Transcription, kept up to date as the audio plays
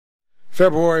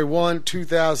February 1,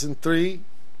 2003.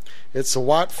 It's a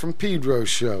Watt from Pedro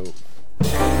Show.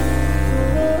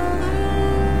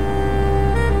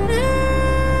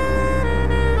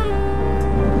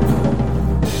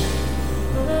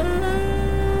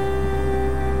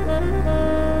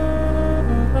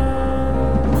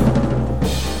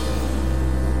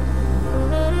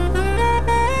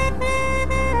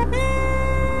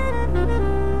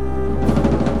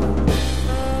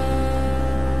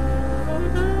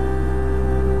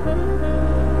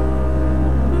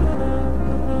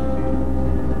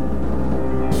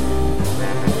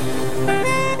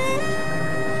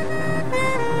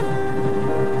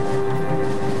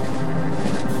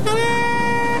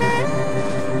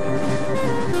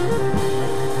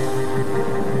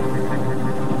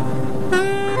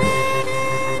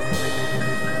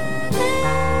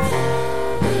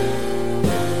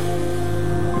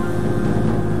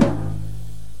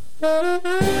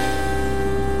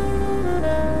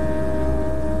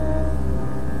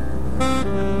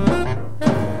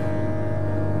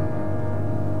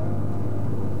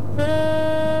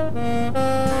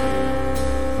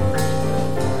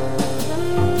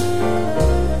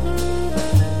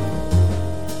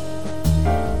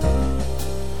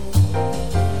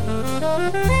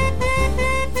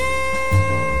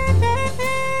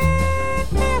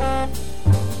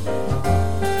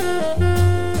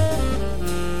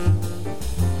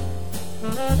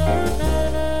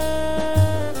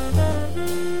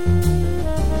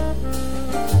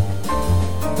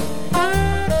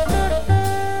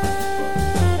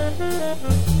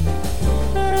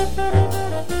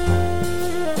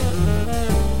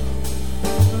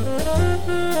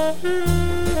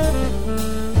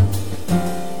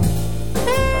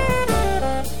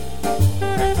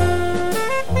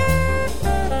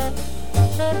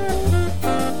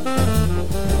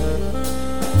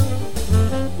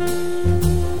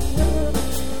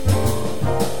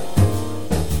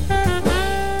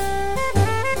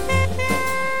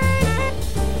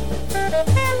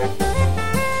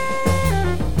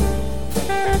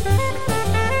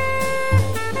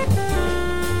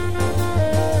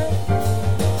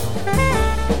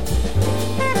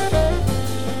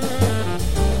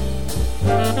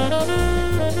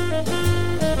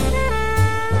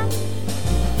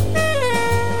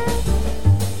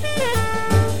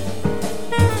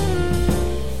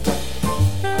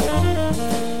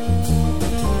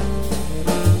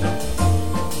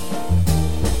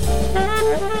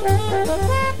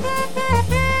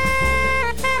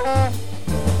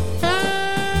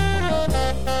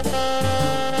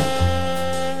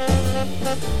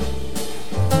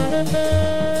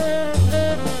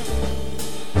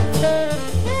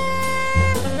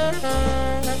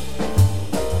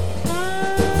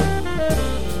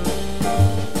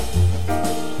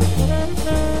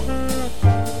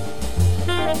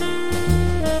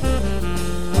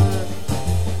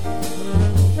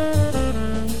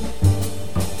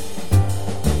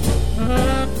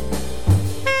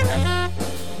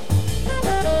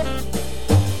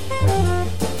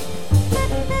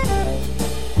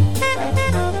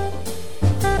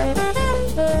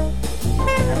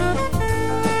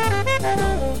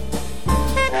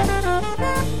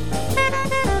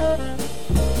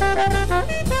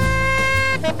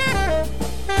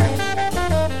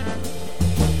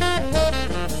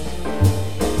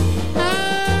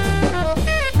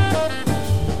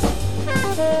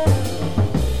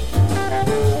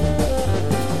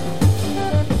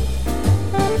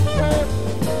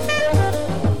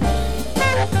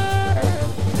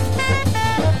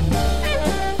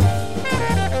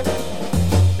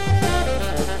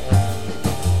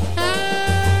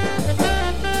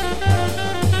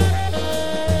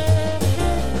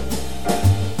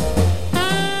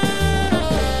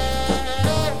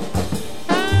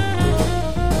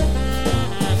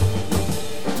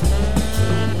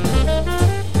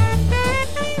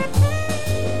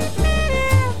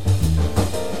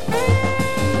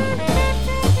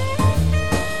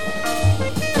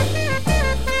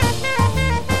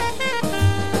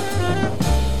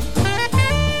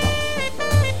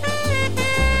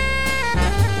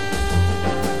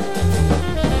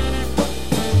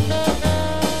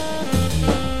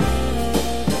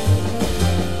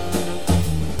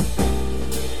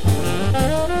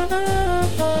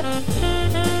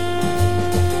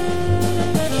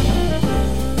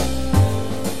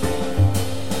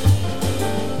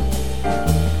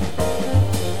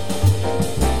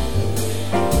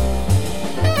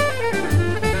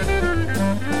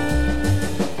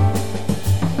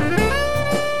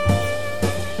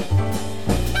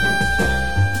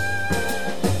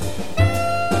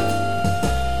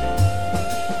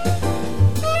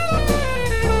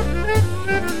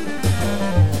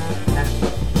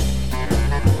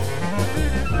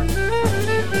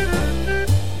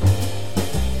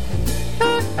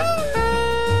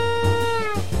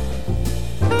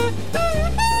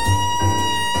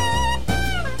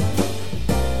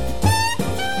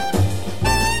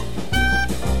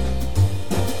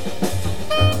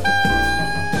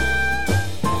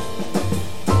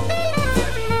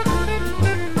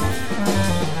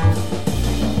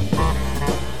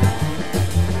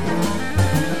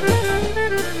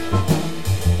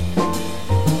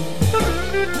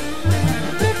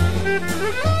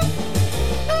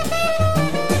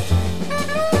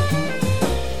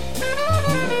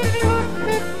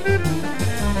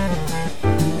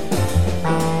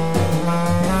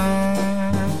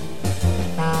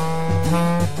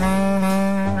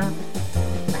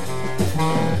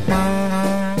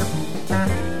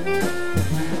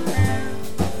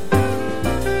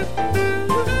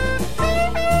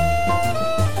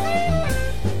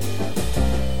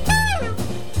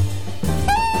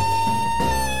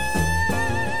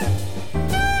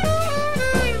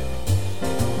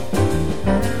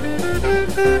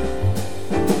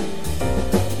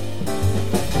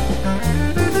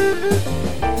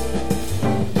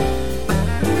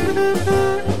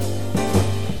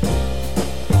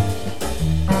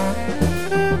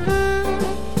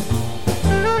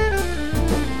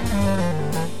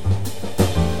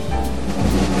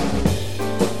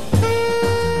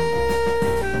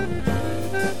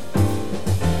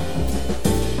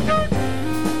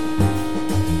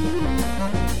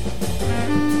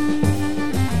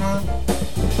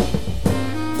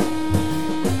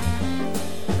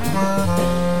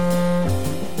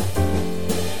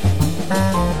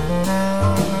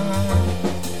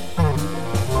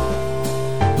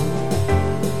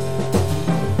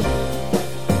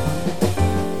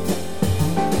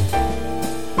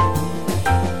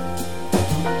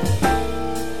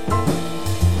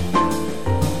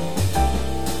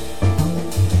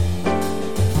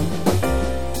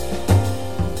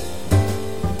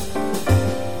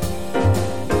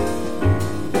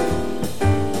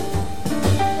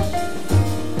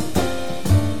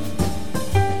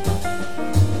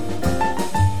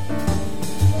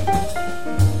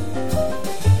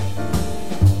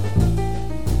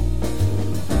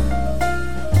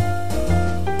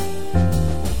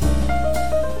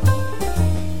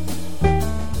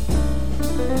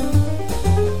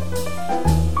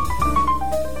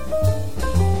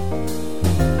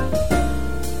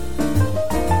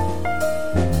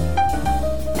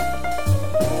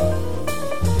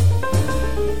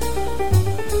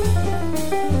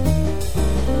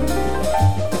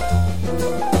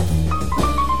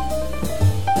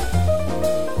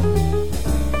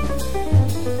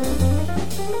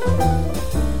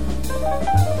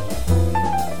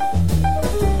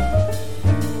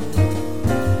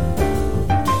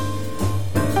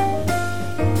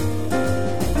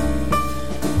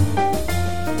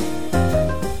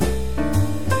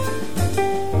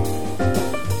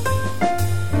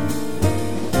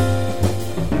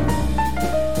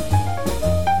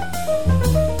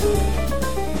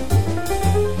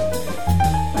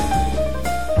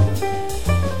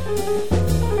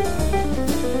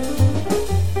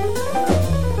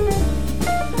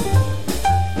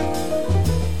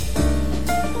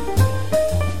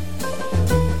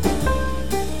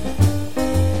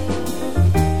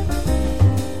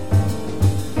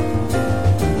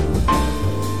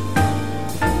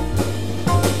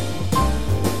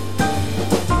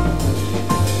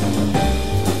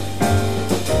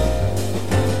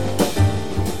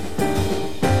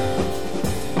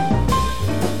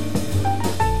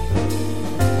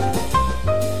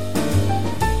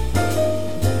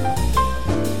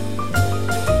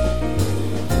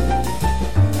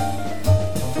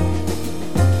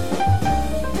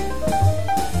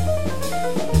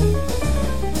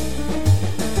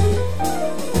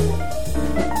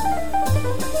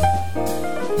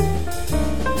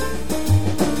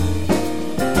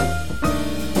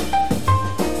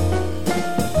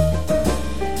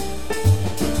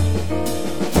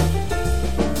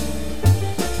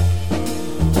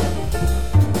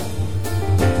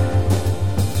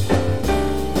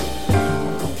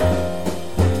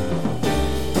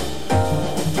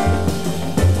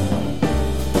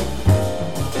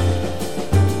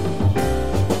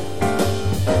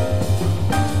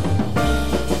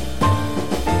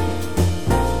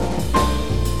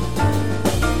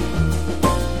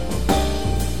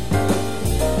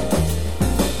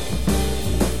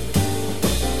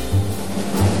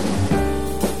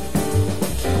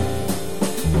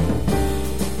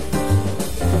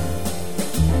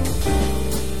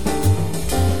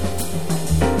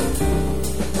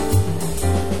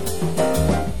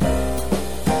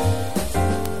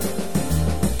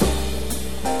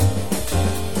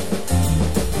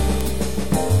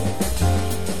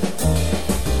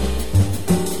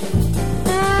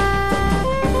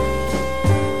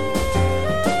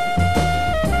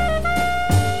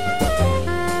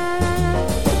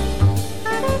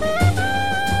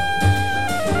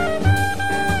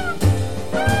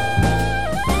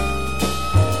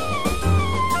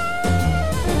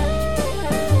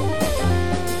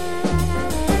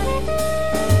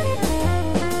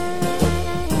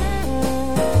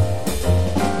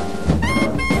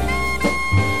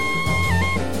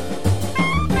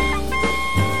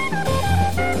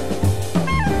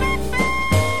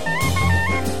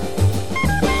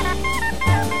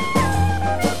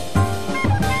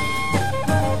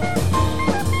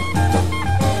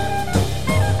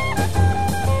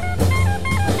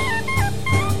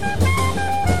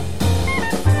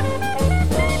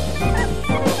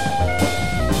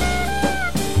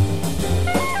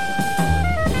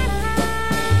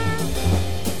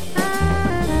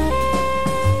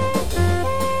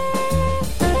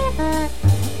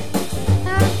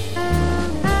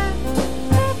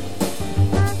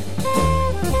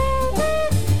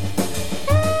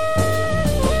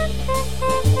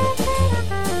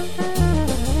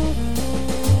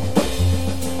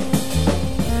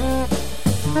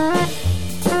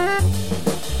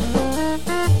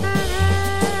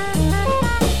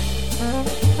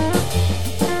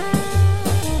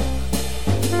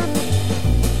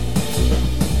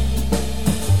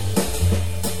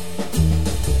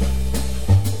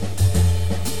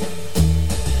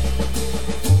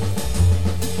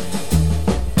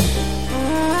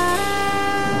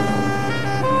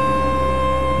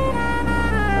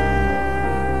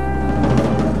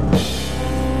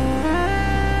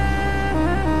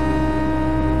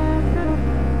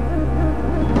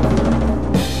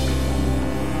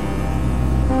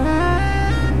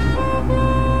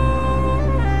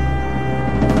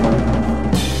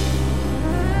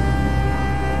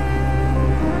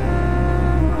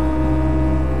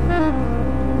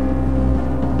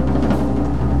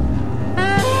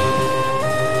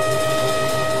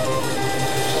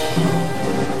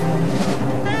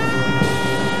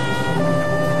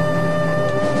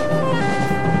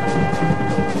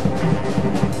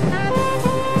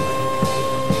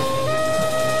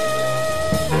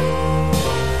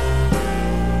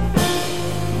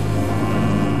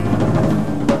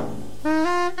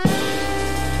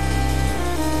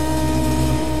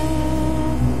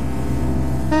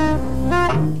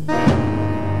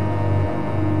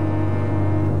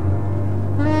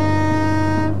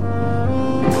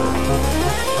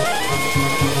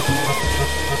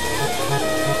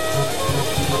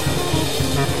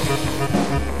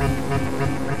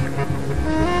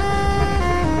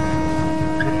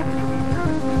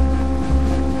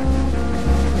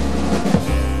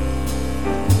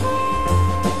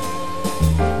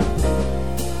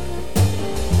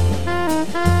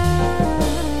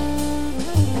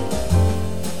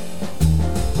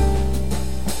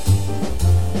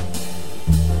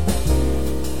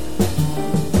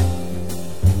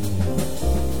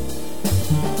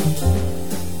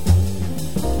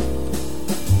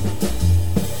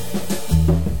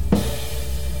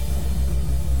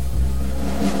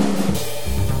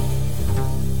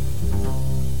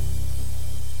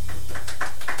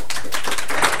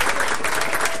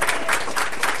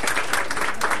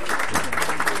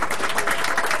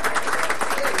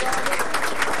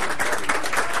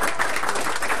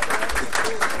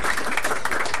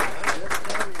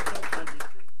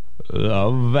 The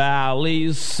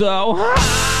valley's so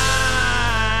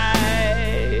high,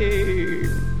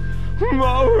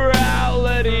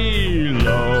 morality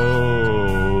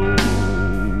low.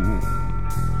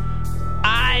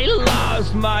 I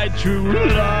lost my true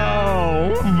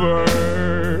lover,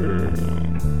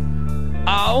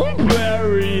 all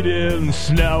buried in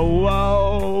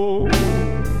snow.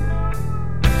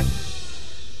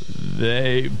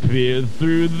 They peered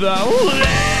through the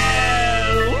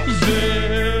lenses.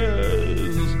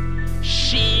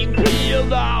 She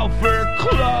peeled off her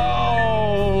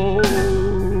clothes.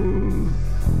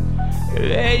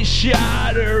 They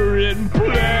shot her in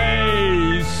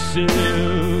places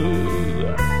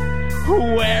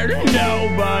where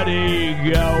nobody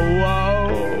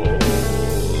goes.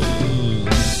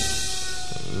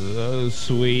 The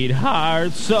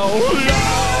sweetheart so lonely,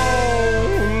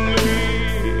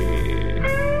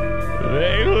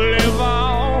 they live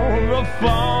on the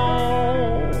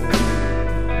phone,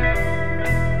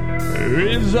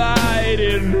 reside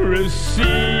in Reseda,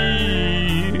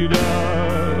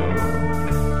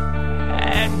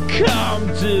 and come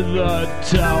to the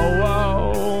tower.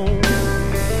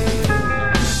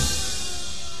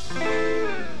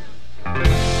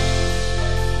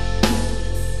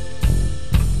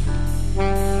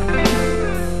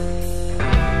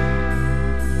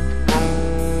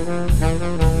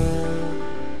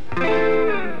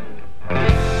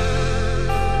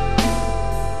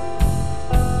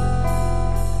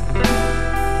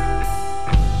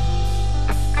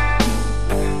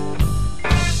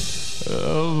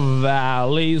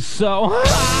 Valley so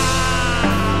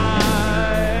high,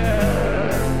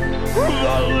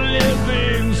 the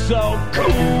living so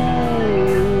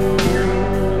cool,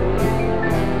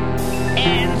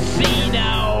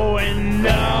 Encino and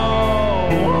no,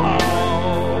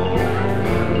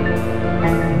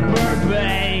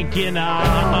 Burbank and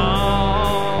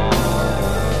all,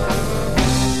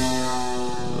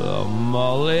 the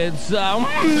mullets are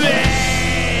amazing.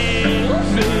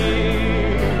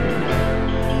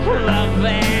 The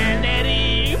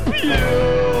vanity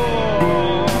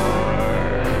pure,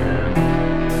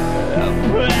 the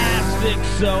plastic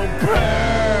so perfect,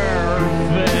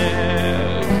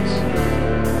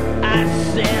 a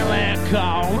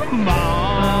silicone mold.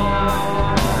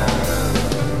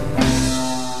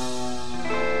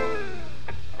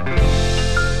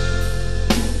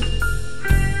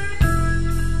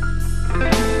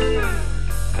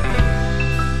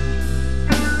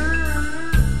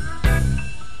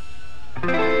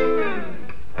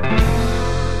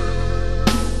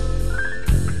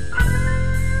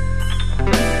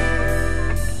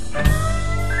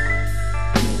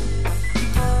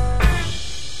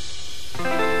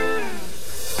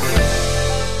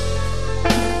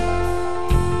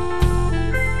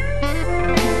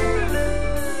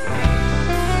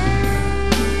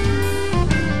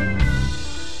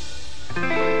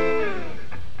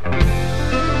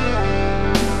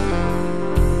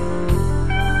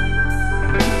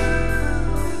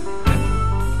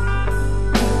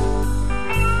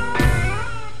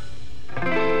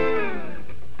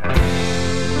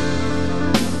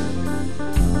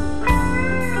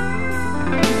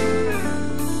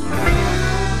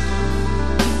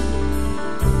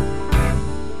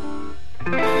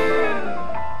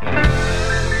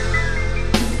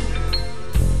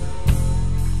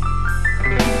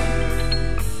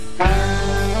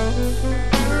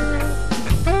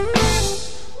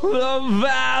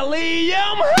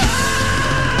 Valium high,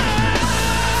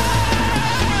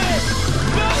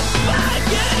 the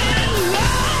fucking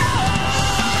low,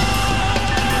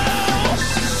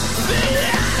 the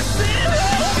acid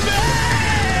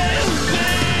amazing,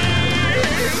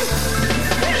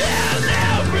 and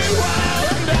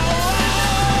everyone knows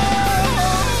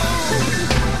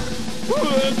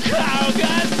the cow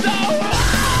got so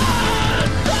awesome,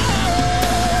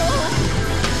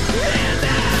 and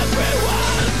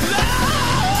everyone knows.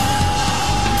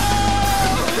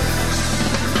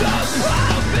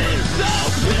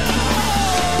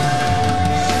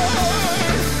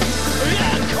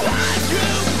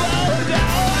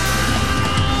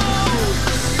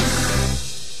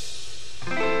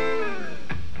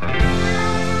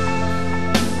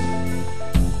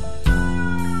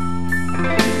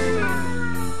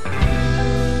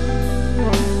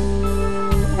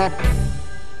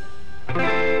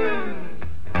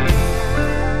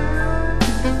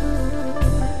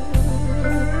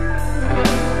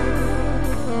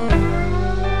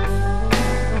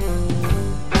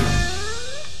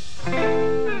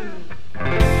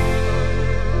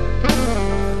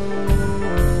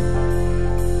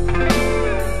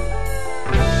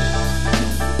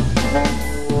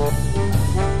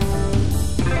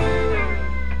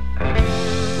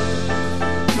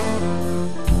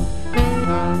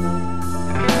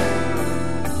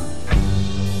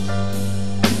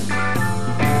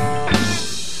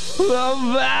 the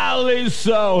valley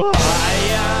so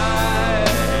high,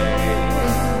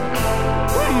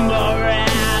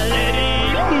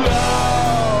 morality low.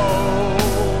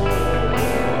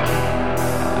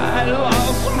 I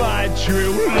lost my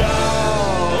true lover.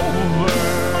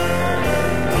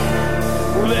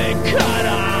 They cut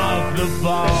off the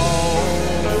bone.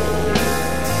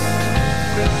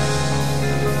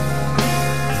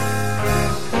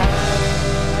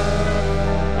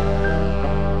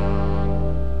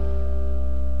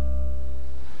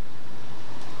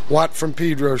 Watt from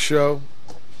Pedro Show.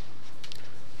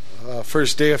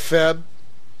 First day of Feb.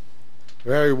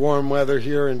 Very warm weather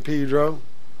here in Pedro.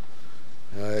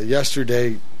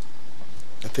 Yesterday,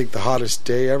 I think the hottest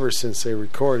day ever since they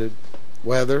recorded.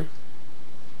 Weather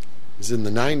is in the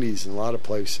 90s in a lot of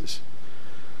places.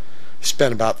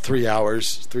 Spent about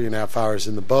 3.5 hours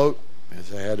in the boat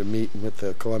as I had a meeting with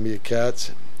the Columbia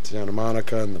Cats, Santa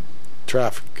Monica, and the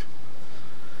traffic.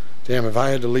 Damn, if I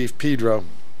had to leave Pedro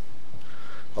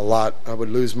a lot, I would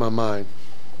lose my mind.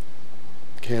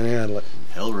 Can't handle it.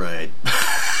 Hell ride.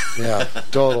 Yeah,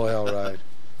 total hell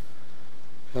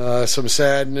ride. Some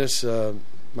sadness.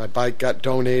 My bike got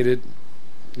donated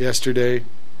yesterday.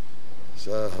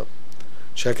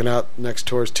 Checking out next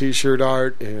door's t-shirt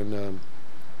art and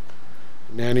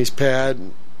Nanny's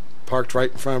pad. Parked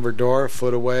right in front of her door, a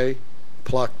foot away.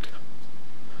 Plucked.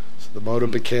 So the motor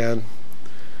pecan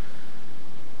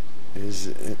is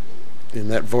in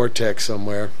that vortex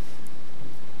somewhere.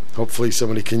 Hopefully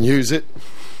somebody can use it,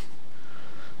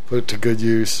 put it to good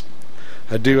use.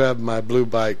 I do have my blue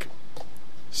bike,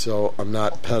 so I'm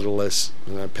not pedalless,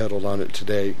 and I pedaled on it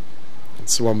today.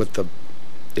 It's the one with the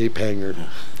ape hanger.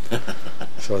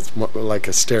 So it's more like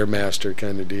a Stairmaster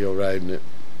kind of deal riding it.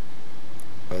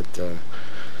 But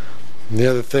the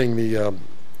other thing, the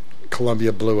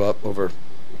Columbia blew up over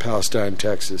Palestine,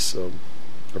 Texas, so,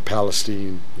 or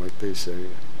Palestine, like they say.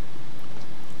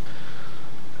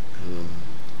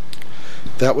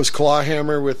 That was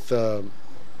Clawhammer with The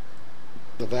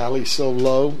Valley So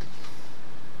Low.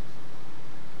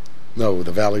 No,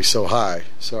 The Valley So High.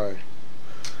 Sorry.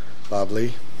 Bob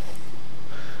Lee.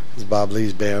 It's Bob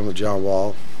Lee's band with John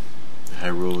Wall. The high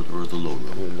road or the low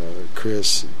road. And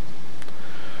Chris.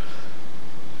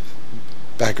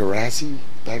 Bagarazzi?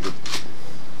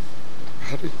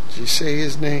 How did you say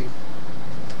his name?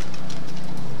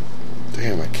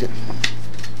 Damn, I can't.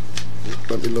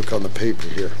 Let me look on the paper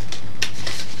here.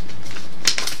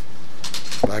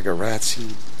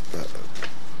 Bagarazzi.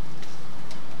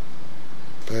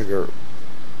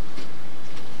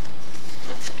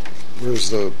 Where's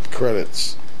the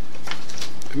credits?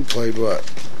 Who played what?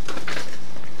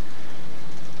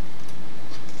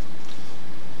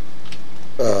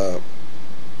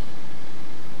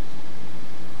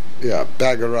 Yeah,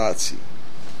 Bagarazzi.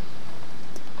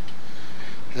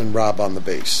 And Rob on the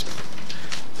bass.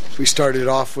 We started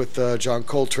off with John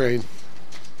Coltrane,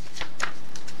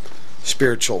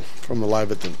 Spiritual, from the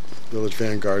Live at the Village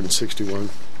Vanguard in 61.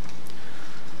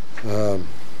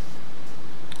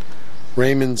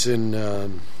 Raymond's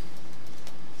in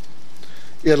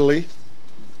Italy.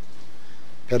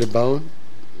 Head of Bone.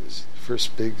 His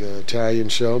first big Italian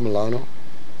show, Milano.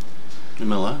 In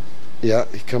Milan? Yeah,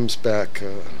 he comes back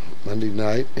Monday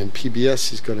night. And PBS,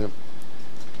 he's going to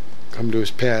come to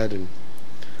his pad and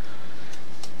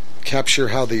capture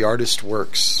how the artist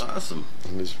works. Awesome.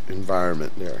 In his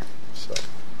environment there. So,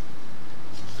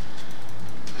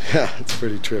 yeah, it's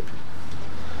pretty trippy.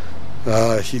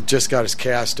 He just got his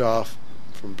cast off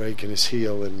from breaking his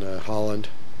heel in Holland.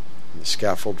 And the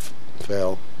scaffold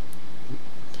fell.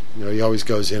 You know, he always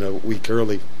goes in a week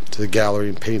early to the gallery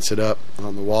and paints it up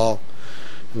on the wall.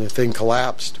 And the thing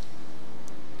collapsed.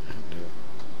 And,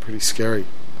 pretty scary.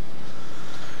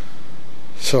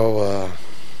 So,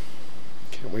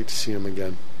 can't wait to see him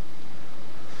again.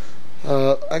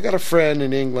 I got a friend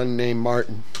in England named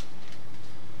Martin.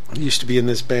 He used to be in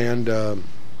this band,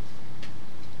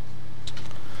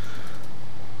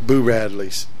 Boo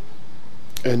Radley's.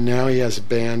 And now he has a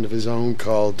band of his own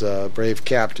called Brave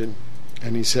Captain.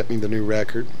 And he sent me the new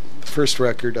record. The first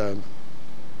record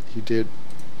he did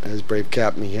as Brave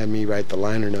Captain, he had me write the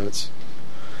liner notes.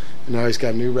 And now he's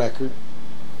got a new record.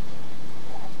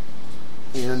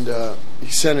 And he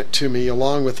sent it to me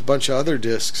along with a bunch of other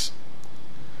discs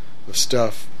of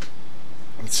stuff.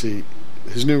 Let's see.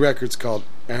 His new record's called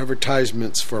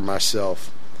Advertisements for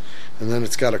Myself. And then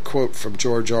it's got a quote from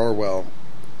George Orwell.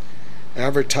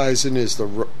 Advertising is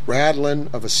the rattling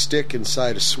of a stick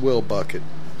inside a swill bucket.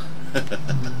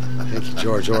 Thank you,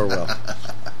 George Orwell.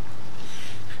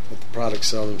 Let the products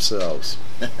sell themselves.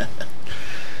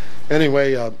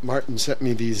 Anyway, Martin sent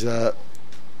me these other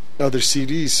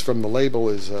CDs from the label.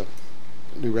 Is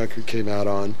new record came out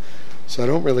on. So I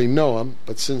don't really know them,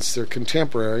 but since they're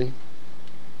contemporary,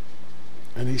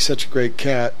 and he's such a great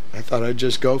cat, I thought I'd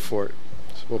just go for it.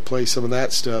 So we'll play some of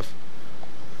that stuff.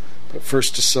 But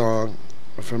first a song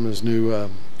from his new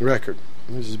record.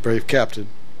 This is Brave Captain,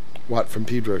 Watt from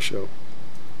Pedro Show.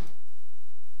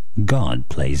 God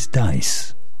plays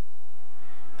dice.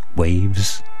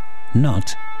 Waves,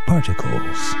 not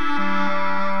particles.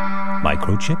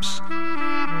 Microchips?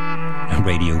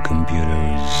 Radio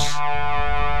computers.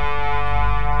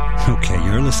 Okay,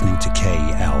 you're listening to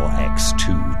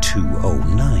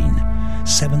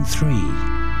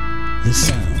KLX220973, the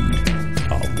sound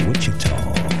of Wichita.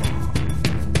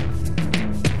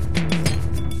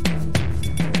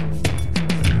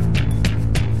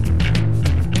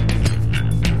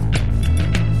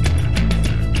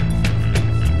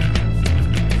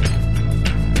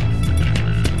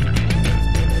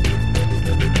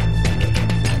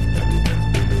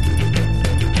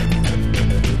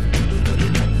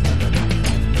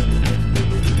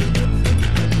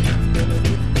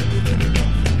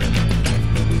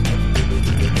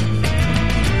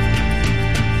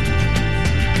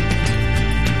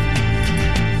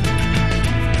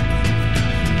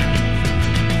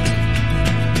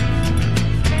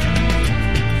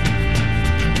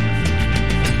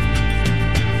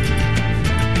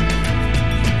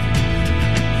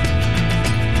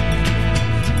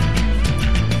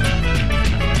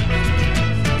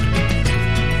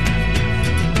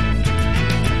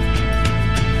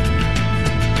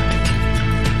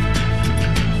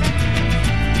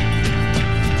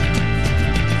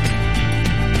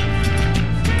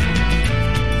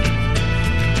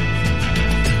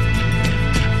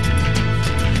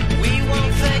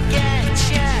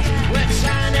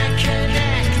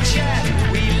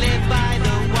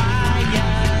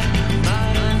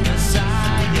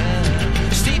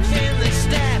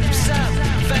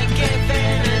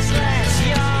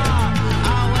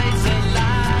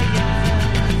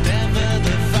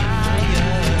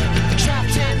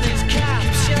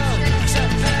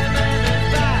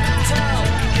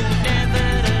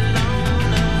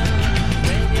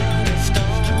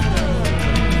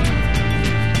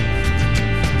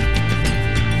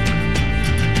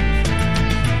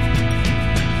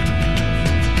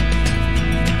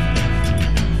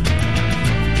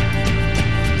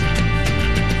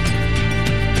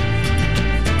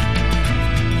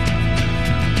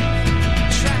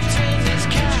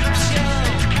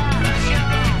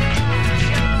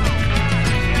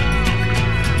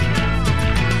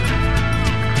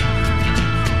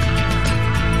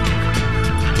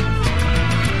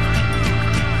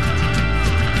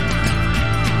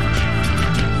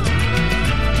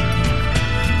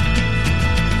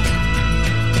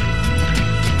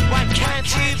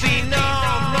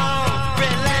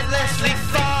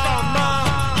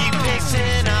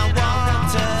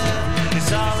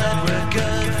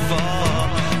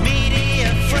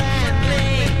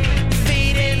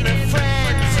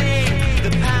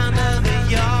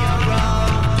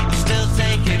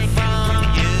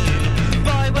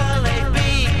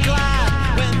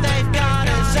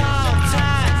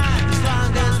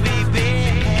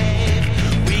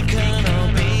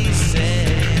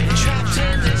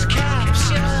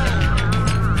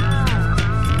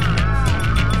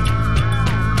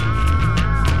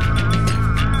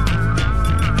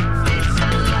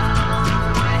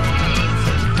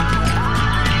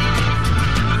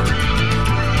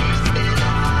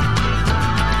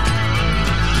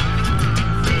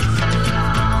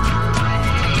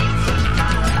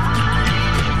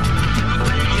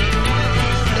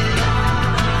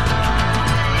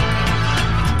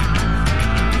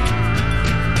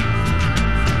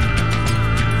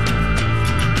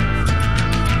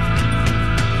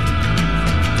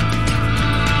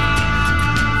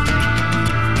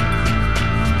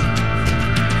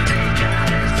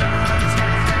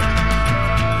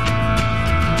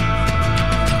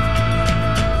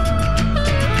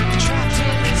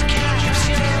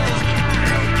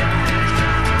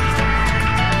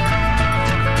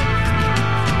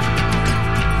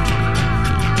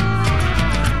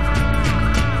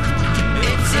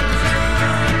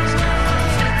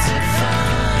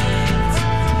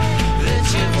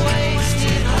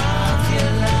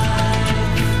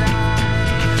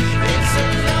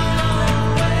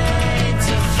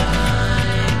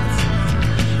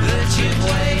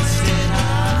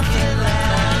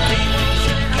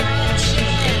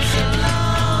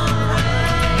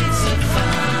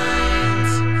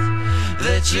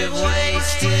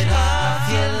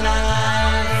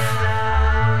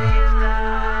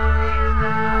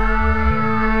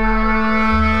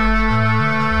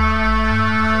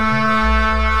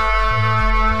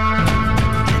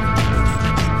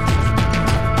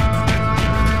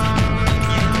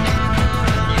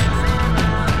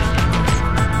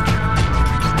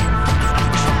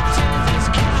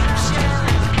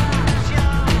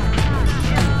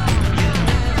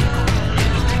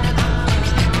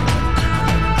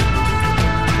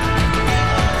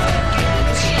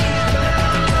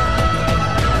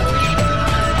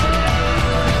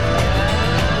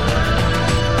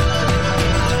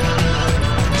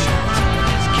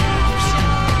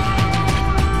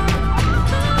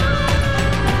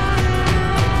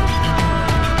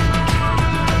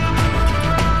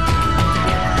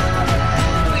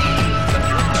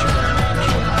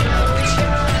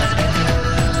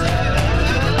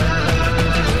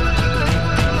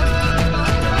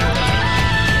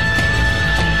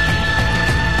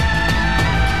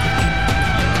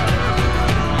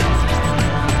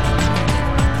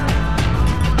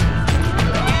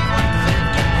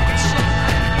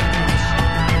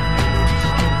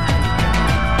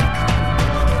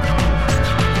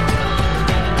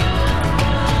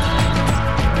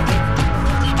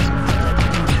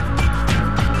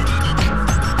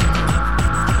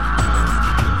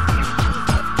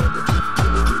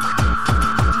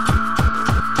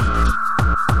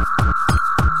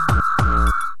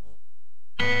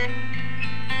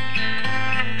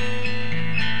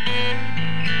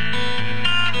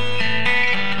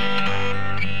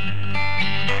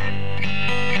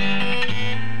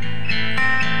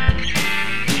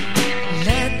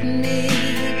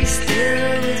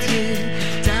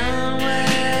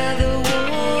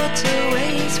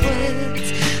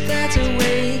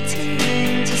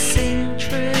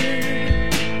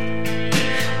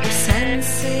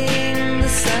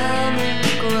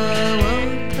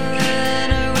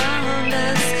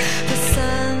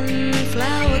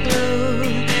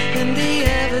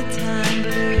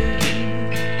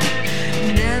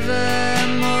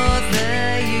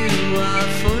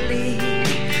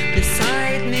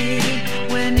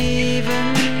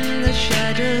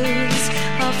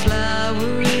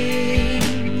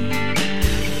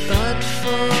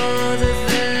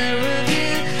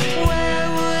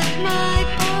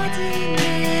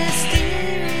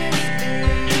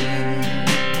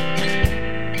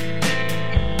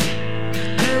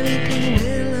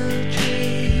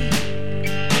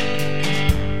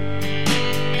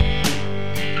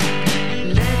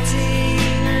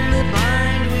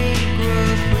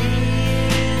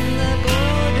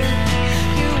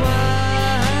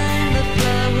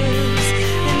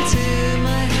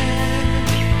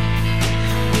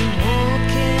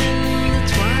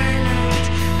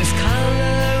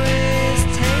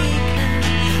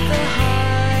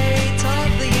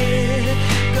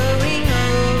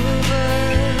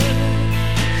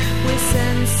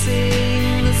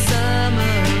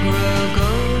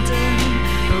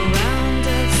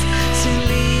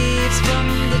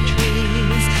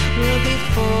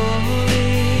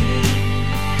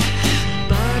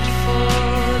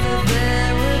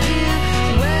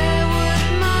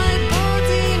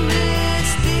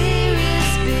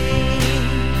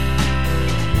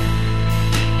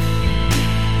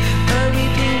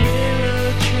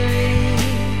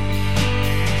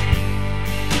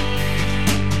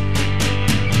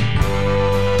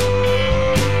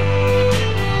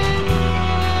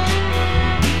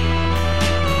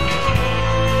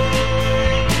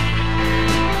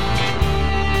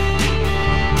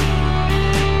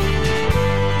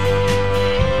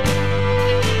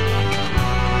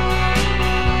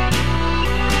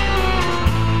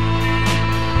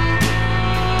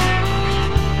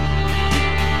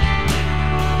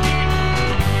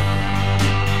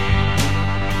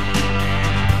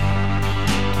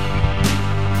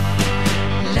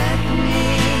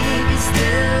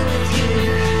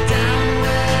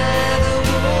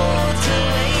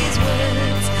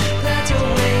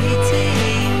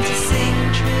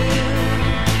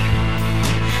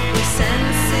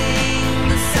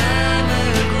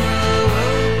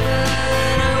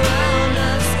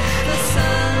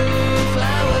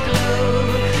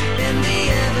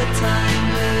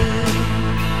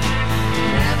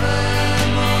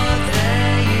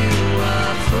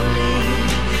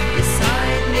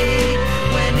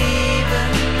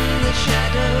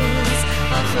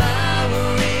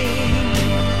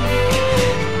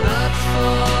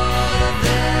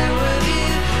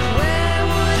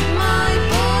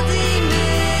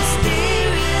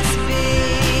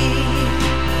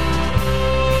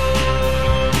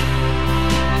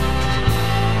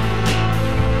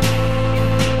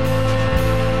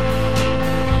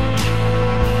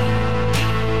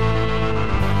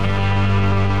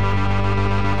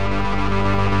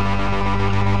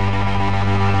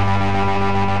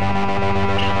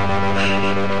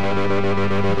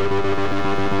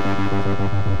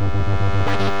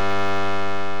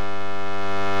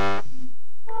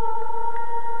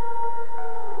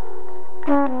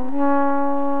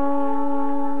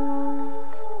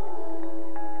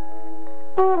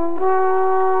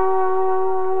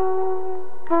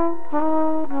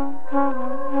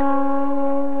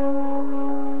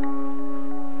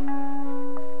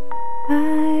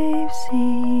 I've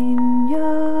seen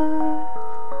your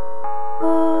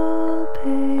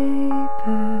wallpaper.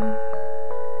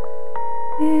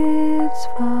 It's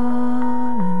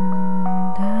fallen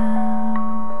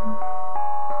down.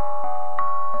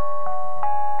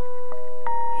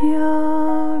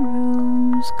 Your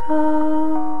room's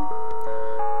cold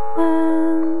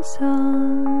and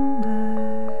somber.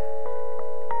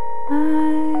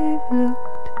 I've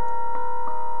looked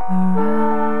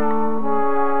around.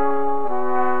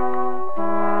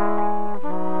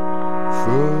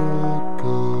 Fur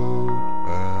coat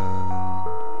and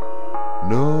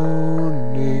no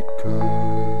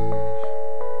knickers.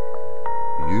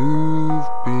 You've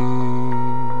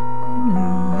been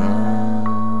around.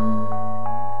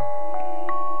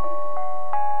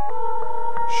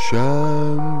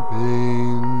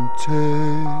 Champagne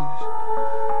taste,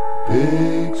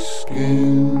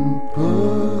 pigskin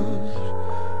puss.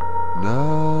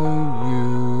 Now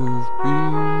you've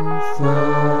been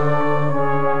found.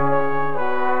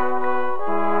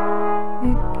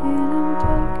 Picking and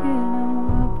talking and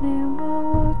wobbling while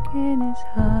walking. It's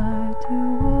hard to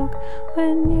walk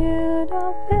when you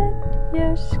don't fit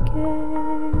your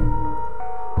skin.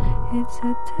 It's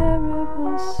a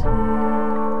terrible sin.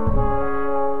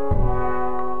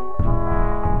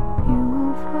 You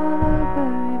won't fall over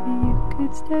if you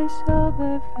could stay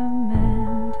sober.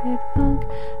 Fermented funk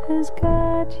has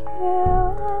got you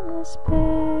on a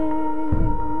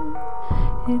spin.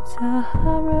 It's a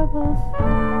horrible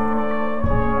thing.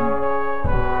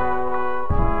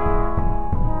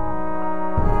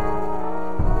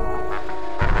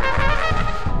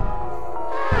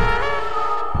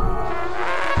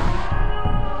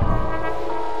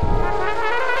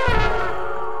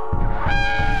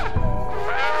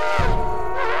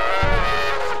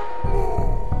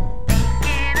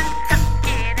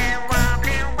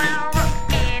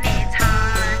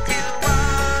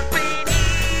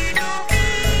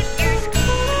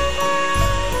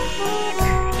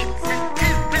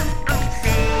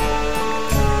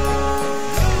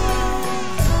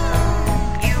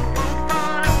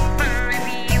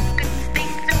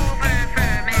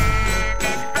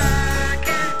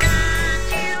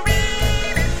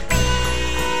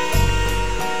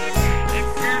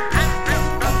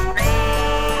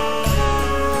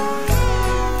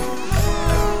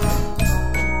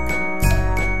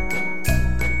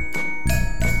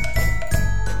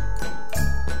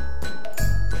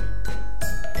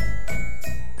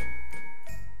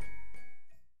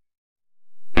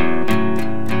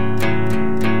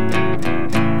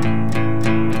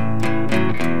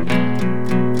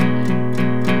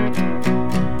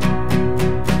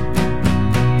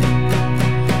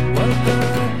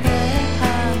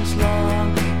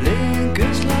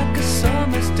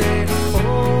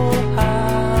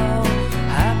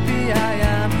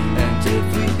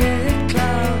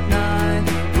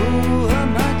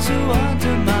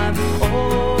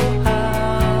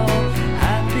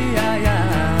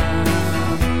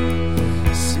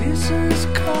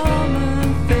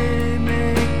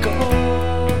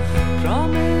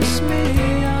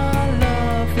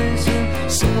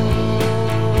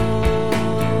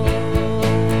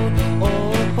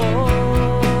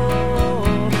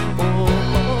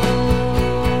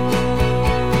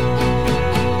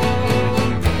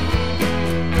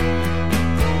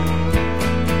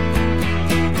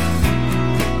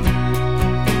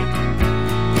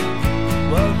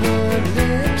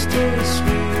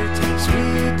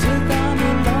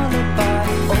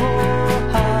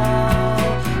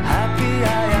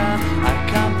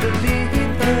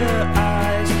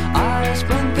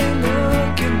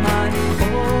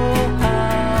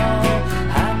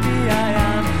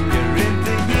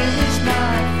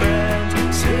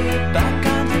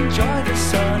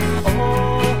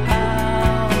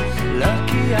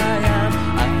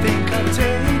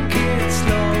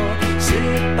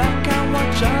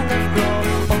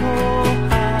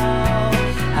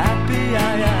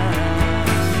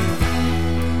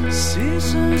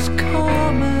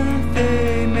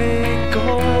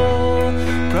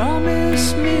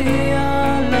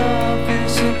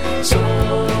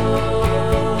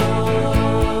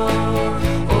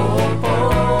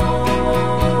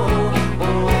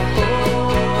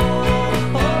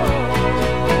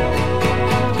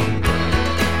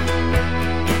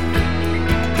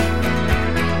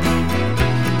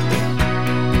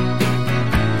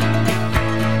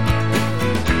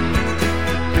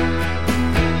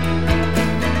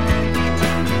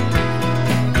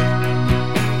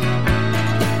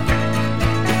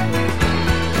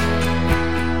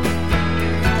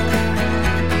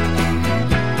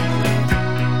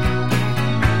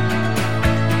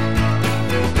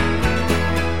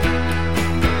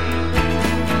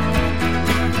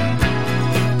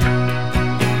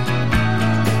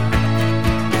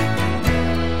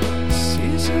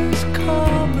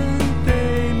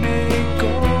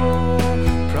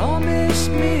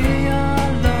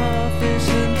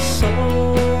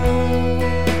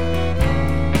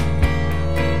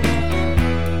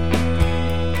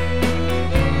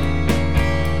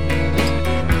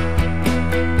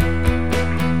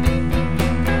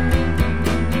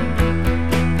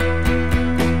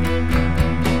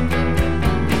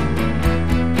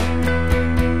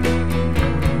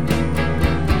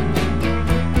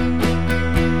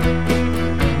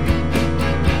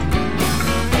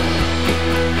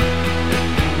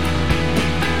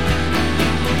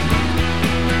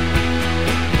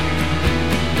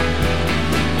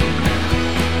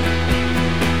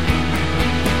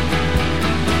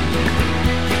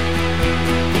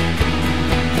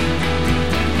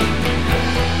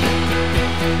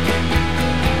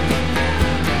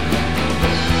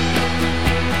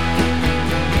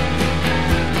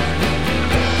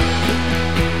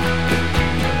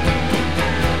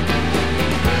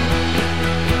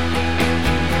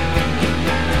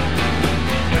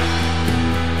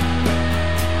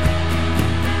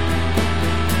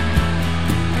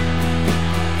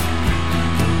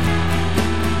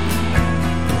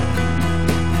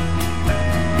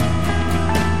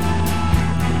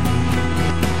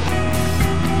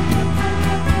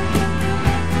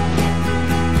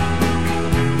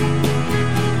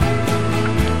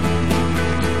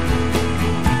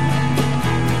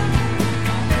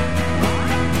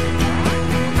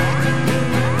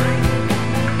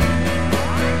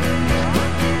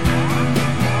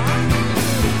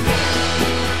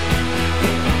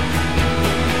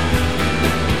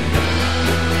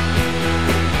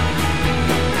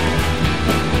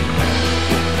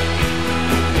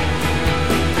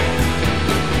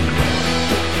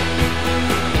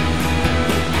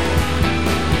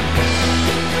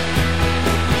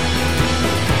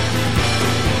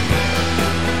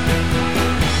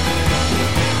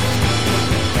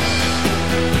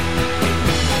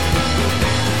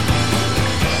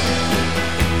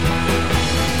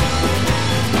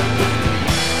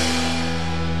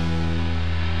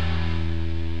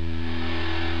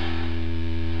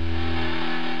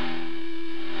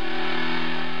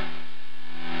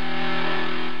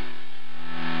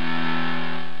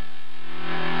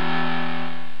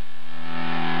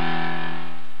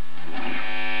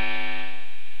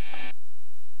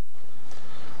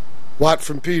 Watt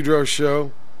from Pedro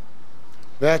Show.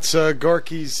 That's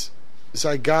Gorky's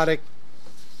zygotic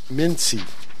mynci.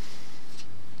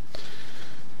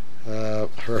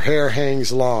 Her hair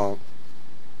hangs long.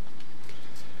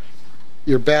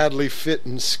 Your Badly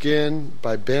Fitting Skin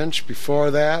by Bench.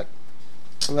 Before that,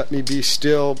 Let Me Be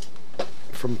Still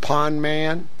from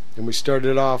Pondman. And we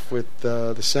started off with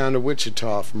The Sound of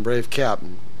Wichita from Brave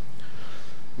Captain.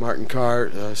 Martin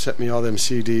Carr sent me all them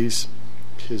CDs.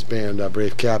 His band,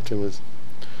 Brave Captain, was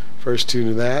first tune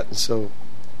of that. And so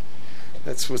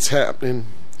that's what's happening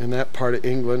in that part of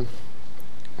England.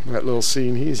 That little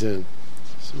scene he's in.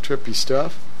 Some trippy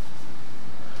stuff.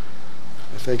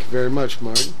 Thank you very much,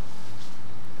 Martin.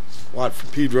 Watt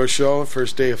from Pedro Show,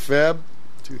 first day of Feb,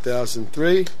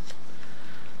 2003.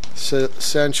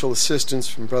 Essential assistance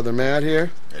from Brother Matt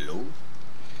here. Hello.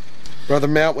 Brother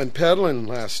Matt went pedaling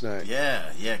last night.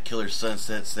 Yeah, killer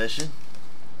sunset session.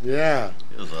 Yeah.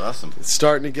 It was awesome. It's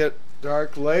starting to get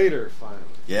dark later, finally.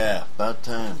 Yeah, about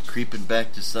time. Creeping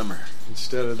back to summer.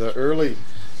 Instead of the early.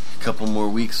 A couple more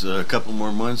weeks, a couple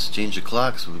more months, change the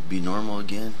clocks, would be normal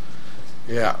again.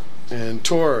 Yeah. And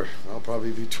tour. I'll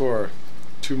probably be tour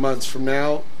 2 months from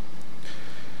now.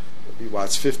 It'll be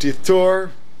Watt's 50th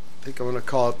tour. I think I'm going to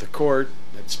call it the court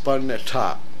that spun at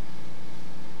top.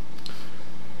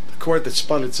 The court that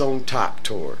spun its own top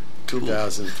tour,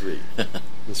 2003.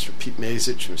 Mr. Pete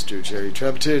Mazich, Mr. Jerry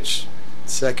Trebitich,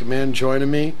 second man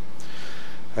joining me.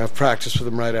 I have practice with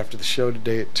him right after the show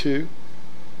today at 2.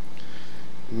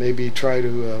 Maybe try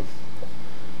to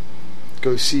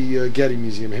go see Getty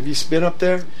Museum. Have you been up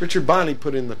there? Richard Bonney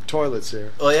put in the toilets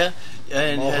there. Oh, yeah?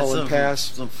 And Mulholland Pass.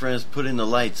 Some friends put in the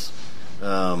lights.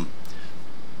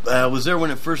 I was there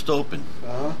when it first opened.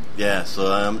 Uh-huh. Yeah,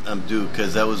 so I'm due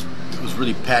because it was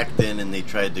really packed in, and they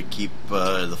tried to keep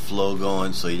the flow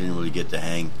going, so you didn't really get to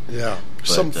hang. Yeah, but,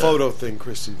 some photo thing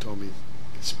Kristen told me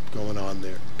is going on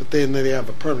there. But then they have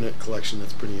a permanent collection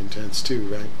that's pretty intense too,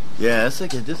 right? Yeah, it's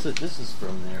like this is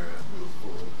from their little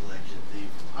photo collection thing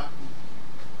from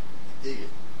Hockney. Dig it.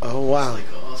 Oh wow!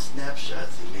 It's like all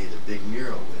snapshots they made a big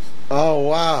mural with. Oh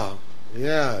wow!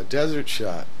 Yeah, desert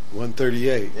shot.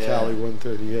 138, yeah. Cali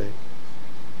 138,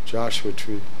 Joshua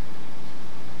Tree.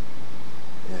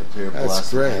 Yeah, Pear That's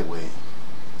Blossom great. Highway.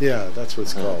 Yeah, that's what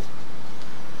it's called.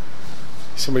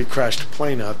 Somebody crashed a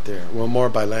plane out there. Well, more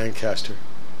by Lancaster.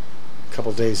 A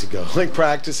couple days ago, like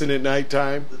practicing at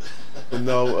nighttime, with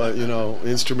no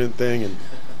instrument thing, and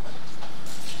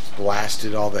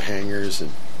blasted all the hangars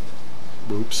and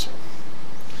whoops.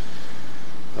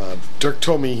 Dirk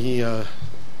told me he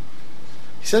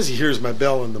says he hears my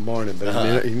bell in the morning,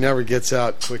 but he never gets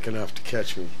out quick enough to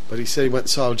catch me. But he said he went and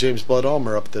saw James Blood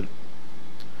Ulmer up at the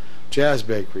Jazz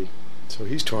Bakery. So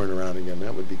he's touring around again.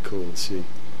 That would be cool to see.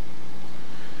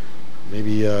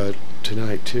 Maybe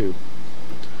tonight, too.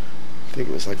 I think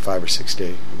it was like 5 or 6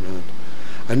 days around.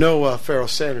 I know Pharoah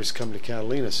Sanders coming to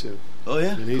Catalina soon. Oh,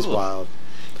 yeah? And he's cool. wild.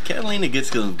 Catalina gets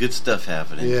some good stuff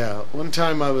happening. Yeah. One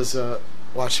time I was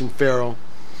watching Pharoah,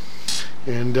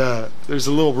 and there's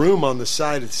a little room on the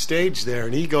side of the stage there,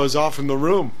 and he goes off in the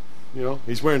room. You know,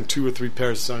 he's wearing 2 or 3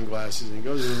 pairs of sunglasses, and he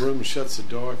goes in the room and shuts the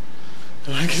door.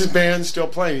 And like his band's still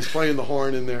playing. He's playing the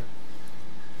horn in there.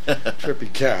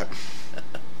 Trippy cat.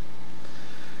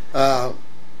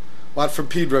 Watt from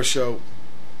Pedro Show.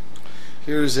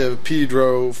 Here's a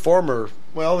Pedro former.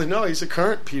 Well, no, he's a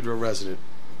current Pedro resident.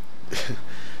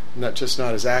 not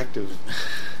as active.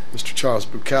 Mr. Charles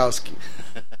Bukowski.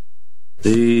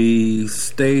 The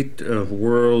state of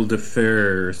world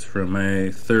affairs from a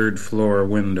 3rd floor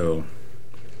window.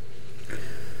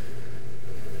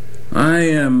 I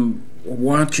am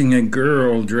watching a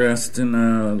girl dressed in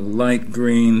a light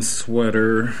green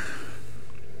sweater,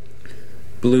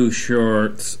 blue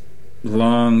shorts,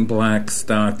 long black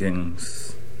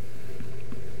stockings.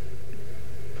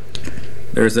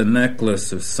 There's a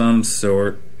necklace of some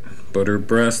sort, but her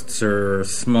breasts are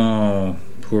small,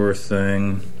 poor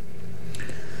thing.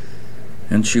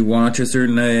 And she watches her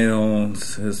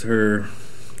nails as her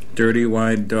dirty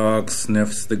white dog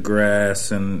sniffs the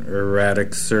grass in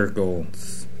erratic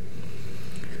circles.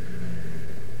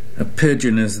 A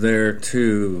pigeon is there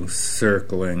too,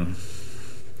 circling,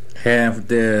 half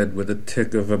dead with a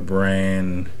tick of a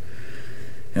brain.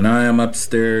 And I am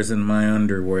upstairs in my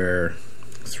underwear,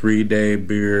 3-day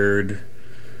beard,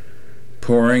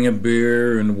 pouring a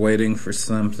beer and waiting for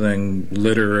something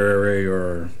literary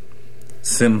or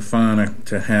symphonic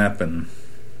to happen.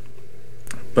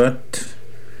 But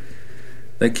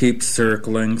they keep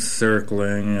circling,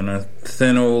 and a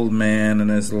thin old man in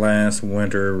his last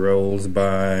winter rolls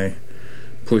by,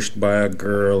 pushed by a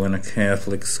girl in a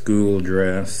Catholic school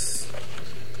dress.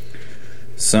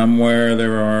 Somewhere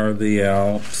there are the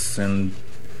Alps, and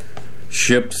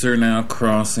ships are now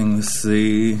crossing the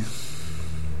sea.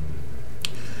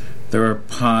 There are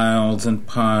piles and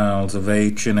piles of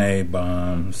H&A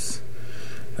bombs,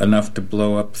 enough to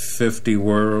blow up 50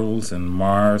 worlds and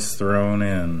Mars thrown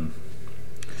in.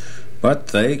 But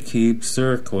they keep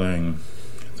circling.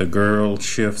 The girl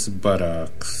shifts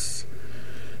buttocks,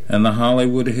 and the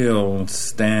Hollywood Hills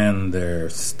stand there,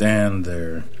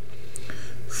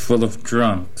 full of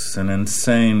drunks and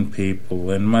insane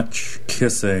people and much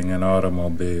kissing in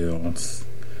automobiles.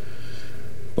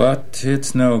 But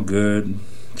it's no good.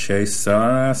 Che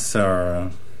Sara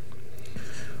Sara.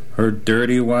 Her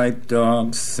dirty white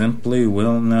dog simply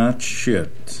will not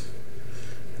shit.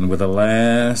 And with a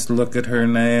last look at her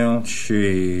nail,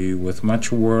 she, with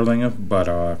much whirling of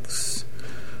buttocks,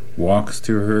 walks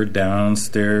to her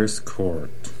downstairs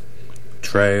court,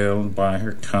 trailed by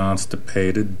her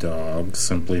constipated dog,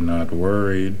 simply not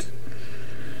worried,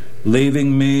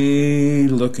 leaving me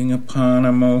looking upon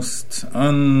a most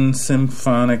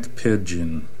unsymphonic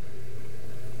pigeon.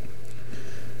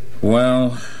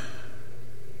 Well,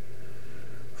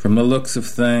 from the looks of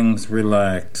things,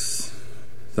 relax.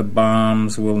 The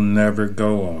bombs will never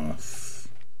go off.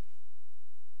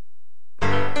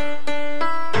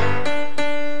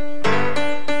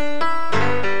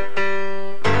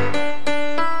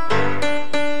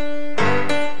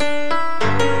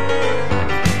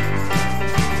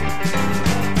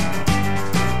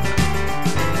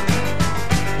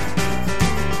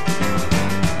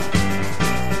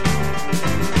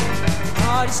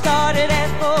 Party started at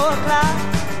 4 o'clock,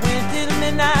 went till the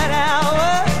midnight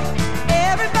hour.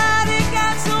 Everybody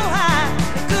got so high,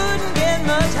 they couldn't get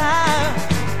much higher.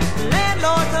 The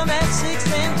landlord come at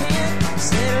 6 and 10,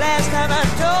 said last time I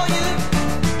told you,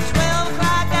 12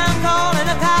 o'clock I'm calling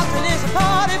the cops and this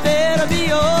party better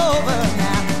be over.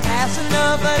 Now that's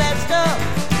enough of that stuff,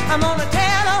 I'm gonna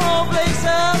tear the whole place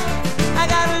up. I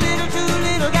got a little too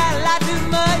little, got a lot too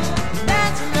much,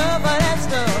 that's enough of that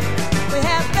stuff. We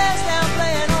have best down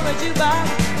playing on the jukebox,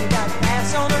 we got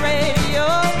bass on the radio,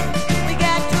 we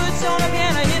got toots on the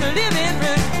piano in the living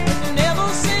room, with the devil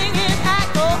singing, I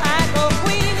go,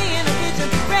 Queenie in the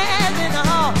kitchen, Raz in the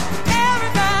hall,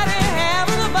 everybody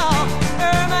having a ball.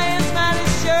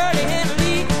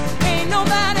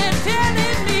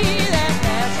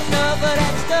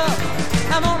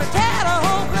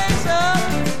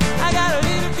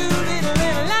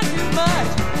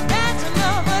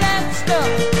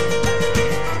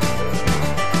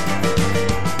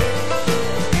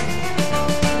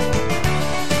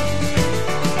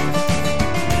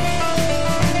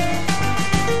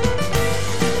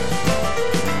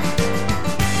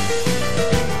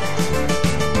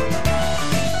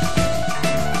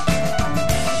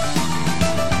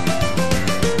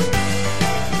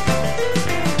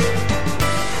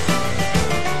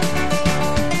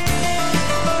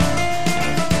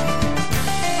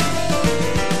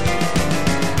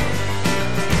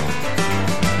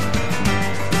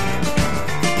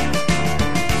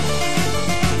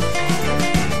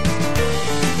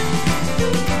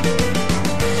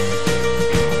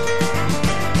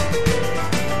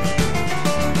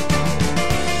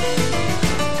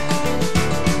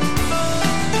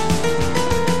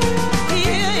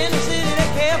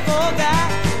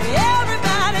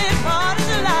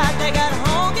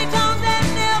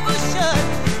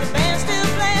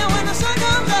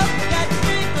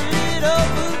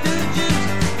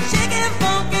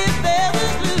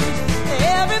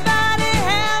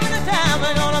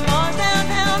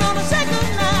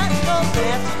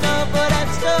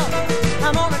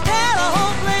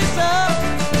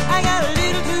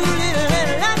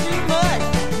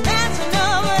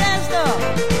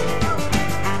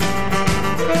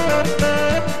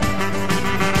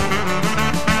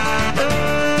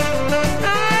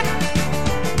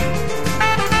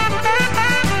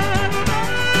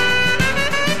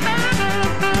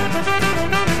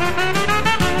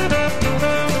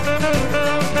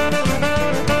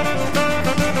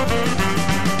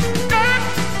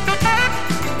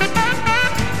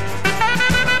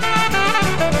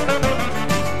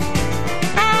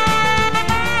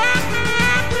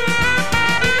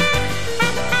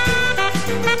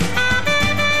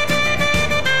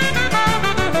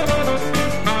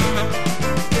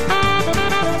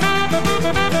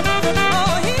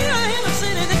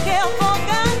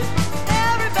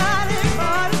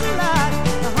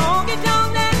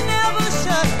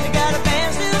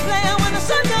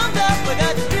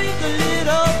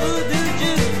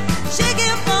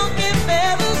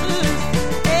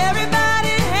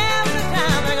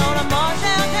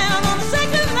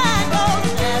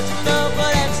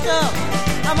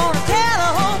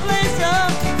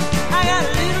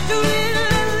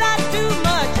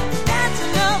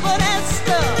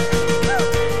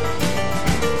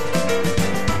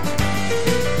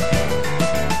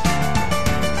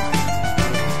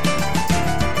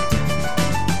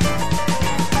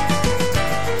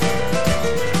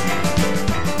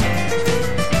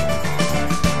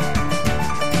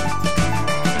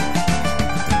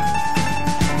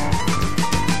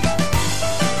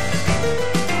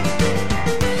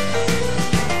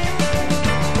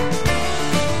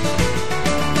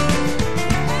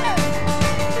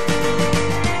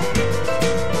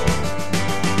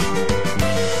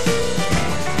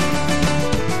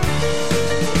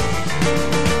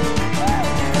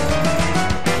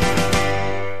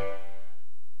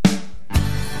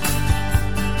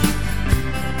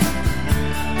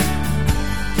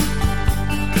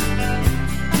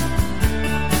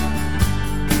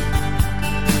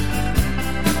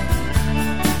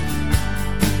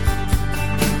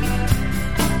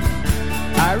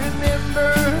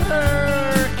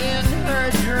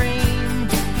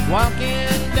 walking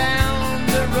down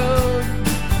the road,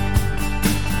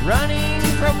 running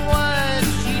from what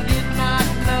she did not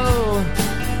know,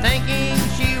 thinking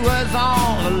she was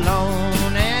all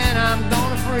alone. And I'm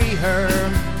gonna free her.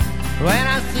 When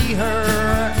I see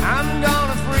her, I'm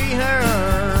gonna free her.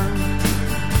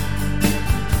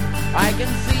 I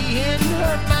can see in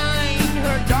her mind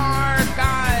her dark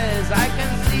eyes, I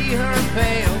can see her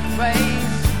pale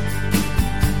face.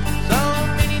 So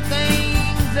many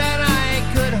things that I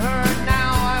could hurt.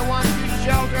 Now I want to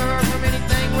shelter her from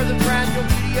anything where the fragile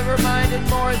beauty of her mind and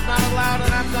more is not allowed.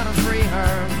 And I'm gonna free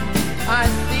her. I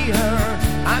see her,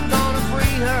 I'm gonna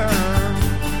free her.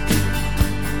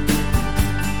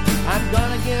 I'm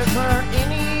gonna give her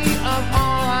any of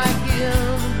all I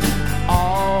give,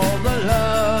 all the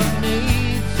love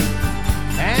needs,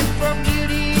 and from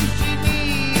beauty she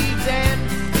needs and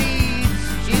speeds.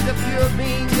 She's a pure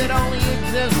being that only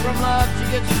exists from love. She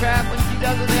gets trapped when she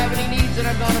doesn't have any needs, and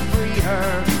I'm gonna free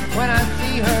her when I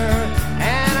see her,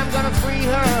 and I'm gonna free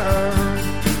her.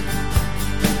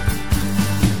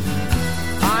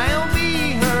 I'll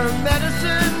be her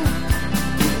medicine.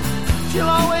 She'll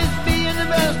always be in the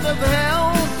best of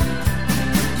health.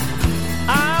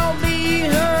 I'll be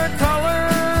her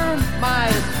color,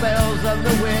 my spells of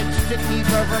the witch to keep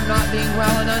her from not being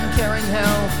well in uncaring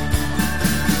health.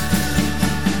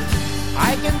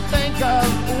 I can think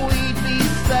of we'd be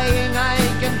saying, I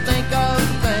can think of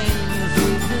things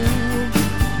we do.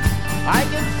 I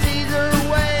can see the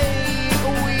way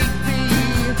we'd be.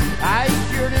 I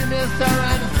sure do miss her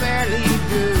unfairly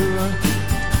do.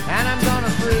 And I'm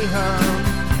gonna free her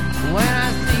when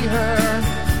I see her,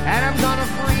 and I'm gonna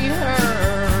free her,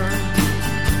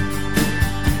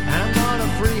 and I'm gonna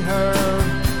free her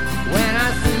when I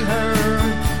see her,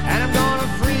 and I'm gonna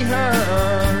free her,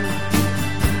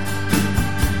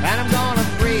 and I'm gonna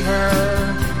free her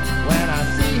when I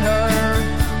see her,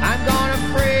 I'm gonna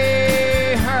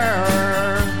free her,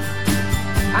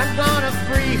 I'm gonna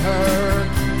free her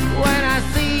when I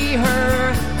see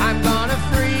her, I'm gonna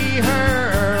free her.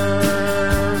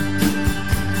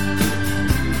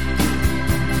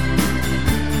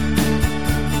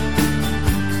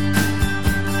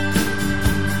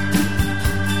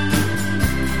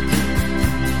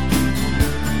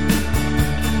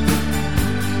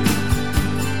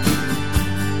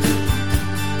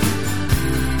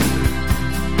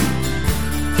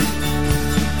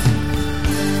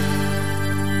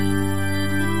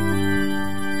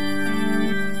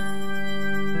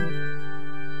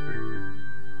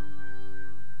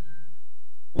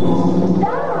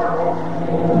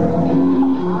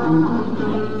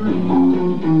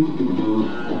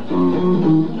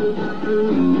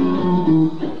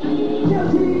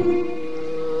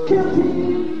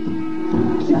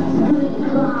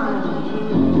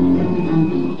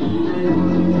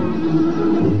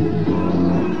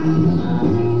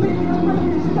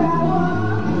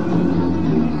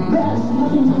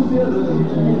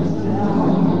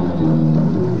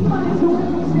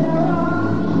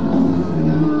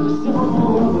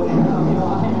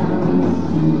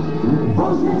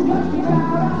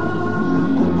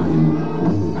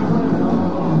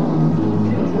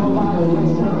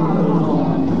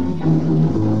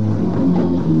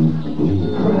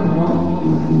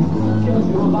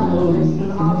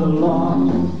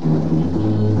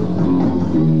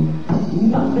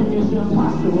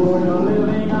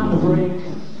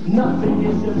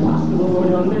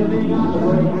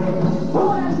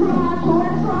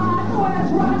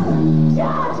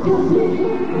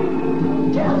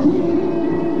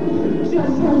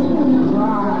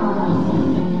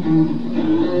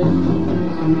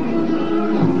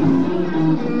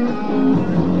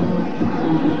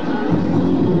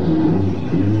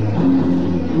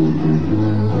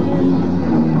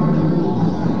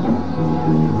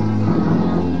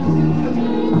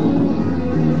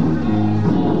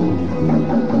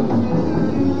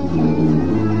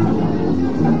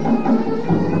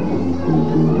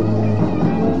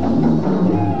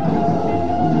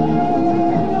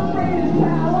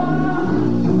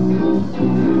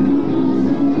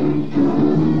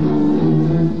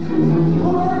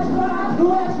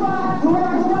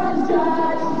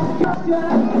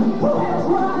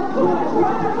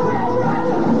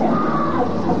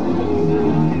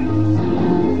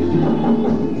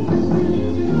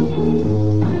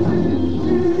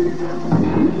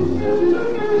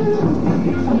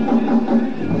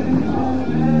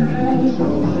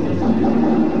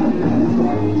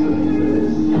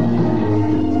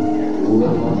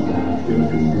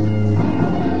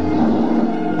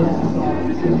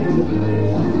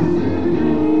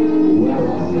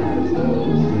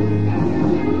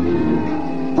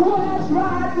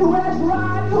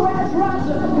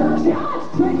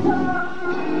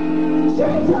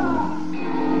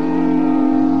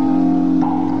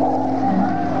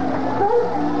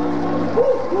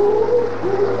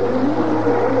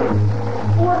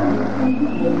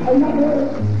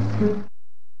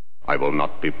 I will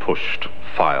not be pushed,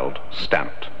 filed,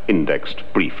 stamped, indexed,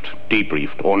 briefed,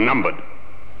 debriefed, or numbered.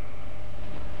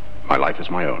 My life is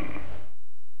my own.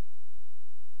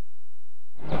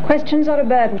 Questions are a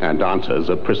burden. And answers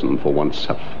a prison for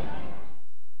oneself.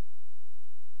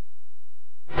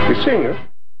 You sing?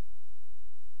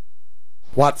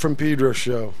 Watt from Pedro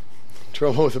Show.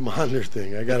 Trouble with the monitor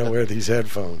thing. I gotta wear these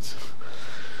headphones.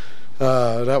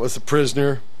 That was The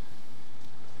Prisoner.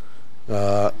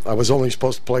 I was only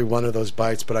supposed to play one of those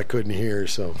bites, but I couldn't hear,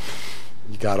 so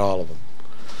you got all of them.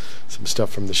 Some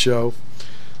stuff from the show.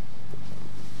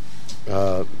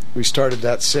 We started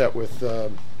that set with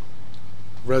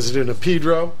resident of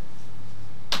Pedro,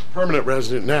 permanent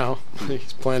resident now.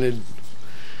 He's planted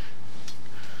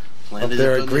up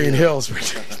there at Green Hills for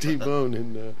Steve Boone,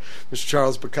 and Mr.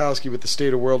 Charles Bukowski with the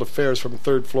State of World Affairs from a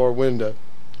third floor window.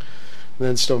 And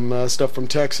then some stuff from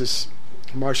Texas.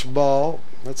 Marcia Ball,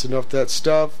 That's Enough That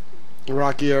Stuff.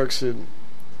 Rocky Erickson,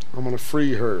 I'm Gonna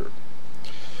Free Her.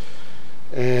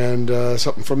 And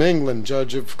something from England,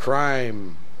 Judge of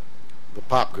Crime, the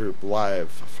pop group,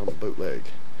 live from Bootleg.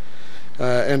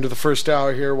 End of the first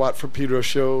hour here, Watt from Pedro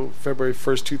Show, February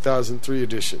 1st, 2003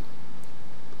 edition.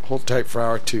 Hold tight for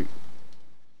hour 2.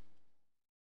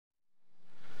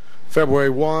 February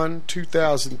 1,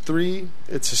 2003.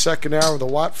 It's the second hour of the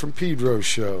Watt from Pedro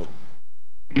Show.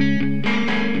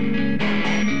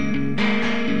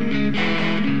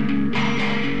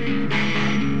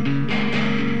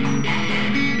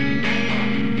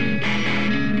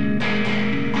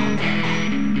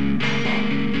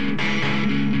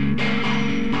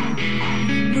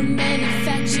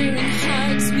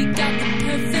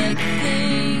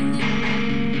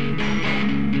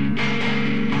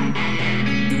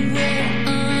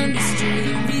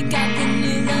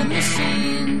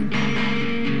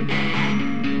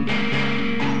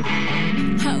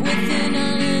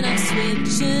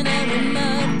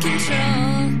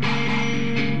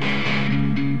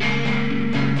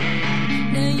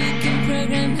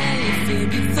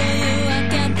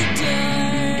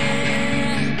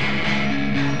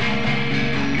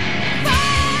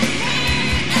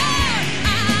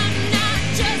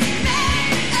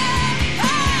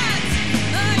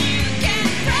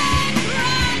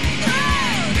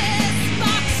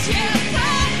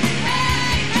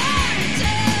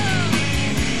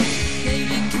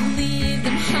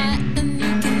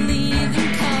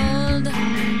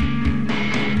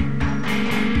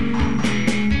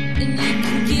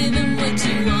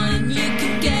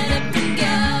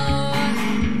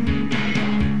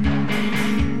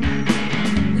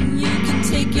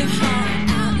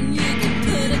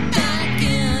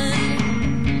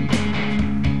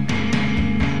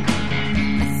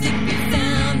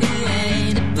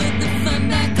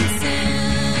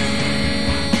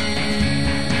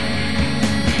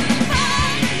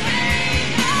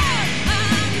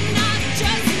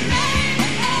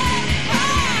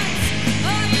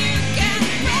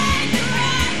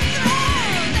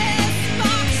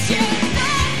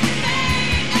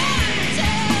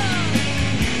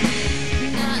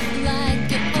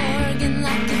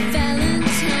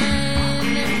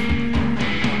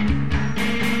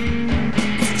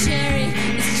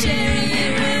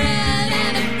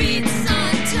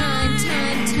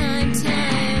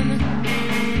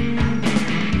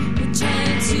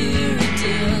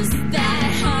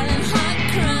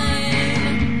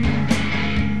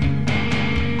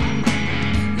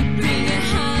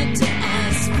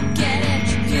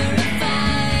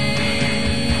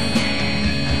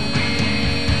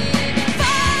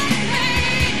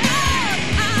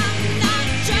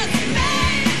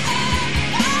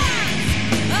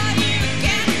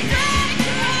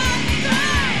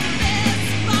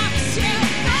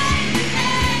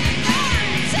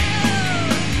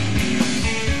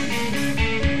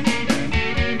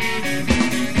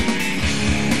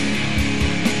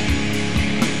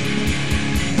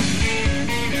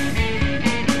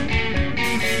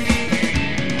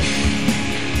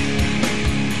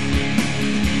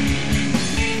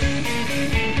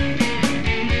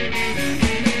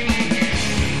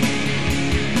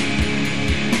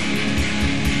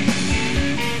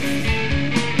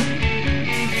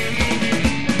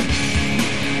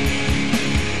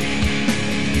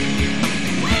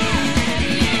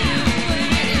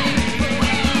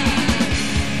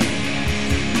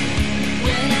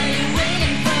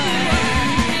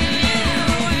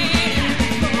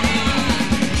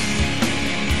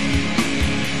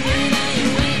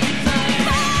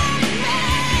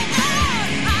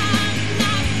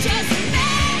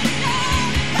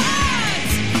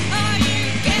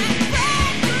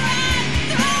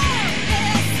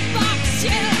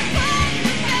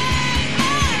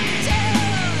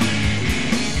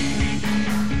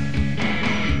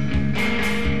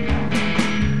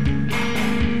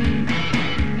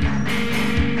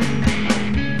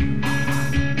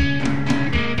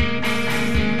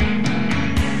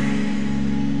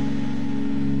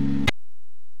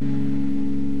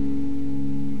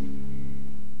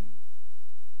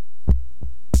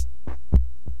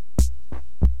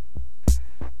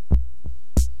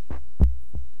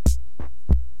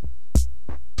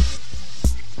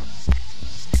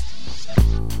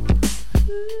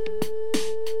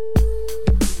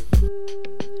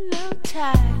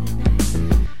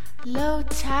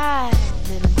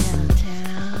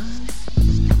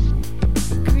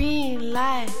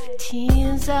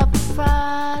 teens up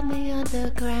from the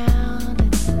underground.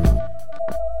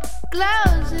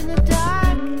 Glows in the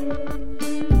dark,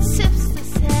 sips the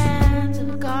sands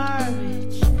of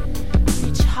garbage,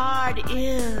 reach hard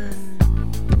in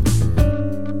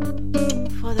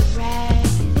for the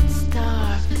ragged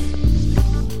starfish.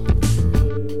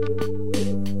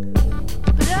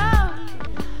 But oh,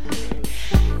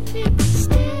 big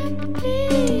stem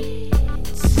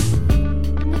bleeds,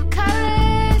 and the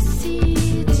color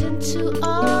seeps into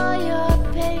all your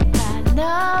paper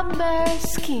number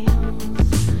schemes.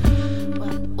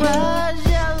 Was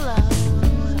yellow,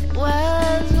 what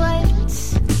was white,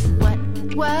 what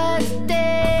was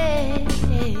day,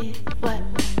 what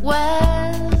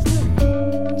was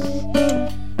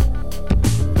night,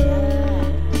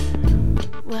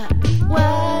 what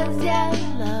was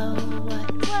yellow, what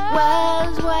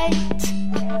was white,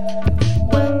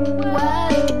 what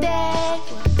was day,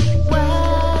 what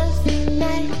was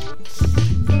night.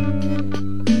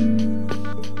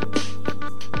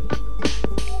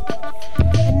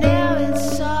 Now it's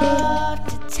soft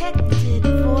detected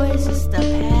voices, the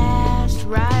past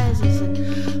rises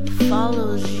and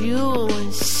follows you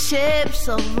in ships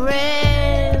of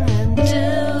rain and dew.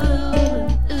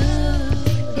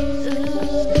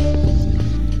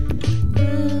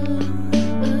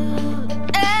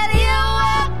 And you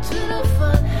walk to the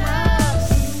fun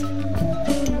house,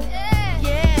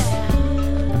 yeah.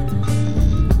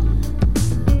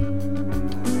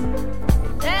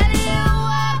 And you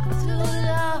walk to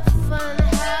the fun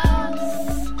house,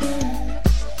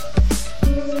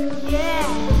 yeah.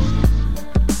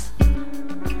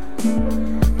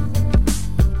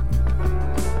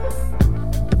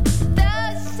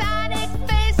 Those sonic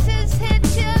faces hit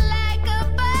you like a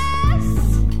bus,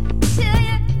 till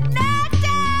you're knocked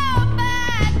down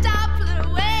by Doppler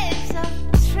waves of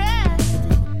trust.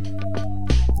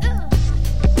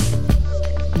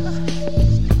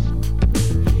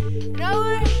 And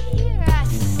over here I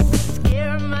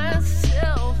scare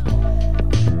myself,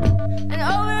 and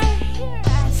over here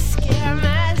I scare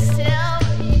myself,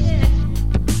 yeah,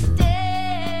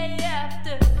 day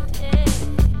after day,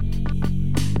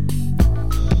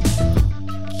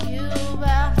 cube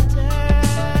after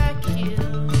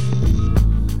cube,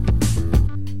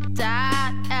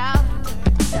 dot after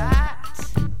dot,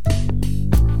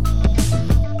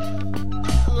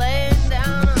 laying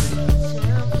down on the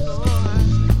kitchen floor,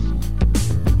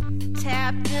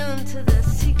 tapped into the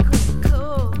secret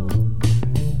code.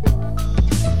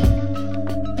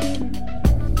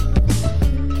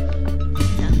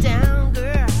 Now down,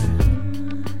 girl.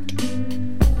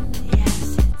 Yes,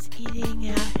 it's eating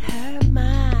out her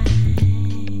mind.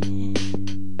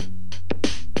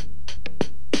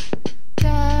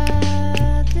 Da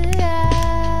da da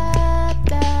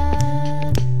da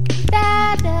da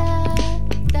da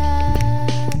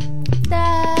da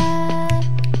da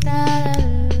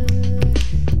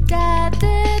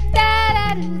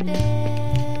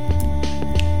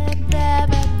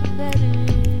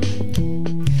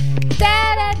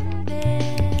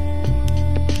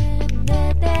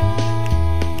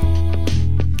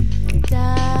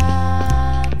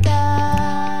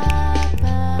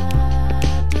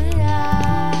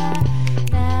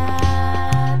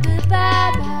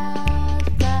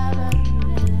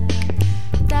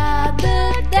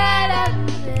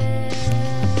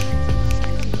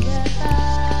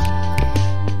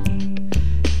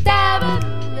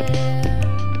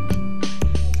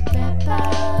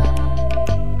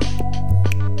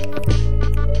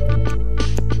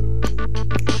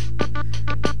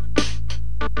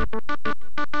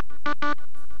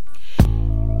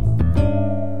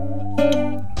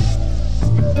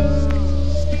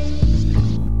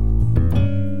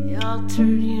The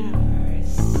altered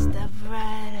universe, step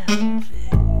right up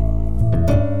it.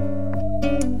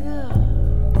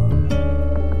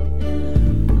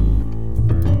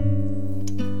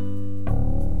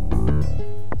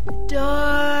 The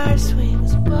door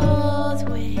swings both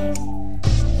ways.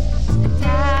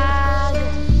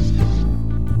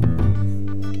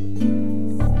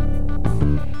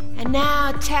 And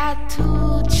now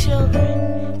tattooed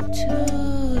children,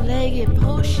 two-legged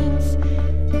potions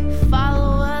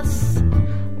follow us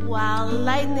while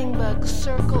lightning bugs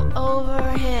circle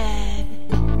overhead.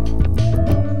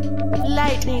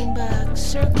 Lightning bugs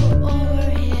circle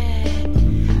overhead.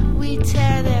 We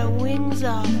tear their wings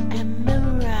off and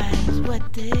memorize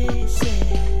what they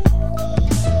said.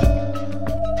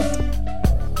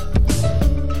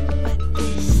 What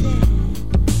they said.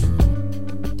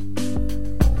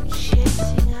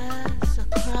 Chasing us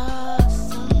across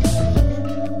something.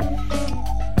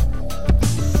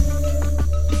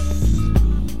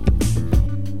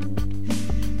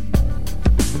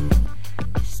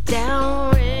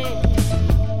 downrange,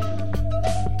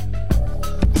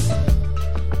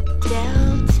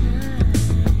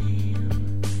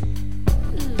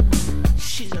 downtime.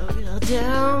 She's a real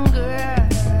down girl.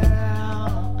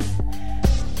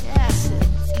 Yes,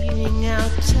 it's eating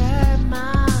out her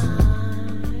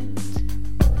mind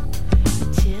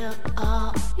till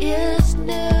all is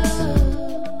new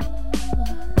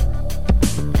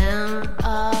and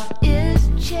all is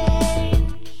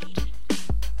changed.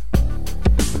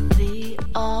 The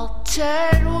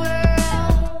altered world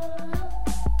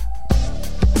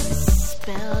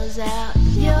spells out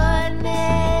your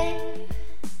name.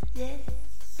 Yes.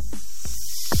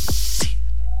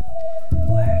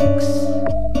 Works.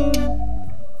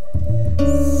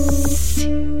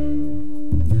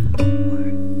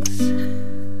 Works.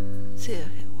 See if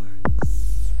it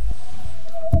works.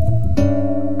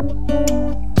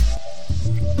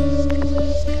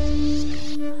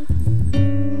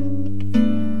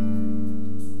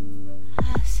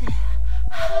 I said,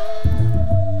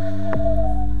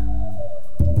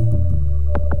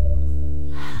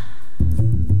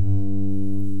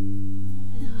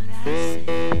 you know what I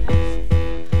said?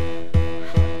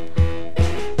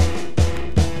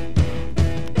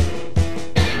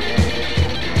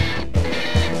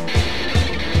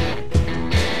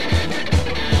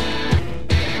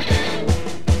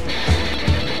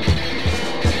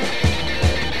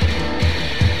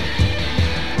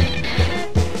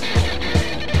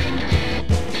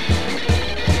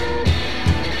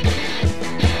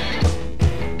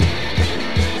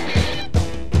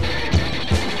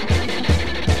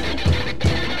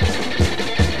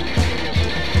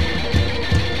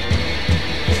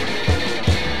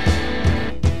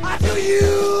 I do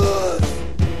use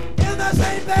in the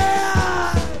same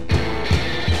band.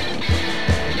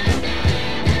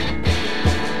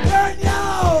 Burn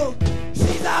yellow,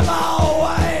 she's up all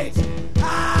white.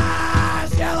 Ah,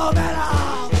 yellow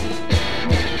metal.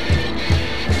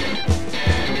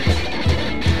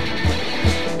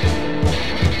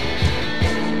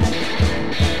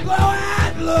 Glow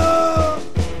and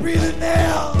blue, breathing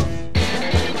nails.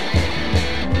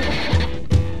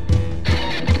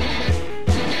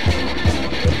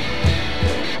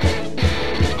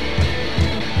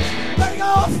 Let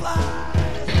go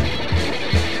flies.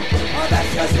 Oh,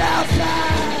 that's just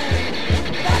outside.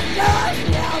 That's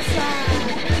just the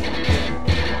outside.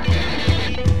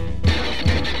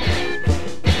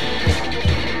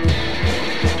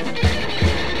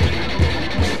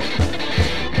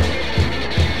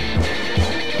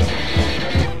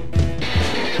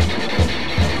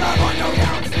 Come on, no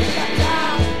down, see that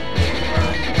down.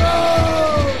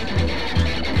 Road.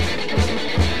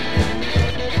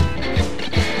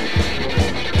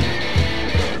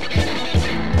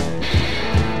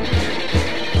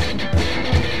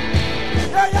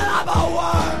 You're number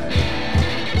one.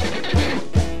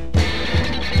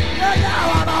 You're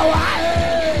number one.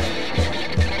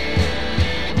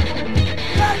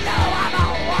 You're number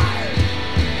one.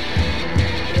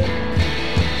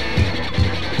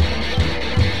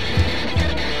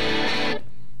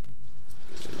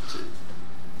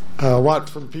 Watt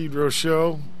from Pedro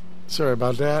Show. Sorry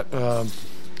about that.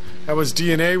 That was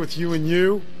DNA with You and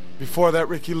You. Before that,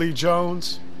 Ricky Lee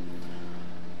Jones.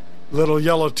 Little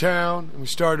Yellow Town. And we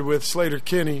started with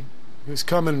sleater-kinney, who's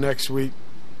coming next week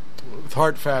with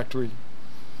Heart Factory.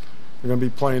 They're going to be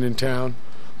playing in town.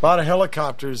 A lot of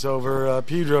helicopters over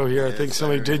Pedro here. I think Yes,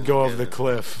 somebody I did heard go that. over the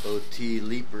cliff. OT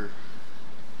Leaper.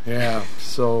 Yeah,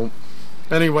 so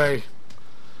anyway,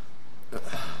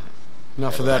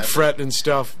 enough of that fretting and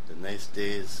stuff. The nice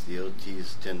days, the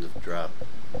OTs tend to drop.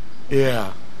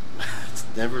 Yeah, It's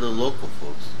never the local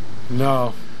folks.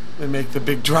 no, they make the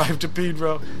big drive to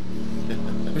Pedro.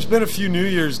 There's been a few New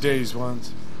Year's Days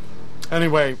ones.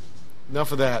 Anyway,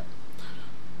 enough of that.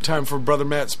 Time for Brother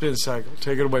Matt Spin Cycle.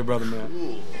 Take it away, Brother Matt.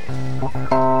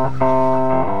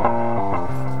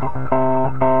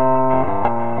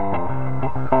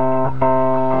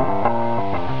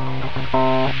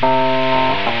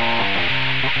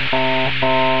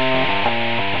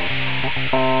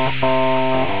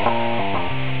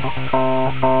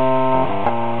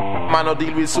 Man, no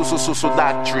deal with so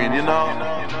doctrine, you know.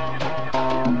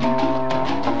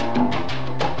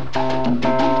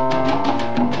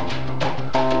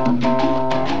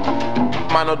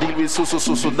 Man, no deal with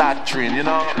so doctrine, you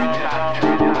know.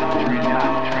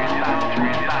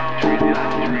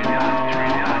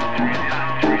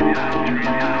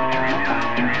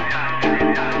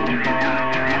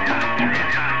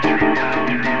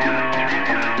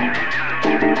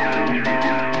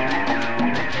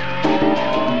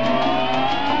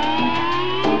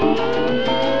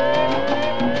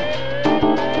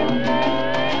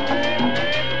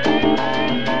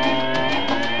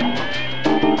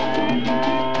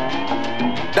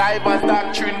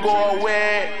 doctrine go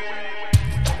away.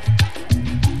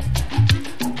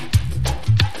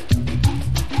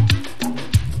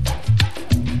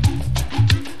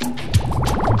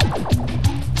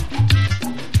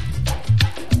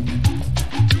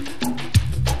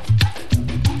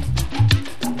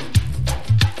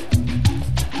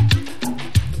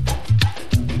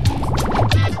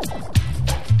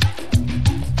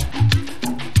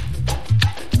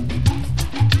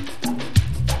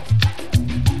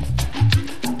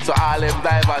 So all them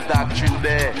diverse doctrine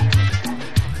there.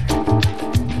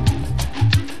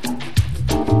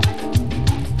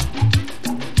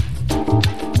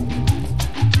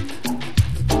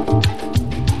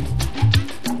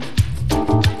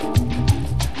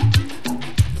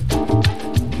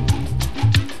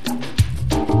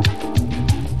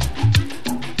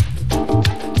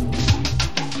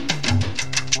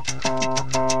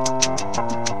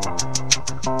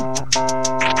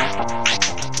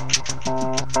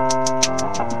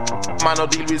 Man, no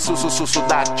deal with so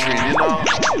doctrine, you know.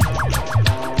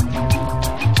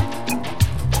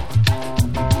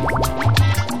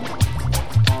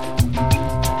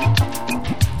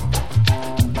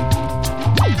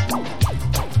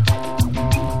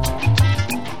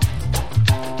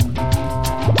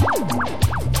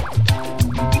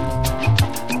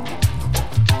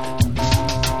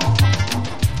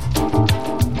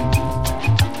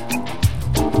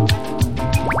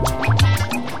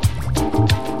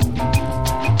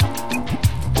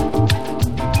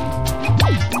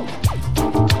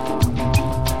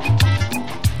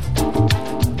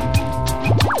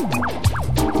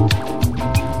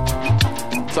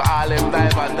 So all them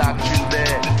diverse doctrine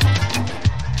there.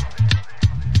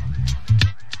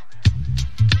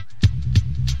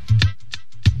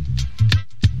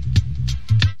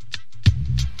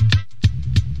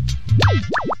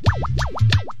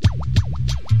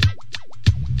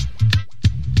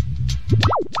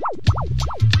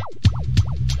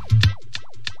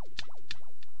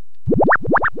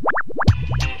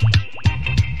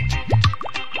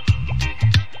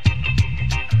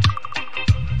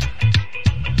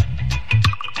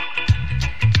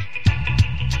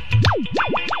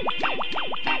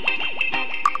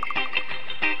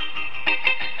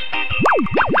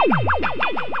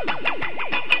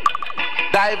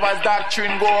 Diverse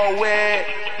doctrine go away.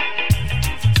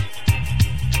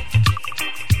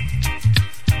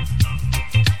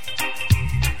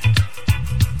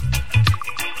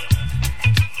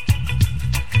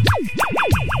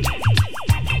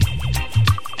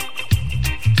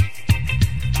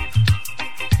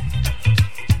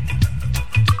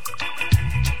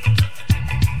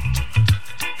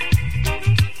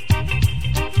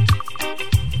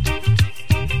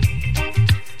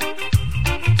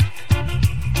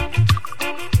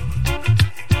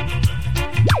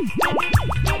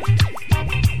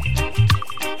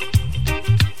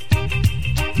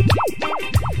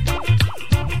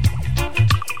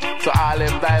 So all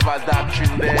them diverse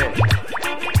doctrine there.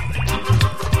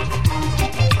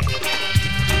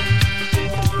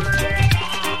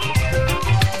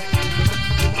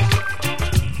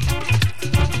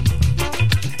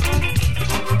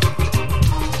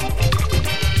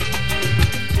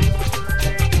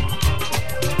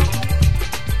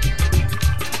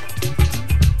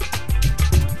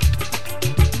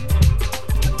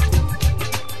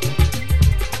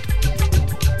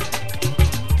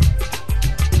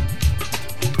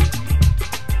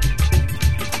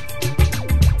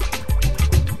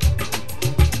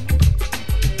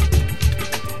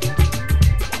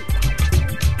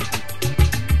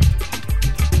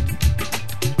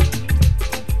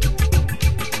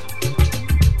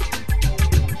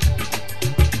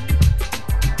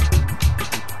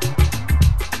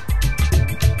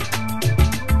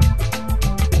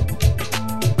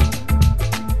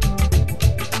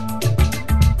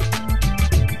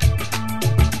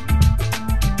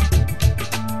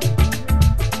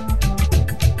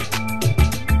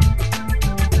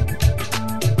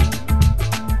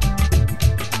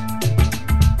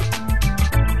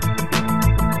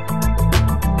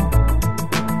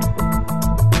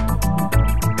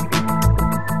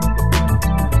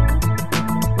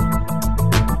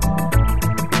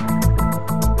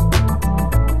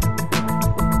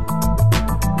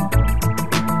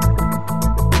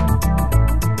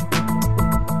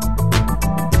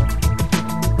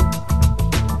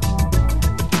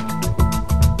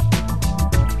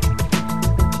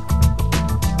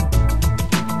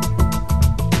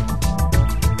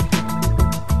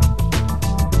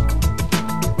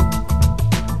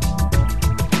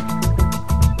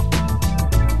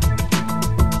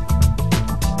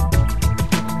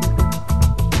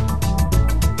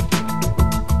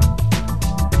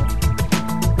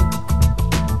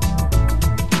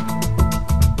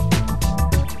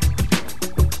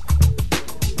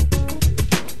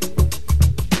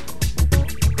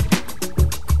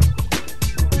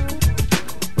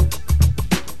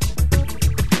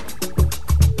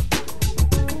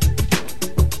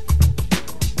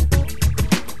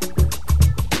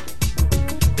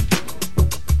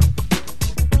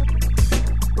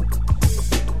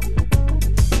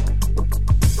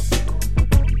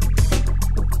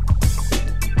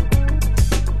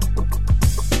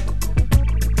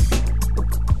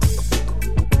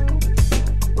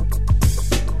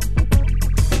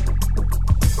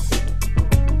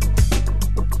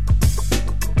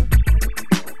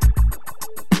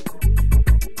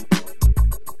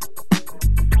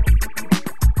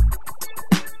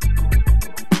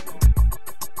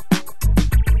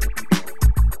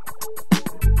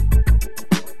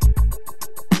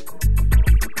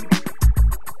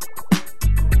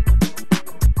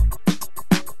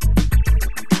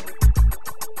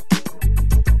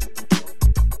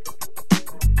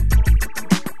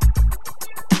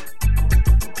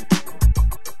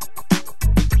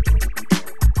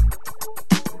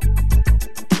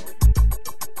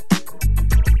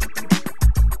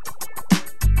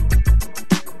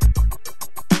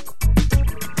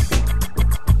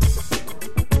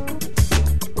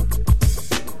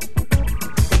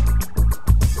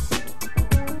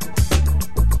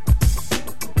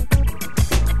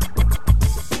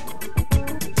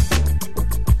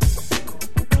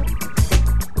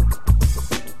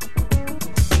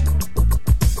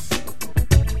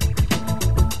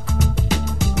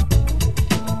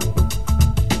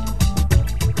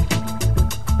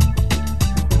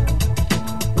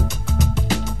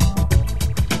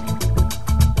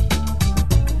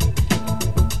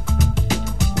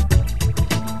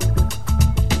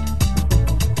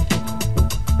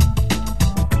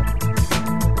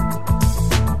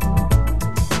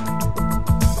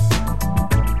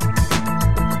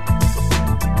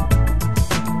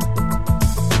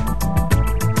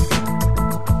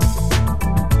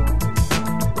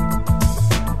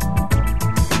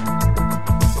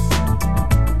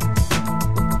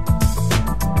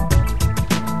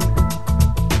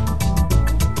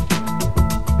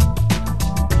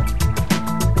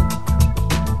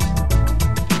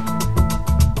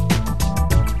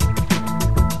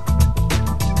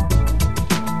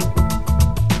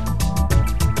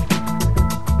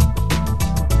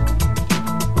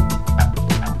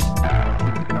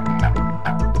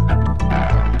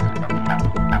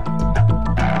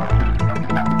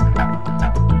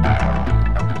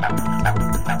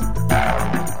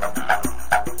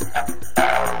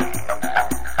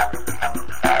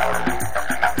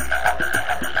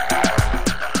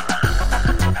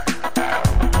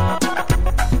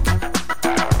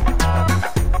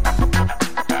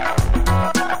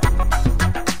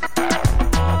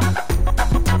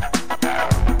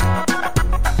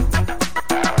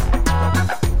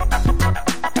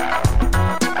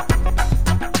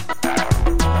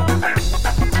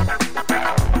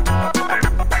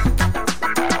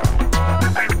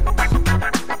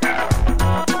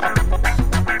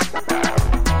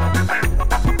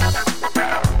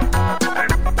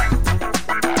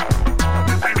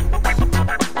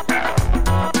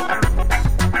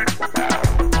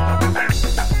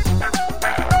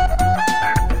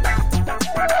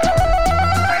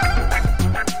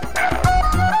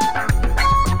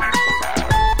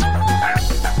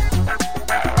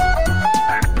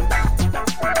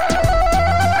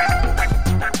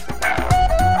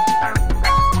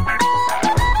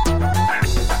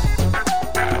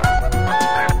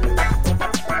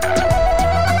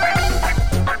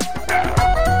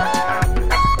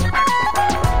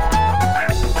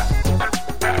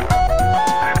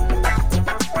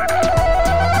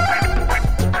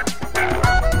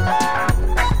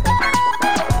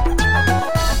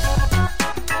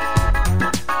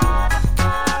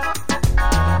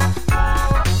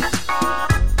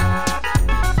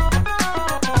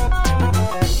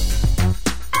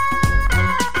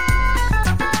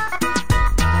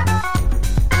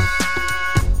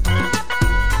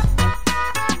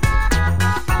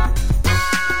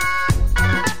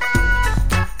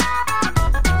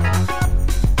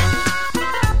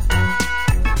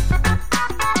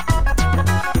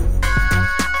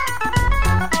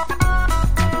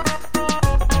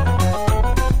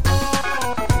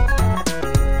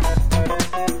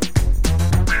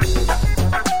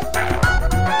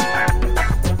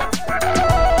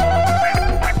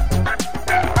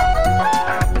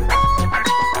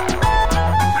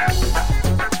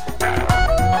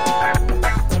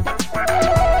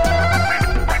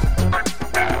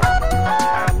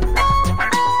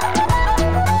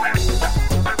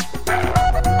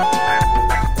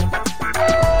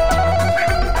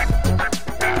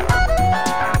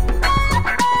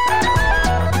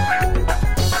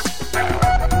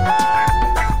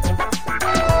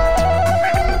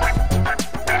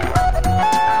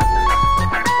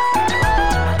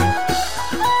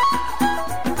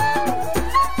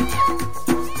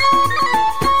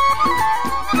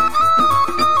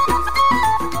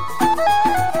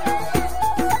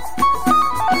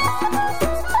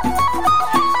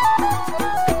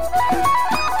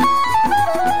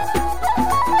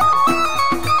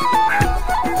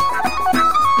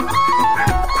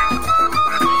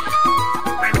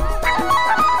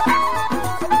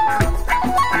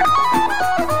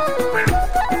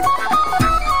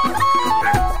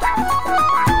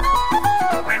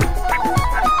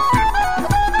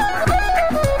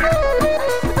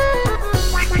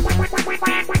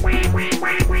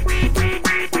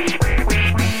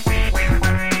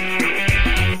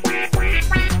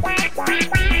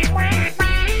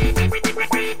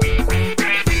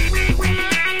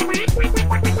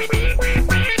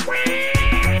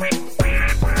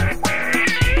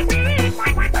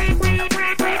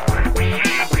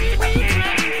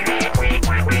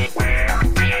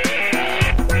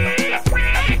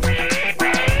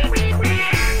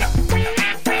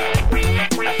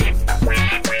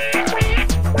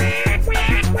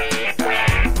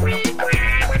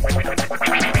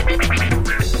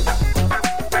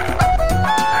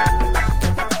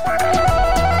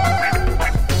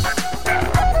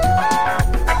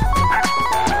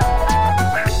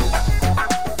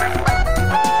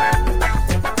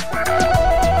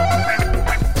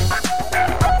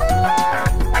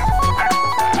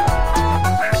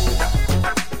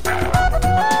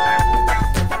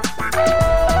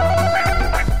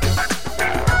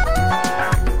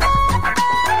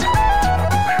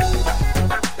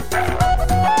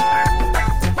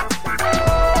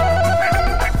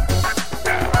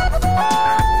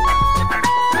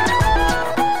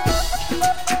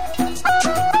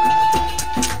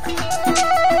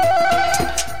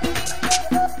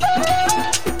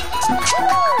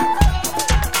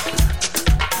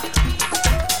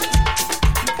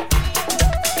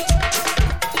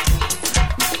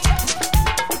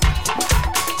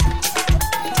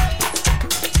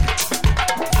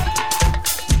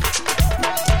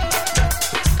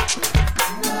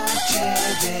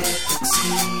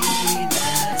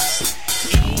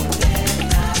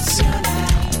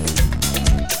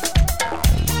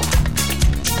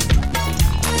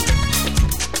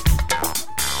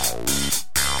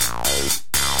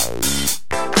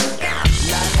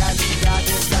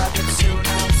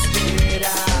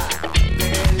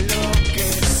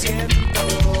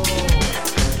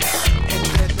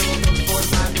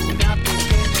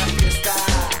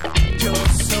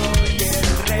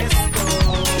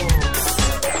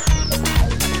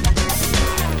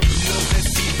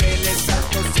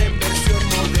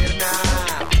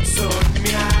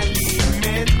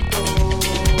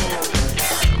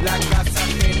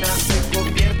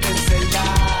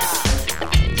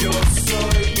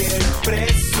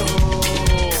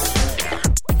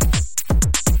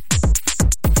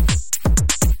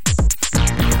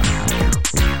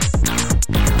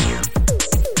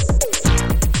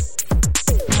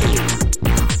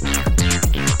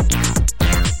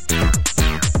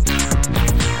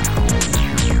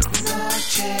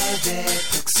 de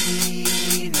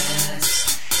toxinas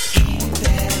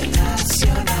internacional.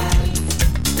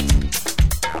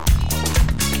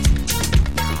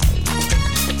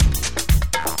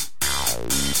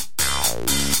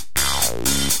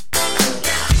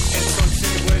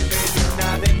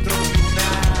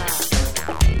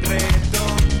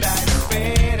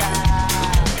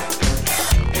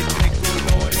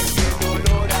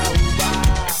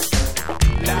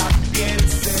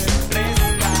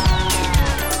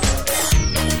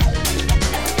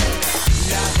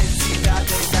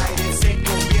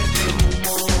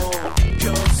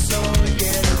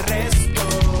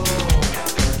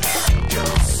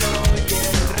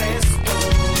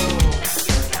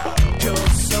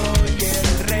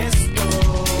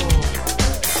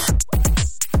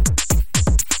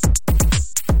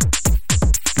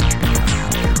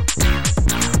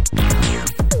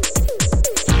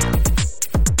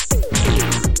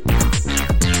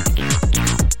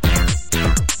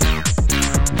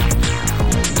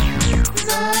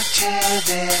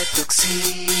 De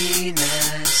toxinas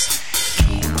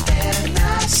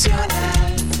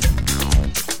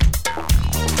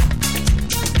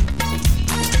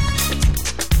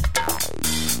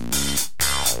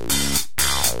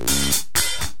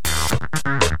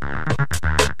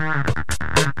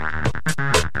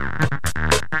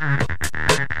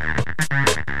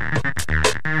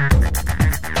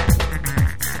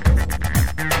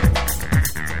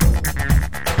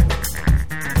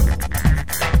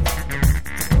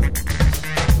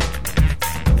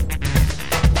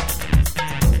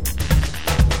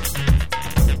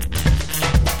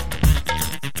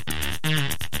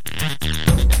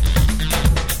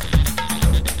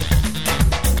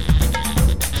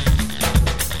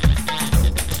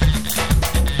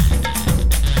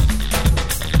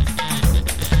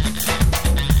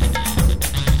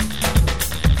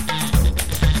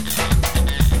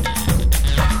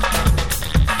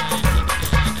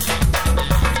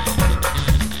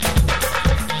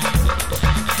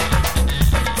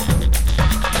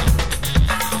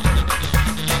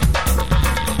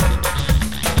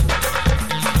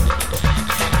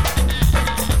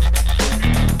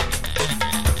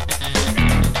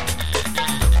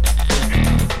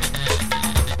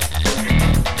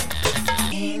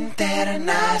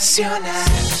internacional.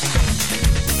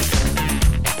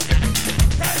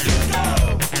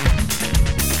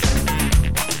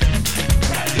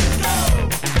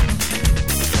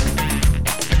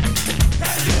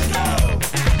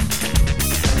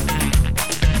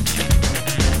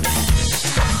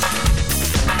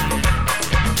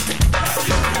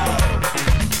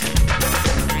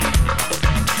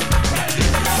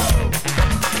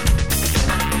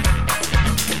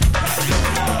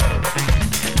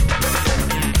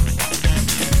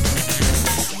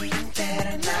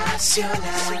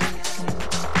 Internacional.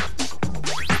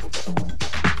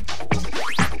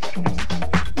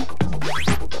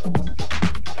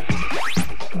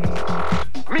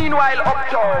 Meanwhile,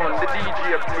 uptown, the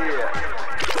DJ player.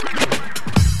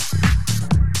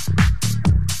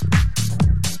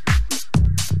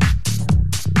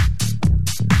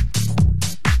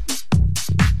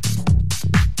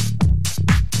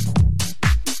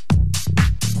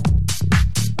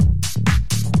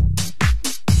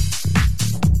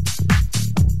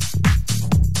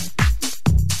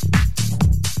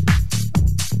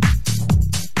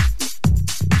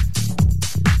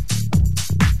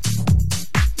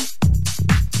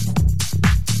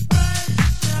 Bye.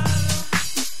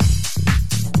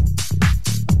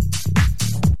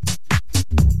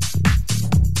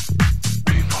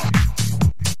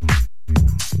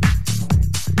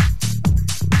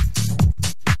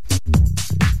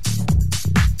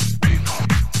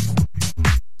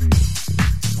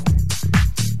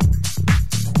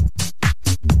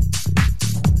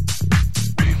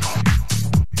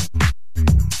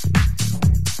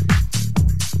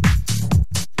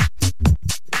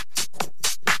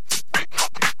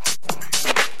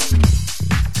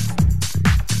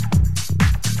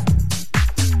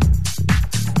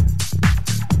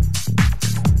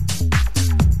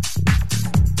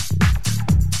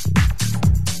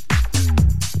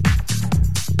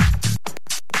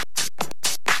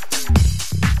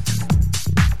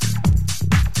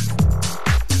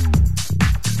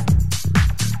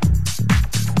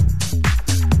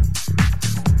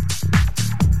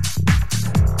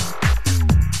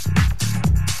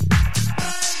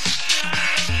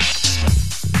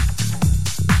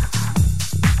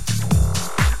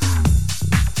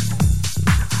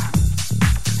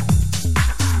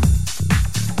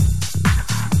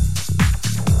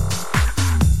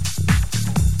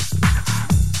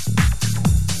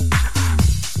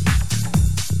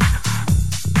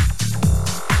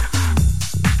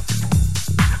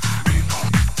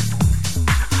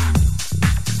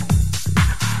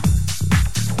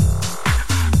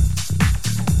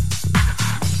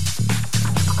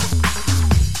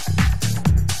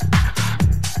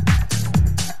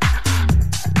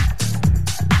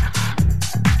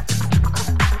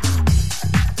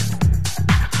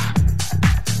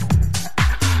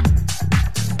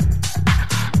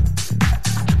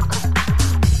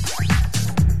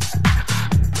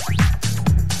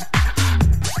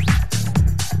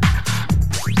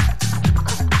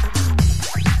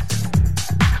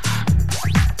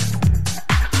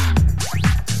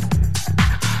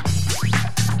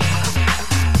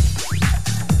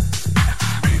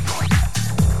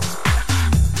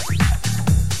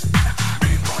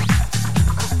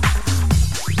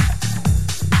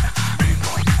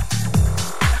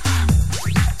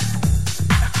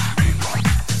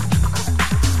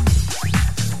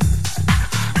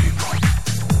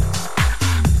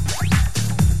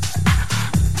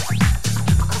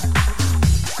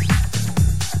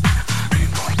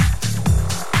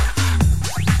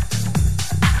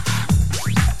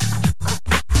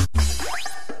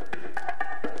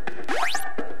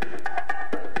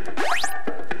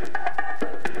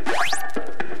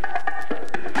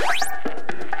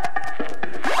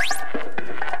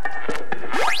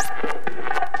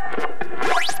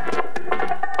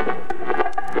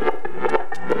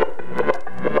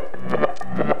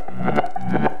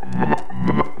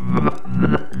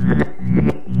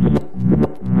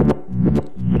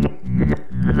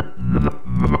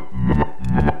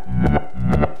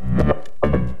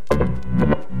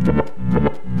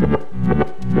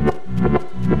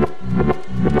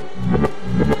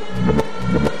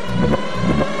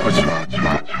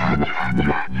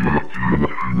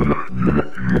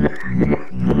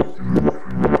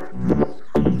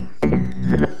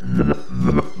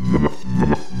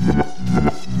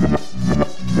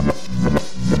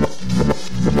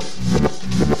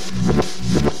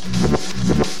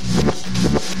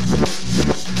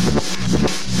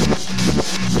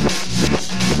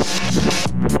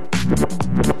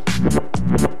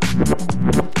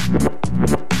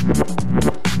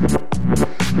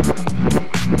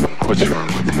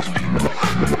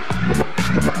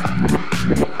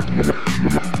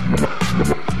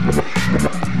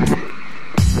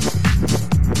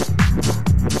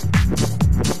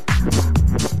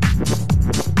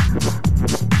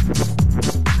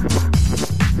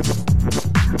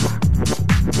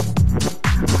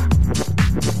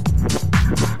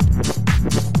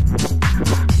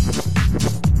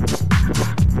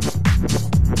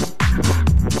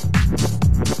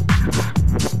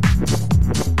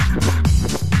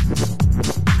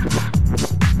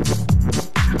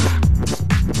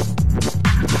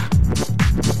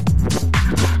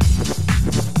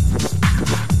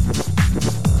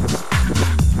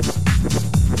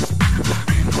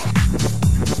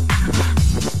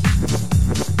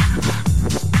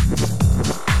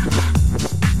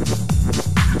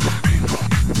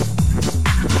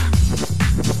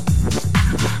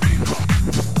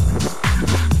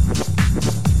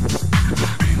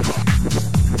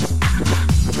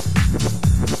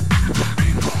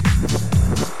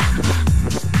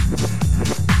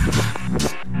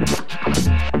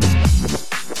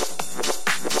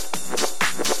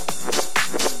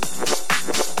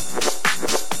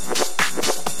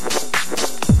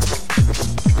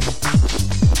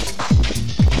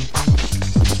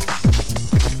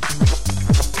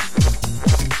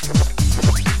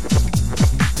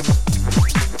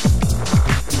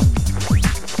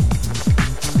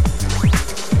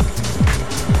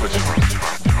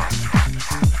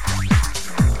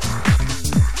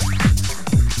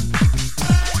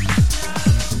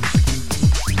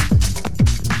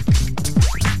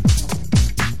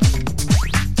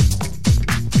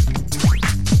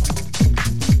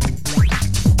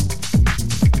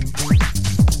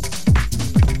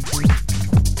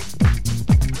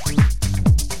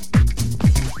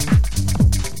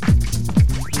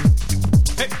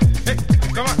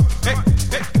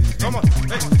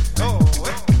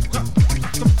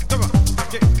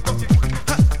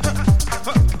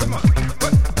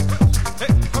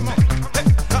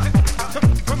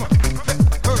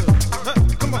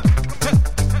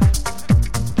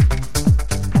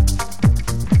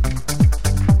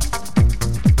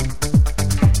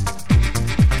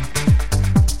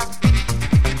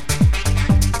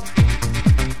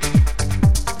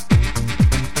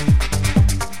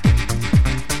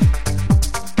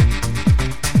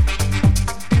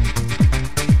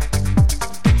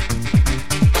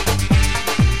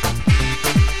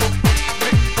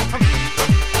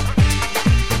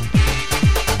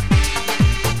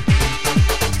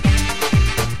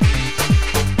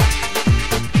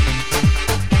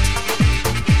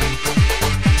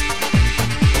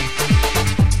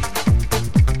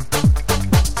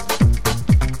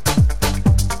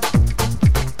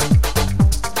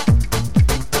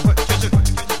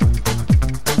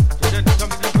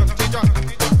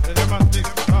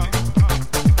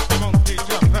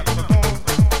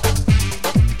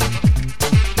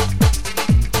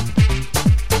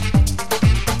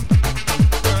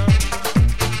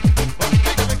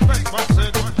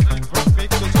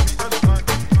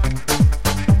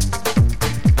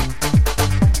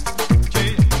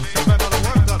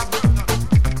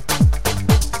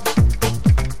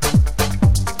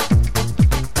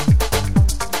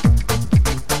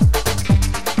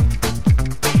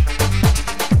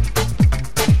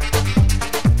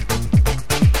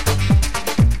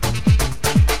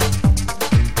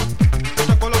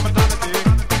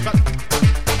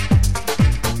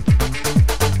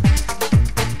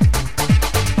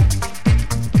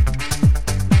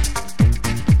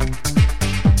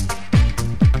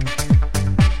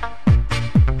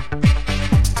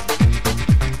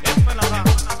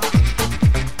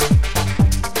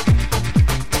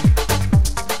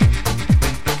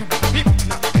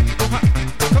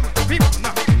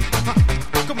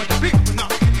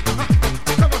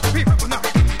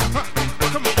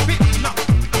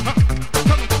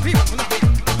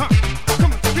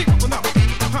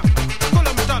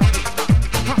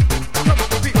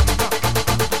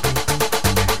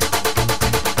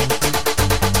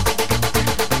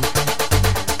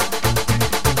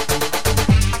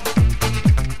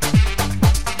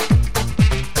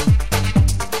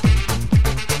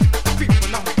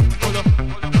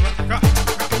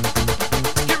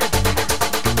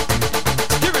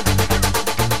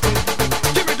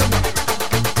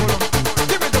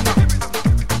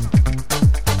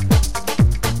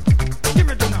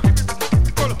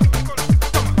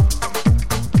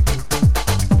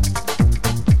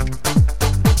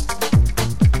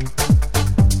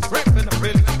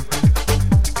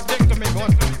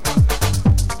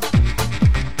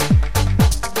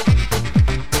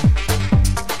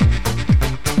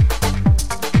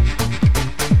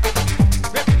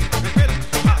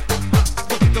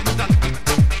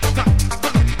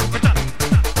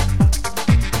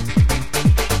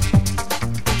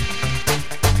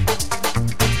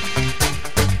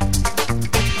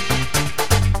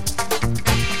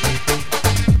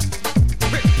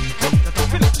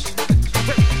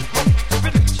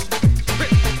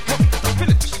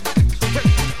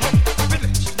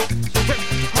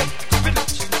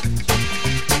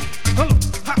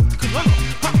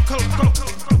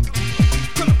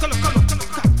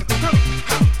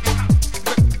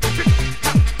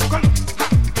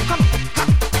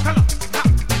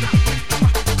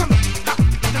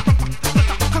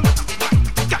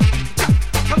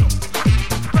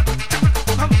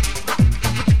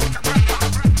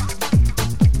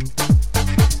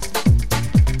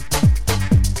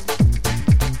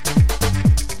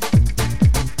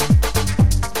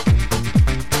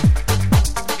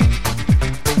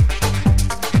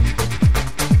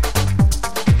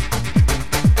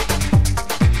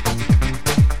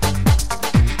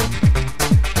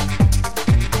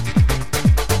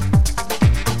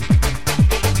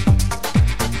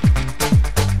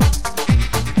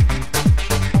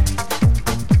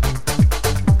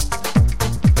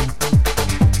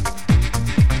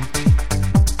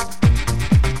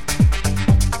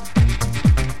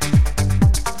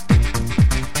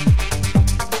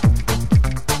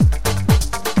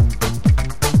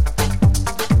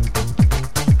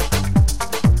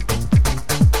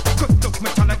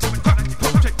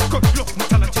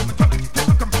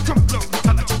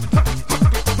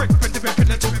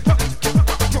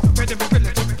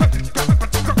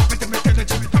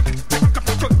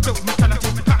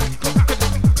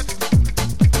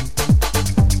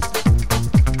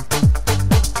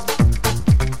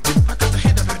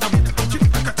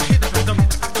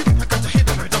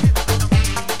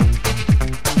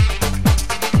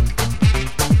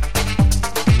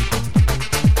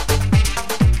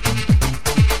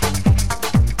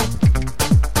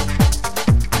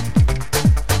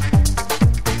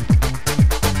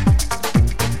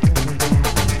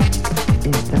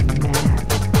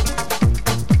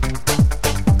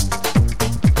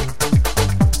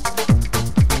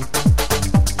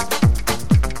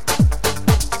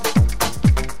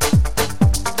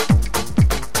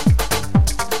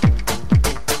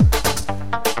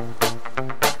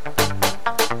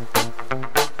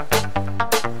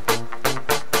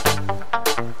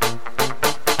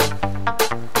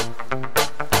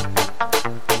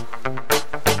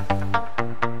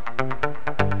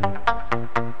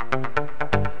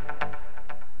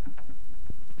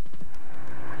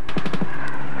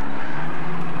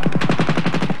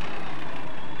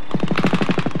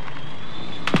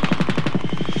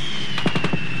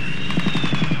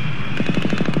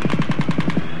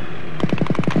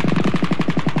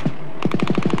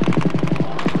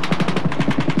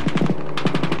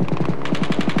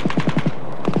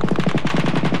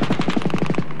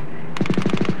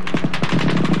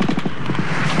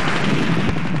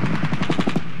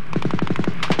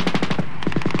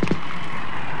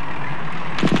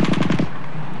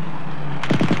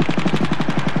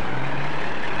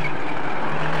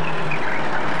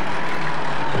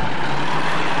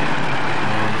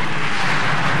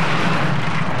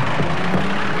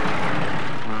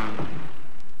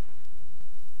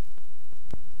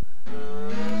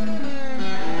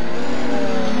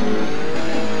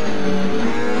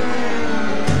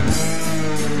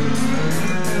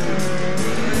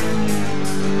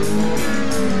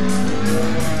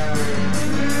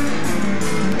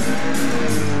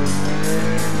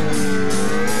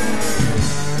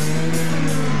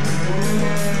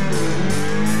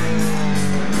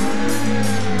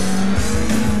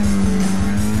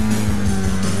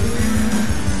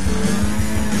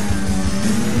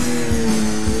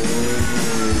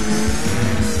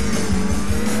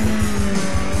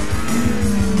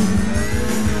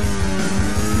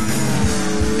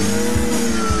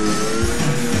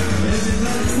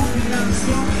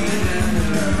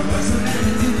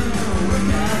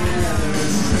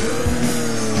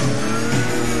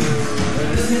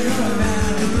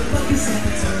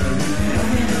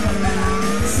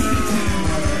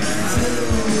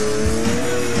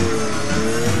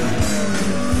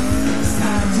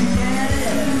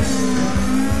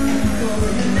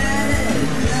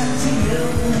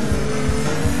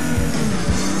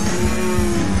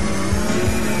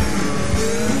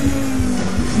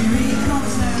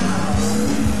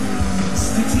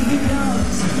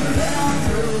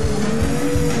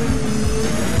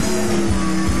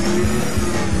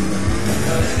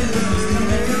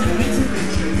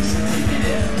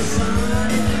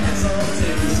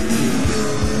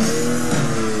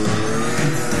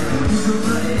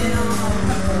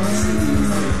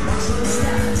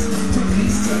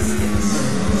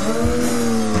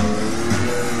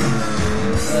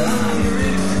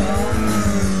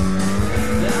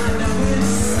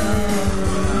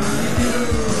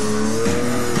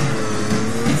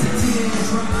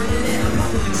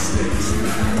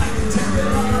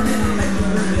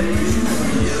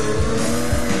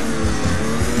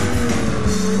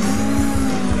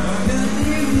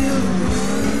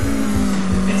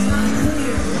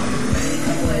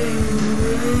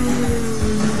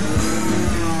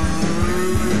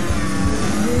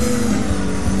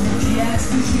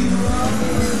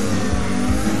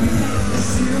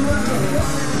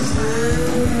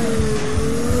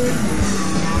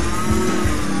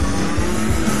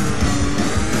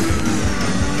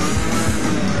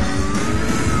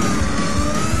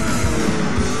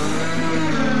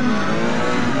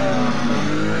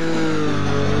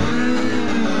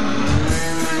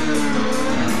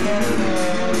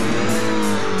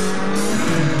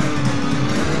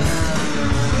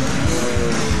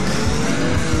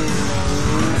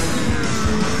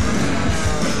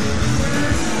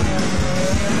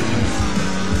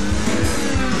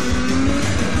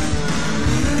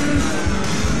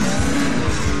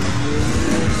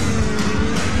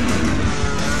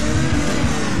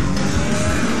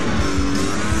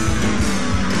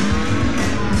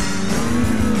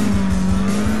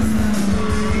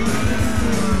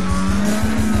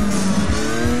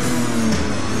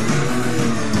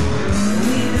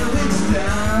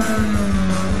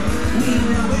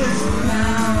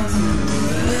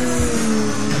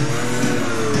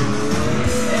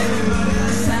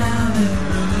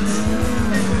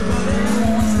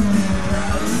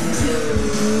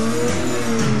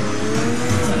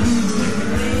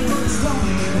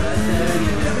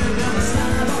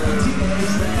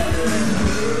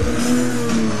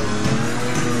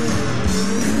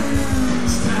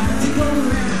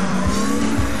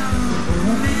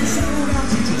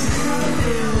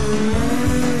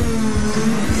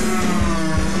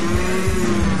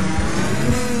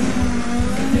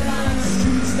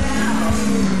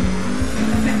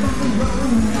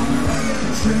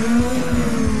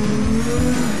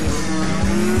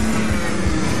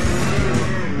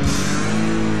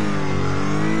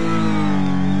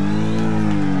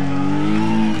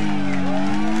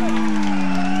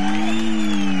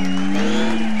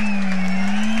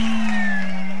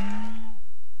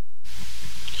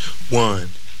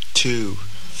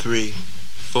 3,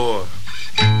 4.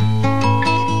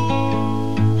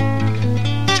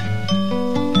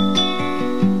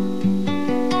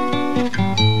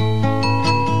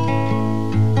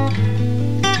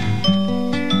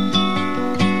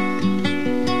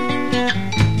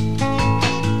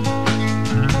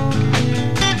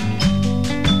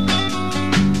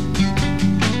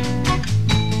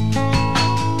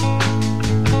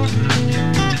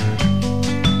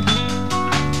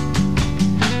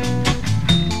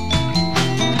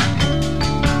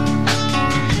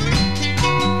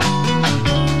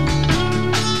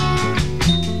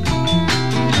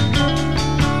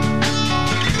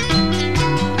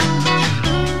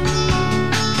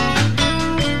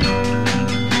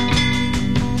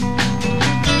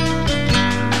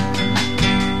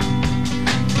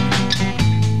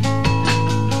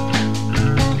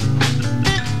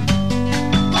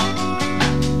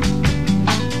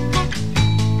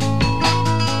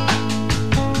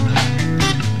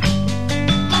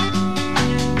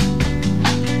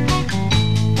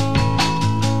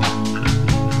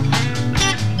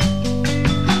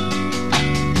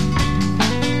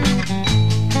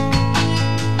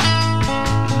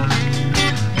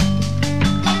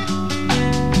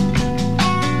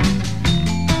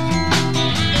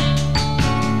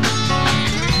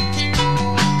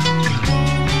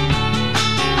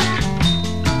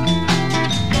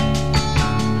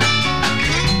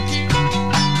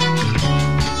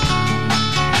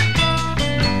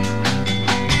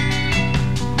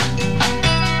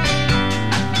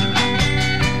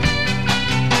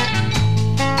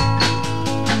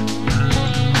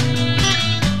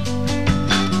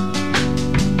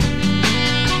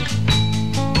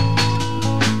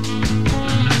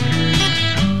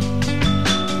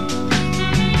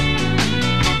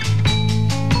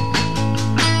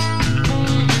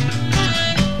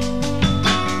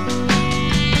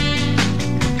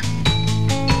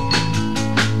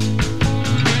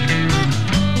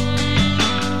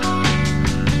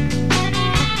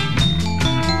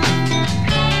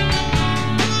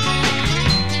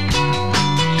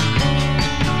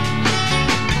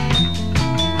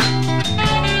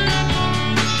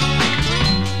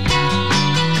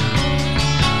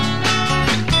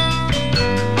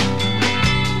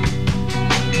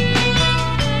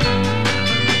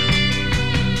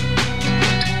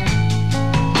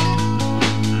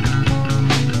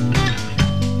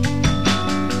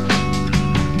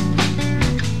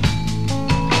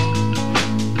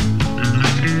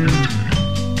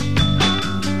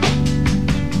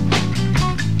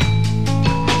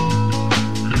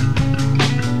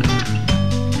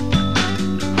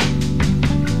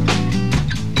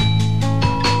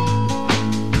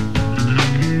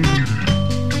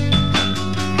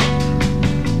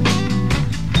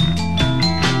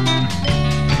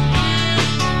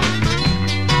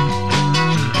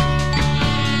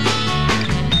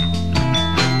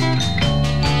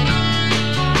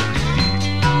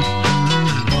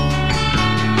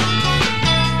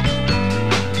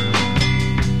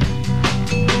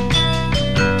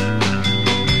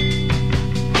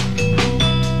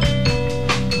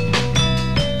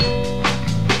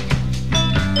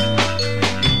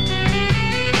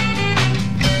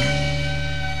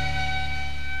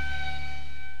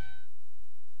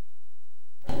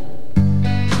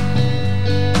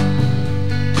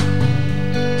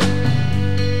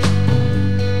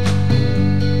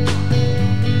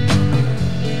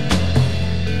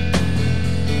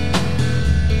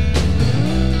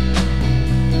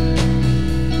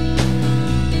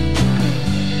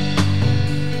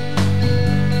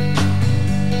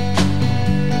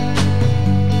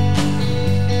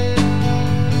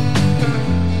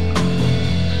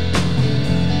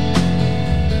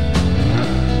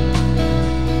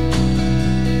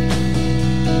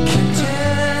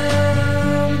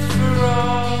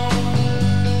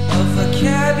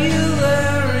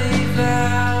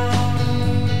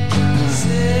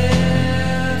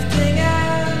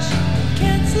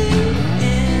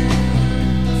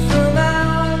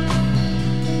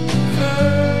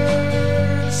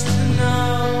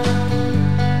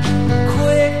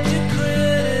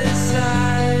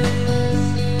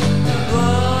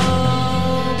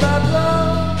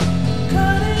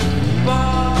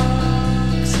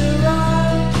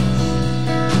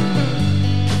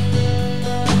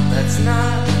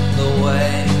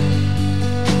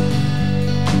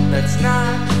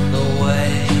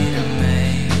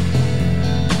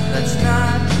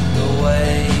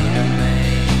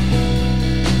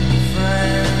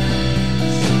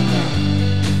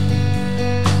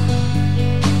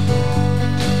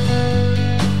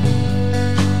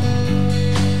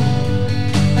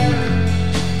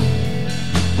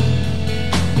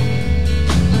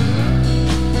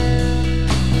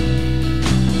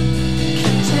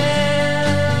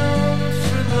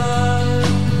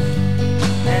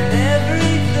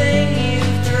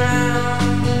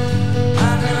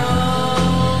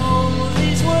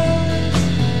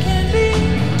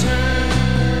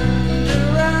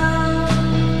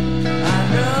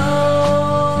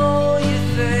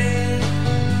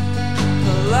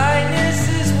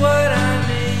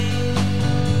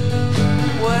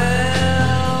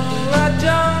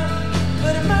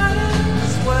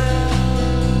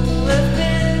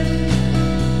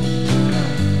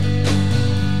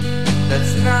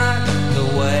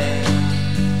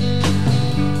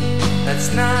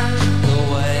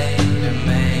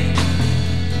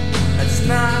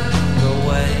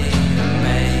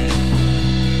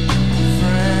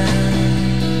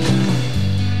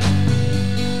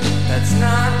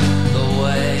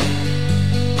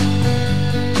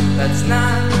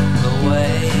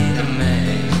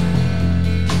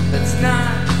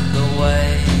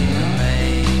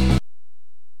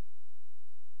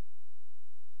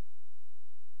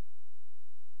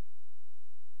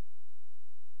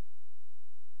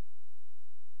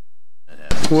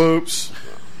 Whoops.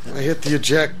 I hit the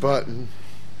eject button.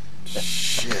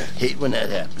 Shit. Hate when that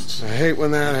happens. I hate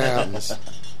when that happens.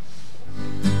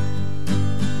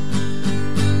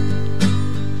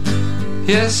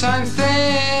 Yes, I'm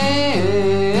thinking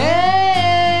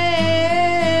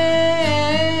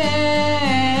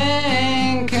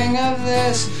of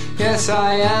this. Yes,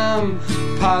 I am.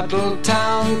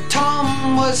 Puddletown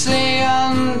Tom was the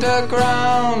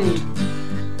underground.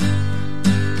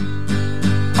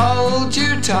 Hold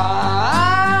you tight,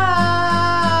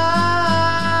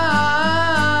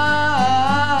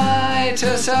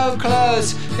 you're so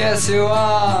close, yes you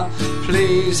are.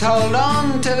 Please hold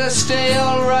on to the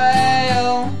steel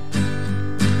rail.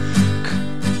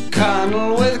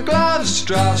 Colonel with gloves,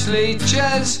 drafts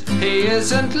leeches. He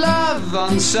isn't love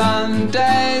on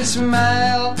Sunday's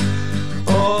mail.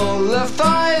 All the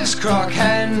fives crock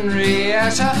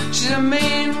Henrietta. She's a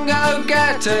mean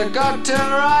go-getter. Got to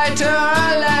write her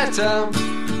a letter.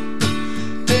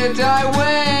 Did I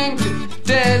wink?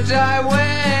 Did I wink?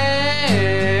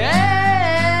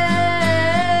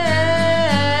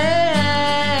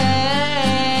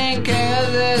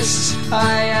 This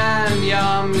I am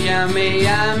yum yummy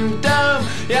yum dum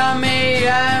yummy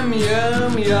yum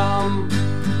yum yum.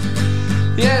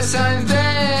 Yes, I'm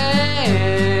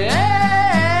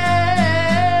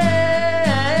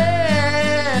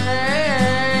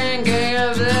thinking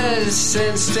of this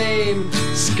in steam.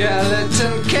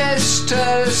 Skeleton kiss to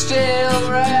the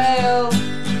steel rail.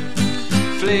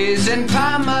 Fleas in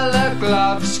Pamela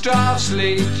gloves, drafts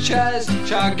leeches,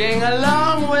 chugging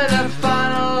along with a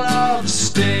funnel of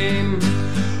steam.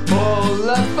 All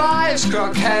the fives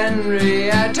crock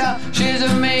Henrietta. She's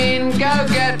a mean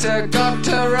go-getter. Got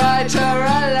to write her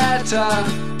a letter.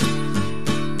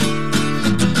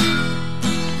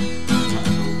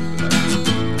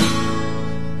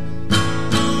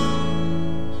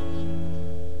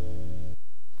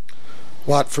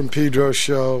 Watt from Pedro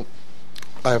Show.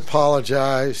 I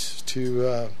apologize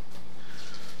to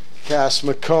Cass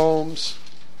McCombs.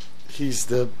 He's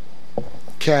the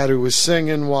cat who was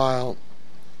singing while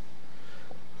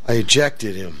I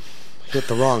ejected him. Hit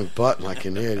the wrong button like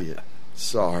an idiot.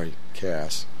 Sorry,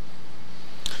 Cass.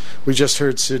 We just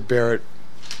heard Sid Barrett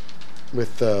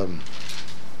with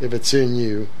If It's In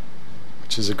You,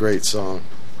 which is a great song.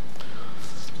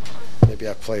 Maybe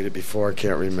I played it before, I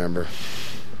can't remember.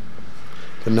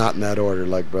 But not in that order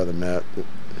like Brother Matt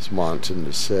is wanting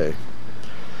to say.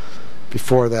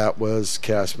 Before that was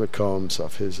Cass McCombs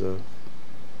off his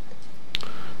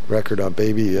record on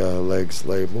Baby Legs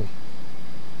label.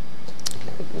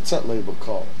 What's that label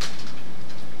called?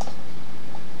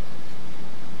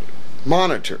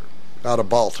 Monitor, out of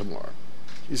Baltimore.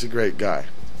 He's a great guy.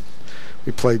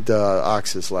 We played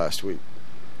Oxus last week,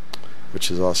 which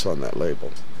is also on that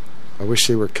label. I wish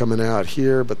they were coming out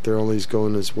here, but they're only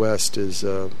going as west as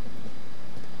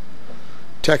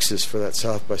Texas for that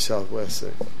South by Southwest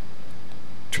thing.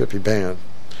 Trippy band.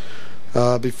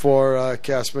 Before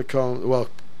Cass McCombs, well,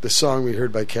 the song we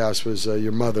heard by Cass was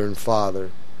Your Mother and Father.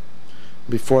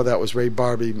 Before that was Ray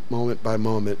Barbee, Moment by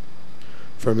Moment,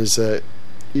 from his EP.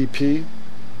 We've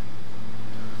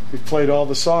played all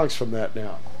the songs from that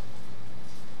now.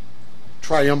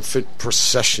 Triumphant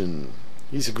Procession.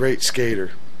 He's a great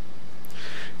skater.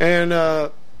 And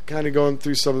kind of going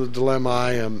through some of the dilemma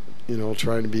I am,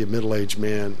 trying to be a middle-aged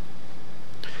man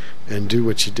and do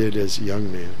what you did as a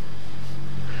young man.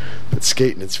 But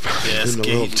skating, it's probably been a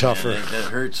little tougher. Man, that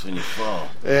hurts when you fall.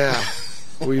 Yeah.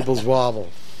 Weebles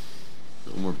wobble. A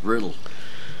little more brittle.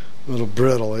 A little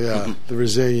brittle, yeah. The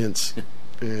resilience.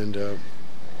 And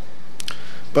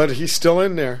but he's still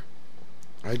in there.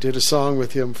 I did a song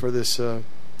with him for this, I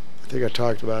think I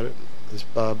talked about it, this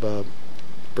Bob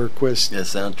Berquist. Yeah,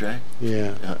 soundtrack?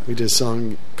 Yeah. We did a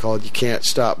song called You Can't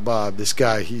Stop Bob. This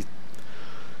guy, he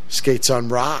skates on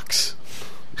rocks.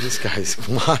 This guy's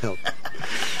wild.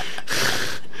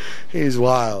 He's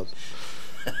wild.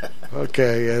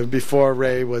 Okay, and before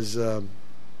Ray was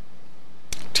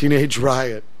Teenage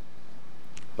Riot,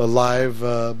 a live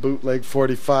bootleg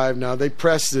 45. Now they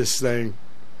press this thing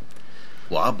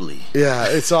wobbly. Yeah,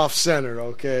 it's off center.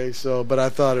 Okay, so but I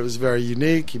thought it was very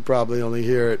unique. You probably only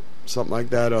hear it something like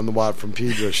that on the Watt from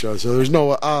Pedro show. So there's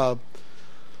no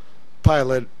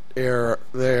pilot error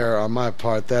there on my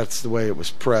part. That's the way it was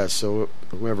pressed. So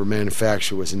whoever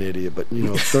manufactured was an idiot. But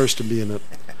Thurston being a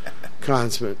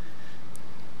consummate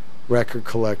record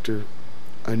collector,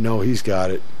 I know he's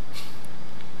got it.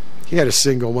 He had a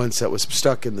single once that was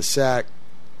stuck in the sack,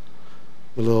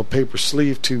 a little paper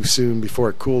sleeve too soon before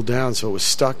it cooled down, so it was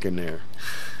stuck in there.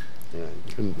 Yeah,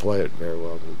 he couldn't play it very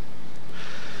well.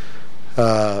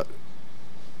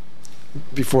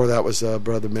 Before that was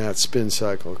Brother Matt's spin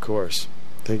cycle, of course.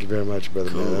 Thank you very much,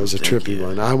 Brother Matt. That was a trippy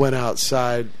one. I went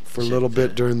outside for a little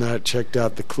bit during that, checked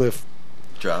out the cliff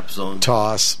drop zone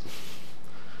toss,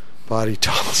 body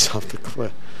toss off the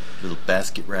cliff. Little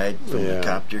basket ride from the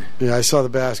copter. Yeah, I saw the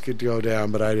basket go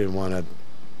down, but I didn't want to.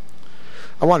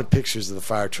 I wanted pictures of the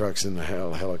fire trucks and the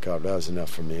helicopter. That was enough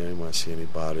for me. I didn't want to see any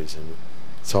bodies, and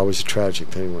it's always a tragic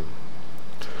thing when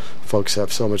folks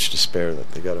have so much despair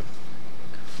that they got to.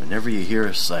 Whenever you hear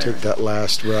a siren, take that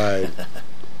last ride.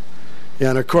 Yeah,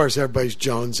 and of course everybody's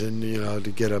jonesing,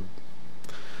 to get a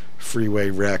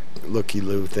freeway wreck,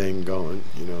 looky-loo thing going.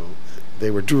 They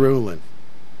were drooling.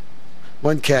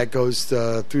 One cat goes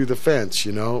through the fence,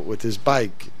 with his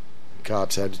bike.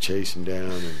 Cops had to chase him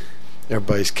down, and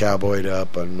everybody's cowboyed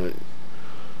up on the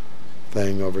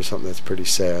thing over something that's pretty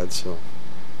sad. So,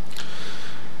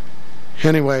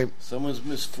 anyway, someone's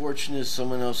misfortune is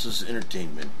someone else's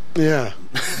entertainment. Yeah,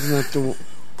 isn't that the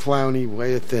clowny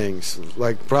way of things?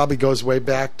 Like, probably goes way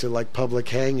back to like public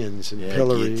hangings and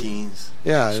pillory. Guillotines.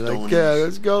 Yeah, stonings. Like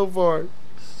let's go for it.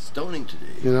 Stoning today.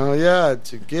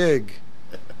 It's a gig.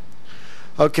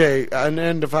 Okay, an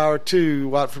end of hour 2,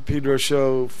 Watt for Pedro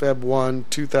Show, Feb 1,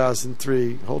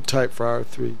 2003. Hold tight for hour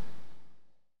 3.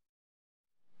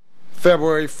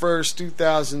 February 1st,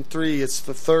 2003. It's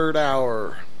the 3rd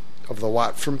hour of the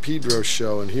Watt from Pedro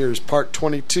Show, and here's part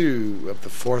 22 of the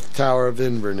 4th Tower of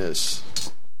Inverness.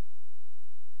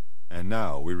 And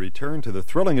now we return to the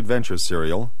thrilling adventure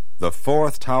serial, The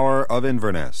 4th Tower of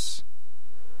Inverness.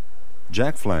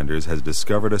 Jack Flanders has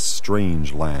discovered a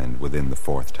strange land within the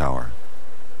 4th Tower.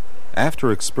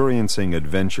 After experiencing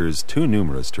adventures too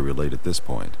numerous to relate at this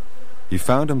point, he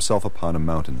found himself upon a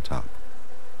mountain top.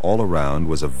 All around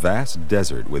was a vast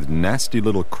desert with nasty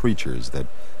little creatures that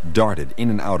darted in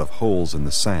and out of holes in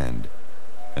the sand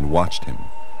and watched him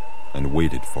and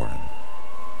waited for him.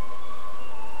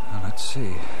 Now, let's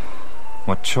see.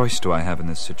 What choice do I have in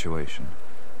this situation?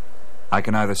 I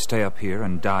can either stay up here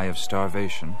and die of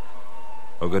starvation,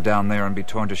 or go down there and be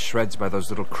torn to shreds by those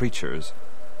little creatures.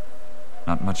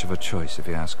 Not much of a choice, if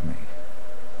you ask me.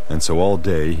 And so all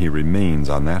day he remains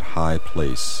on that high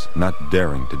place, not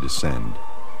daring to descend.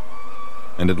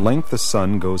 And at length the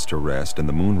sun goes to rest and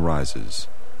the moon rises,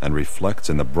 and reflects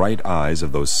in the bright eyes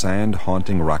of those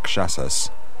sand-haunting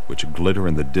rakshasas, which glitter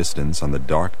in the distance on the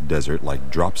dark desert like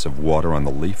drops of water on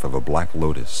the leaf of a black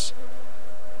lotus.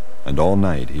 And all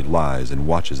night he lies and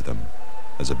watches them,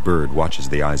 as a bird watches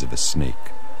the eyes of a snake.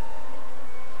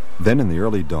 Then in the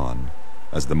early dawn,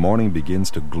 as the morning begins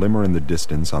to glimmer in the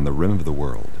distance on the rim of the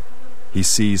world, he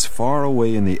sees far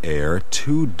away in the air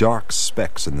 2 dark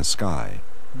specks in the sky.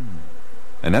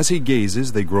 And as he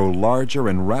gazes, they grow larger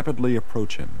and rapidly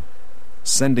approach him,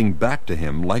 sending back to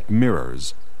him, like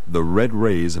mirrors, the red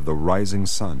rays of the rising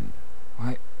sun.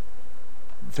 Why,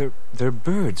 they're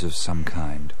birds of some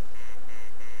kind.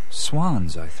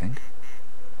 Swans, I think.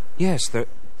 Yes,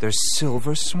 they're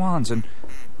silver swans, and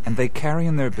they carry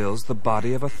in their bills the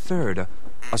body of a third,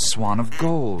 a swan of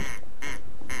gold.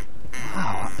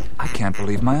 Wow, I can't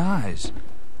believe my eyes.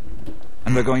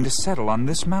 And they're going to settle on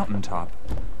this mountaintop.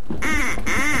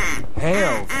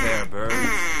 Hail, fair birds.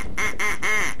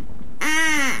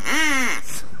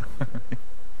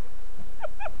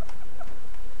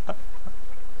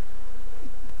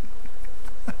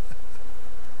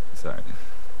 Sorry.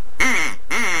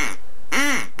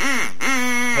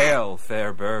 Hail,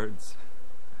 fair birds.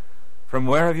 From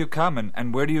where have you come,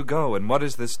 and where do you go, and what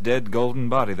is this dead golden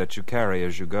body that you carry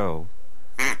as you go?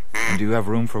 And do you have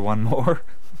room for one more?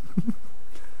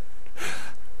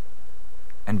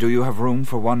 And do you have room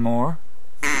for one more?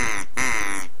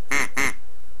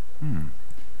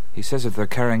 He says that they're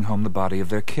carrying home the body of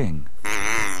their king,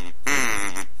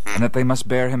 and that they must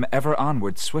bear him ever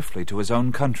onward swiftly to his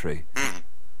own country.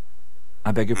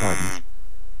 I beg your pardon.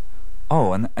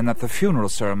 Oh, and that the funeral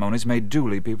ceremonies may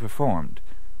duly be performed.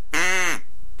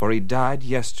 For he died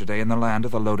yesterday in the land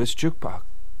of the Lotus Jukebox.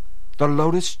 The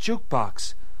Lotus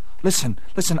Jukebox! Listen,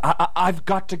 I've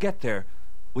got to get there.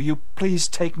 Will you please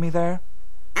take me there?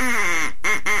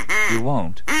 You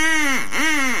won't?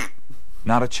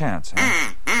 Not a chance,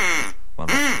 huh? Well,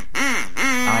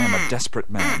 I am a desperate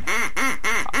man.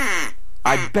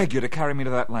 I beg you to carry me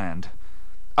to that land.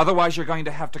 Otherwise you're going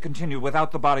to have to continue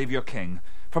without the body of your king,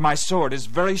 for my sword is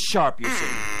very sharp, you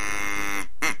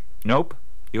see. Nope.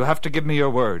 You have to give me your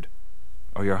word.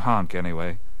 Or your honk,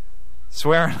 anyway.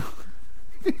 Swear...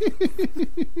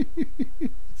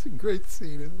 It's a great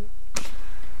scene, isn't it?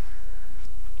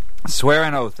 Swear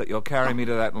an oath that you'll carry me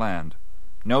to that land.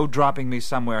 No dropping me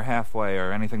somewhere halfway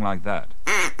or anything like that.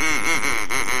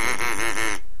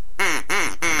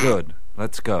 Good.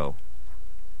 Let's go.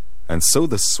 And so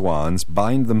the swans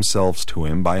bind themselves to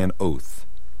him by an oath,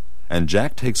 and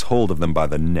Jack takes hold of them by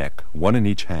the neck, one in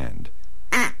each hand,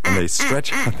 and they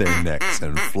stretch out their necks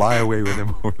and fly away with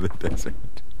him over the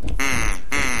desert.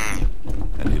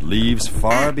 And he leaves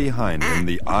far behind him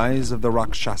the eyes of the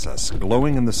Rakshasas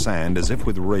glowing in the sand as if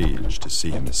with rage to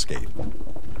see him escape.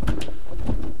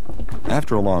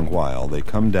 After a long while, they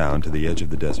come down to the edge of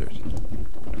the desert.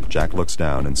 Jack looks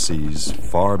down and sees,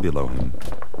 far below him,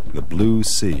 the blue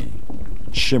sea,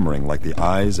 shimmering like the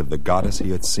eyes of the goddess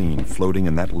he had seen floating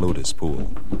in that lotus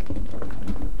pool.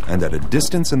 And at a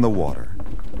distance in the water,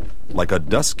 like a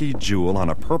dusky jewel on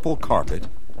a purple carpet,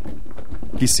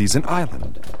 he sees an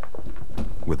island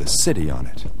with a city on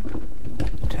it.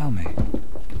 Tell me,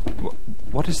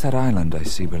 what is that island I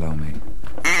see below me?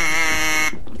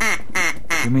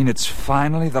 You mean it's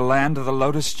finally the land of the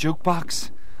Lotus Jukebox?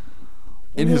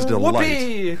 In his delight...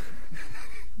 Whoopee!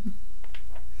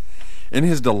 In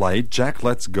his delight, Jack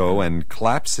lets go and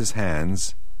claps his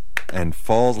hands and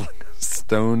falls like a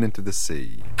stone into the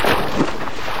sea.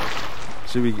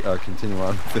 Should we continue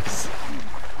on with this?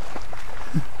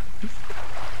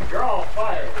 You're all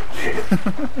fired.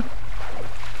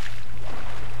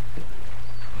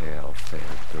 Hail, fair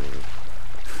bird.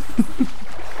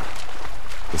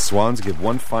 The swans give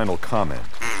one final comment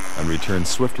and return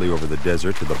swiftly over the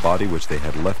desert to the body which they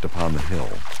had left upon the hill.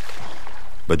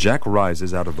 But Jack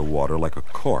rises out of the water like a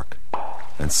cork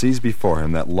and sees before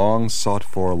him that long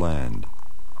sought-for land,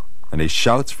 and he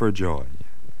shouts for joy.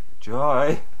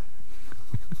 Joy?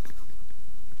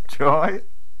 Joy?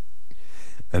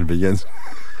 And begins...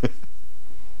 Is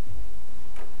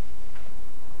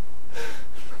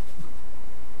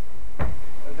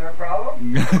there a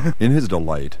problem? In his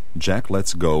delight, Jack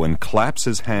lets go and claps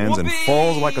his hands and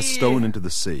falls like a stone into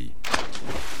the sea.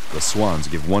 The swans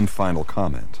give one final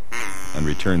comment and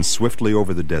return swiftly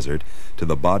over the desert to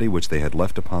the body which they had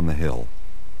left upon the hill.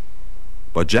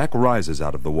 But Jack rises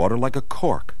out of the water like a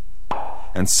cork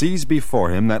and sees before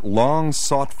him that long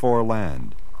sought-for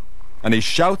land, and he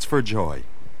shouts for joy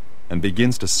and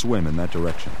begins to swim in that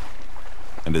direction.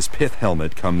 And his pith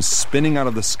helmet comes spinning out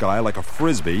of the sky like a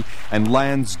frisbee and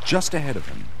lands just ahead of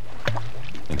him.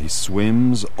 And he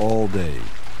swims all day.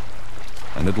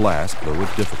 And at last, though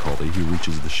with difficulty, he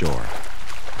reaches the shore,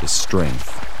 his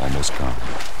strength almost gone.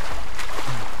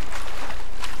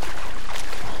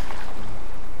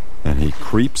 And he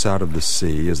creeps out of the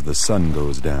sea as the sun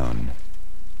goes down,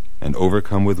 and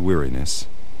overcome with weariness,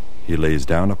 he lays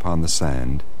down upon the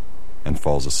sand and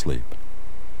falls asleep.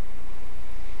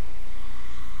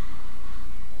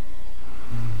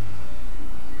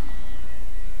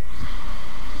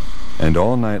 And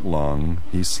all night long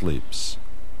he sleeps,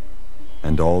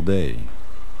 and all day.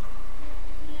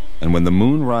 And when the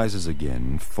moon rises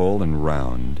again, full and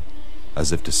round,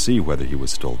 as if to see whether he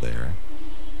was still there,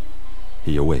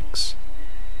 he awakes.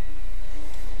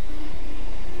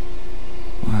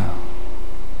 Well.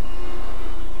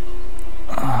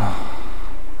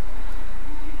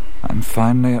 I'm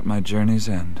finally at my journey's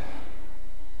end.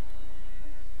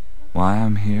 Why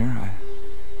I'm here,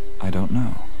 I don't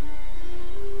know.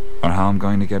 Or how I'm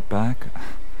going to get back,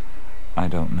 I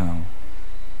don't know.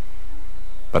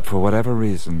 But for whatever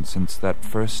reason, since that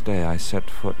first day I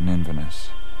set foot in Inverness,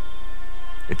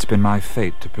 it's been my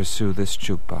fate to pursue this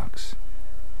jukebox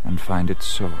and find its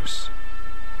source.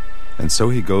 And so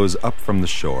he goes up from the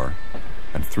shore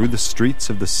and through the streets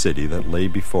of the city that lay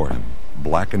before him,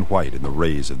 black and white in the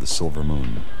rays of the silver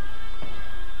moon.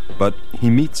 But he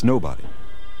meets nobody.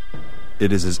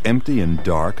 It is as empty and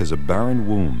dark as a barren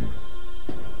womb,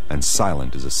 and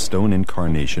silent as a stone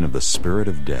incarnation of the spirit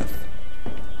of death.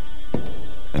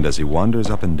 And as he wanders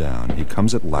up and down, he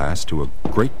comes at last to a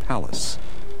great palace,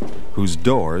 whose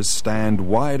doors stand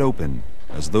wide open,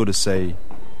 as though to say,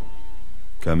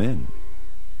 "Come in."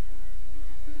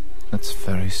 That's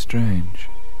very strange.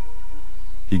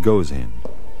 He goes in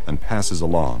and passes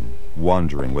along,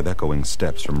 wandering with echoing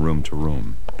steps from room to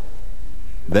room.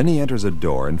 Then he enters a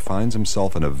door and finds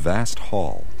himself in a vast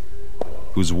hall,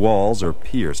 whose walls are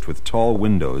pierced with tall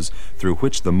windows through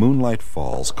which the moonlight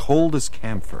falls, cold as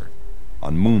camphor,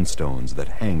 on moonstones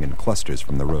that hang in clusters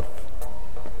from the roof.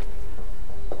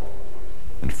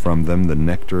 And from them the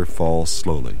nectar falls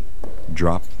slowly,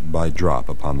 drop by drop,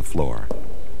 upon the floor.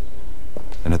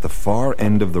 And at the far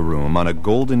end of the room, on a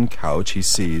golden couch, he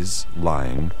sees,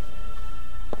 lying,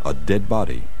 a dead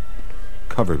body,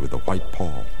 covered with a white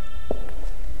pall.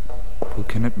 Who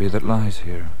can it be that lies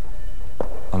here,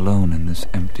 alone in this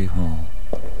empty hall?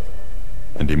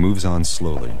 And he moves on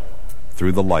slowly,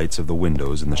 through the lights of the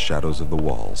windows and the shadows of the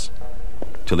walls,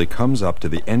 till he comes up to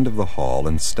the end of the hall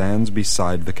and stands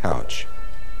beside the couch,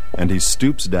 and he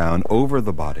stoops down over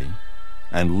the body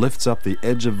and lifts up the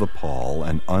edge of the pall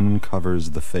and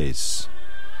uncovers the face.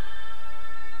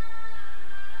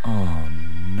 Oh,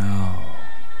 no.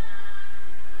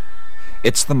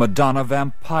 It's the Madonna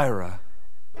Vampira.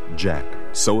 Jack,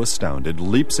 so astounded,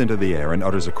 leaps into the air and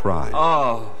utters a cry.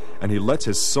 Oh. And he lets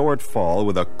his sword fall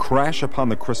with a crash upon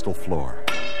the crystal floor.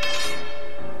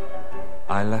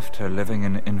 I left her living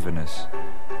in Inverness,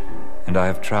 and I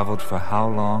have traveled for how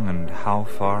long and how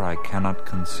far I cannot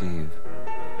conceive.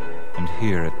 And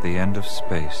here at the end of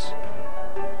space,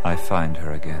 I find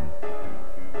her again,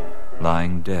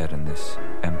 lying dead in this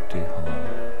empty hall.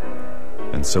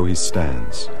 And so he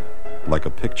stands, like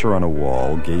a picture on a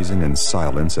wall, gazing in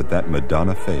silence at that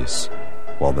Madonna face,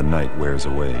 while the night wears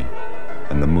away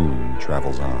and the moon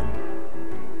travels on.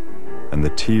 And the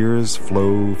tears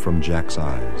flow from Jack's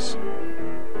eyes,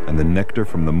 and the nectar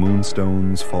from the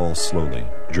moonstones falls slowly,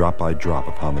 drop by drop,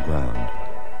 upon the ground.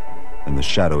 And the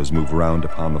shadows move round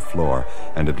upon the floor,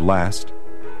 and at last,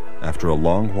 after a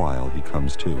long while, he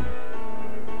comes to.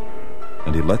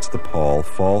 And he lets the pall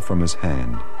fall from his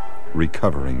hand,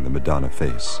 recovering the Madonna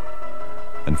face,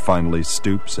 and finally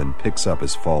stoops and picks up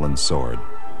his fallen sword,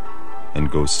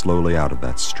 and goes slowly out of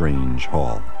that strange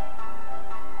hall.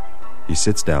 He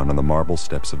sits down on the marble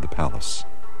steps of the palace,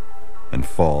 and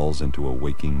falls into a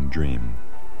waking dream.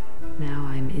 Now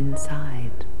I'm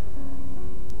inside.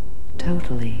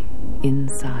 Totally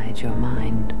inside your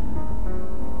mind.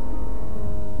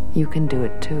 You can do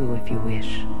it too if you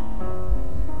wish.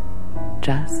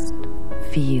 Just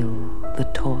feel the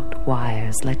taut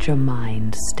wires. Let your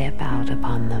mind step out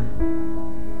upon them.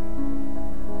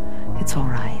 It's all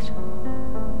right.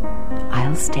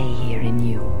 I'll stay here in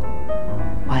you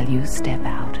while you step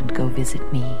out and go visit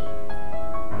me.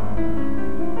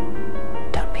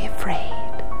 Don't be afraid.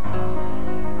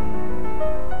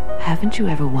 Haven't you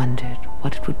ever wondered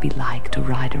what it would be like to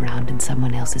ride around in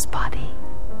someone else's body?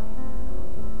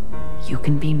 You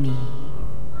can be me,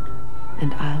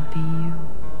 and I'll be you.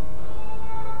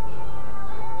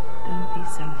 Don't be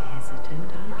so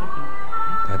hesitant. I'll give you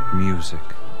that. That music,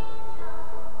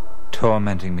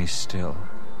 tormenting me still.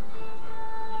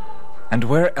 And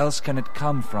where else can it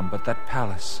come from but that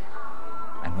palace?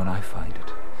 And when I find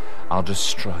it, I'll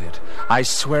destroy it. I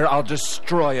swear I'll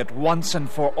destroy it once and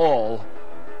for all.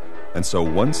 And so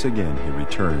once again he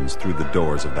returns through the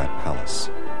doors of that palace.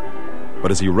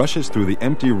 But as he rushes through the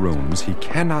empty rooms, he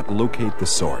cannot locate the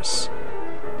source.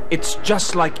 It's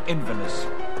just like Inverness.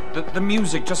 The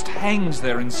music just hangs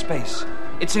there in space.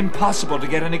 It's impossible to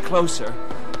get any closer.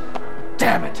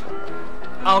 Damn it!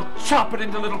 I'll chop it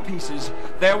into little pieces.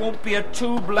 There won't be a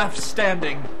tube left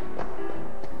standing.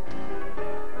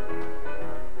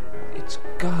 It's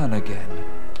gone again.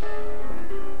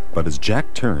 But as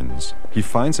Jack turns, he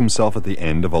finds himself at the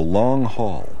end of a long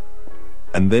hall.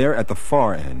 And there at the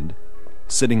far end,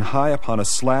 sitting high upon a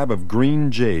slab of green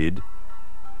jade,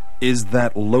 is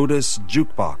that Lotus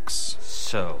jukebox.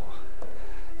 So,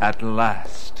 at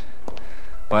last.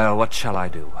 Well, what shall I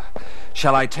do?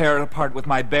 Shall I tear it apart with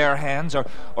my bare hands,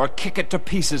 or kick it to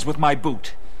pieces with my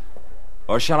boot?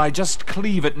 Or shall I just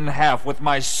cleave it in half with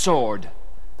my sword?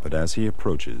 But as he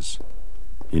approaches,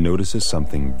 he notices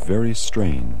something very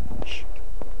strange.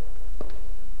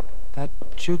 That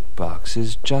jukebox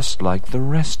is just like the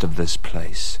rest of this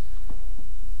place.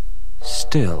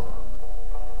 Still.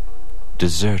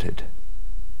 Deserted.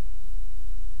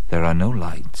 There are no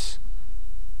lights.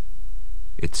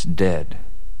 It's dead.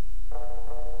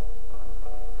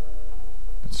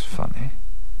 It's funny.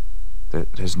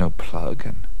 There's no plug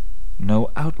and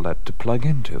no outlet to plug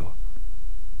into.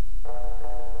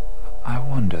 I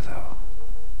wonder, though.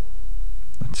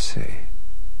 Let's see.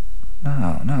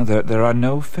 No, there are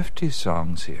no 50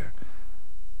 songs here.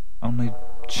 Only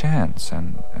chants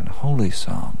and holy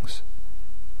songs.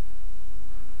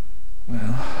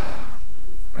 Well,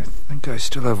 I think I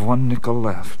still have 1 nickel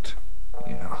left.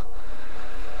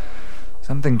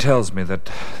 Something tells me that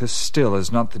this still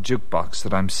is not the jukebox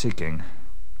that I'm seeking.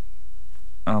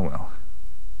 Oh, well.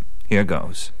 Here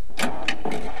goes.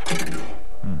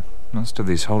 Most of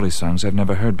these holy songs I've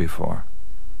never heard before.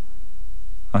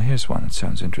 Oh, here's one that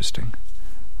sounds interesting.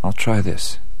 I'll try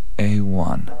this.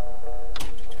 A1.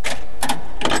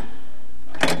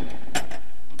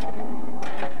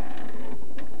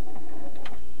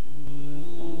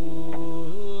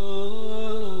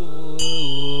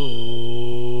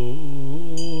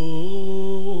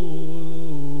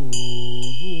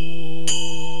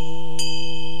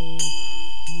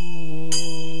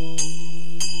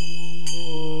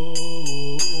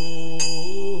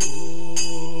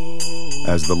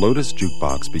 As the Lotus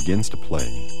jukebox begins to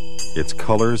play, Its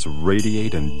colors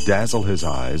radiate and dazzle his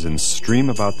eyes and stream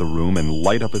about the room and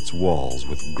light up its walls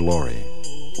with glory,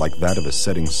 like that of a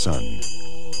setting sun.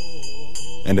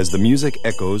 And as the music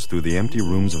echoes through the empty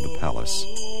rooms of the palace,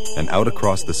 and out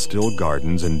across the still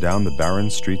gardens and down the barren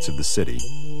streets of the city,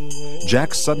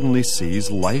 Jack suddenly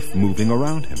sees life moving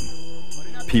around him.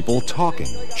 People talking,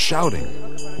 shouting,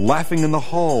 laughing in the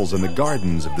halls and the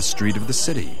gardens of the street of the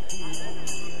city.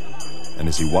 And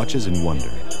as he watches in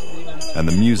wonder, and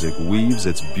the music weaves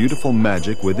its beautiful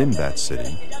magic within that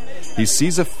city, he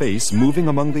sees a face moving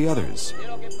among the others.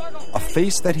 A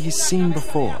face that he's seen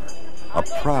before. A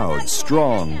proud,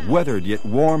 strong, weathered yet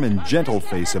warm and gentle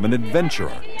face of an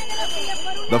adventurer.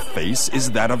 The face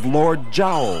is that of Lord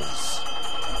Jowls.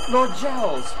 Lord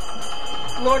Jowls!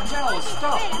 Lord Jowls,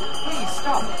 stop! Please,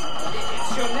 stop!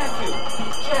 It's your nephew,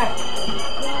 Jack!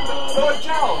 Lord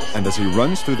Jowls! And as he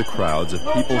runs through the crowds of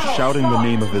people shouting the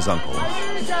name of his uncle,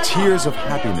 tears of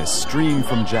happiness stream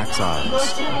from Jack's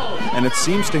eyes. And it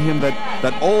seems to him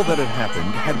that all that had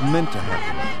happened had meant to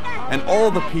happen, and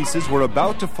all the pieces were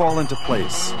about to fall into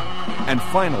place. And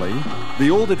finally,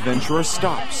 the old adventurer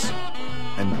stops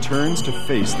and turns to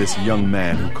face this young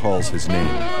man who calls his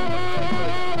name.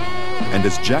 And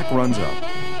as Jack runs up,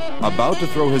 about to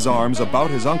throw his arms about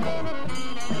his uncle,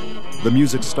 the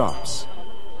music stops.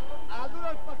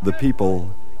 The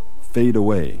people fade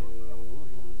away.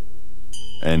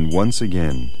 And once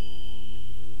again,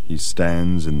 he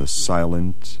stands in the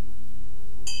silent,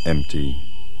 empty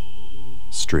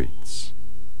streets.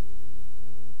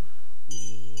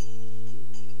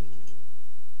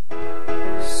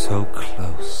 So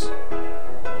close.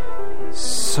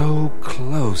 So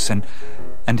close,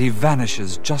 and he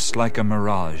vanishes just like a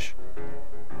mirage.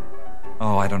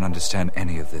 Oh, I don't understand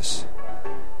any of this.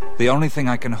 The only thing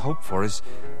I can hope for is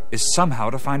somehow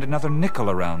to find another nickel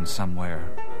around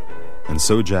somewhere. And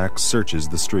so Jack searches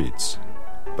the streets,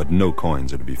 but no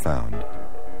coins are to be found.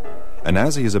 And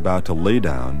as he is about to lay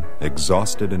down,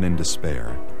 exhausted and in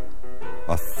despair,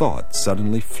 a thought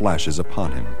suddenly flashes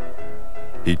upon him.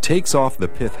 He takes off the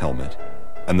pith helmet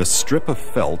and the strip of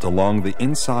felt along the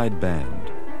inside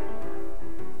band.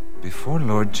 Before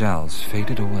Lord Jowls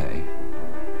faded away,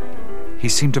 he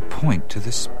seemed to point to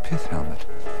this pith helmet,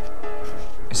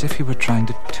 as if he were trying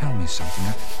to tell me something.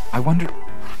 I wondered...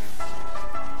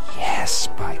 Yes,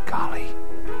 by golly,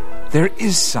 there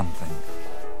is something.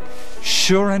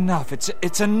 Sure enough,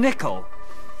 it's a nickel.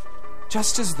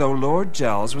 Just as though Lord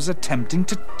Jowls was attempting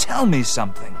to tell me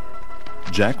something.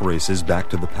 Jack races back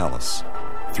to the palace,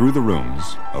 through the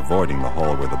rooms, avoiding the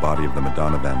hall where the body of the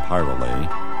Madonna Vampira lay,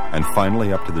 and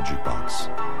finally up to the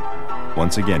jukebox.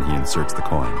 Once again he inserts the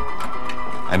coin.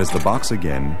 And as the box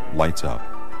again lights up,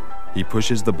 he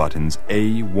pushes the buttons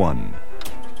A1.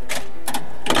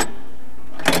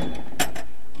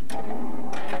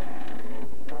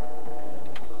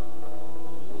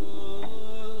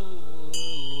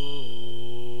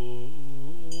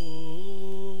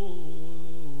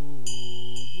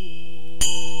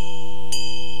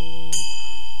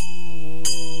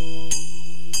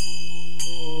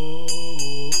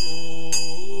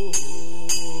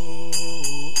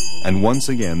 And once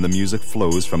again the music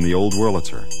flows from the old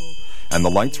Wurlitzer, and the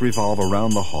lights revolve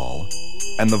around the hall,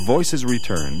 and the voices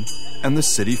return, and the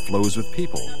city flows with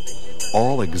people,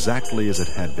 all exactly as it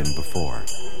had been before.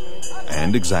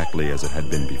 And exactly as it had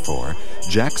been before,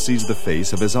 Jack sees the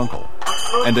face of his uncle,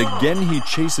 and again he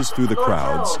chases through the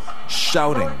crowds,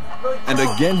 shouting, and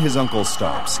again his uncle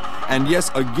stops, and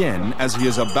yes, again, as he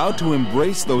is about to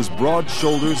embrace those broad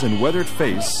shoulders and weathered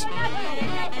face,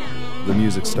 the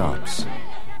music stops.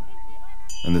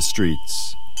 And the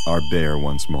streets are bare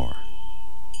once more.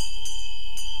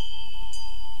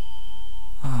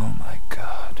 Oh, my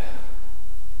God.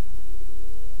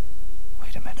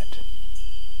 Wait a minute.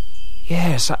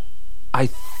 Yes, I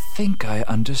think I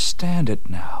understand it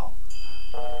now.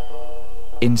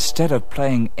 Instead of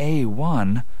playing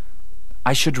A1,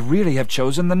 I should really have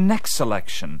chosen the next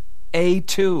selection,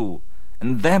 A2,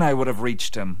 and then I would have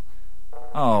reached him.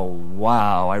 Oh,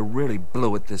 wow, I really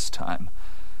blew it this time.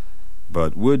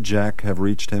 But would Jack have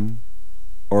reached him?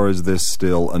 Or is this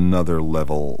still another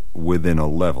level within a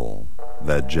level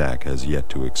that Jack has yet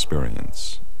to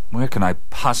experience? Where can I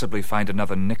possibly find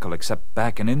another nickel except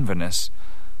back in Inverness?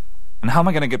 And how am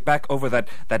I going to get back over that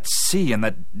sea and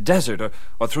that desert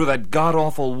or through that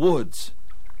god-awful woods?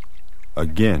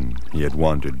 Again he had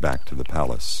wandered back to the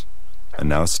palace, and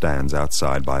now stands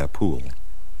outside by a pool.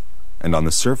 And on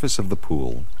the surface of the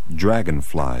pool,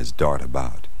 dragonflies dart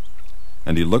about.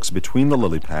 And he looks between the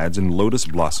lily pads and lotus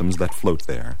blossoms that float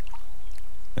there,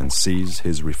 and sees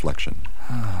his reflection.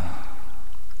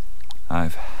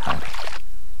 I've had it.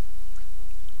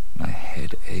 My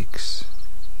head aches.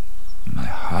 My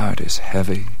heart is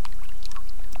heavy,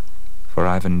 for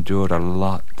I've endured a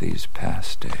lot these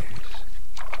past days.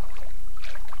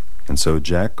 And so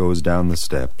Jack goes down the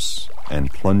steps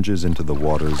and plunges into the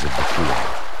waters of the pool.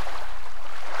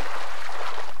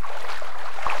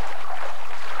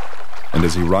 And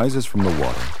as he rises from the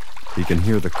water, he can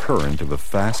hear the current of a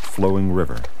fast-flowing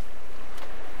river.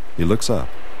 He looks up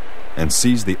and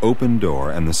sees the open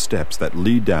door and the steps that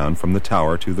lead down from the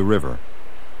tower to the river.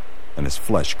 And his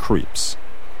flesh creeps,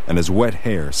 and his wet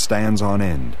hair stands on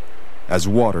end, as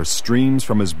water streams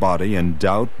from his body and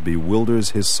doubt bewilders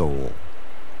his soul.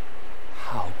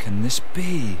 How can this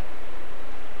be?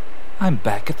 I'm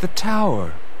back at the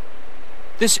tower.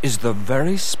 This is the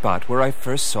very spot where I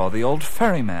first saw the old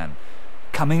ferryman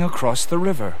coming across the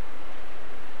river.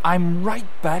 I'm right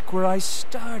back where I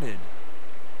started.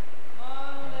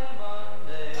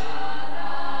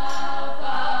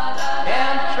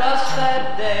 Can't trust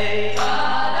that day.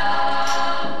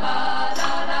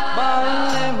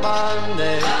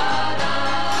 Monday.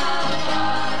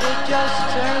 It just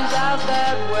turns out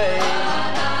that way.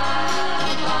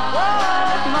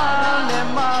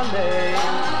 Monday.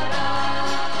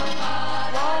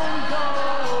 Won't go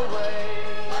away.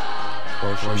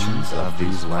 Portions of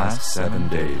these last 7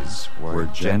 days were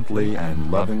gently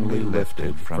and lovingly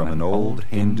lifted from an old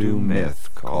Hindu myth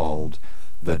called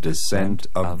The Descent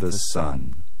of the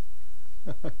Sun.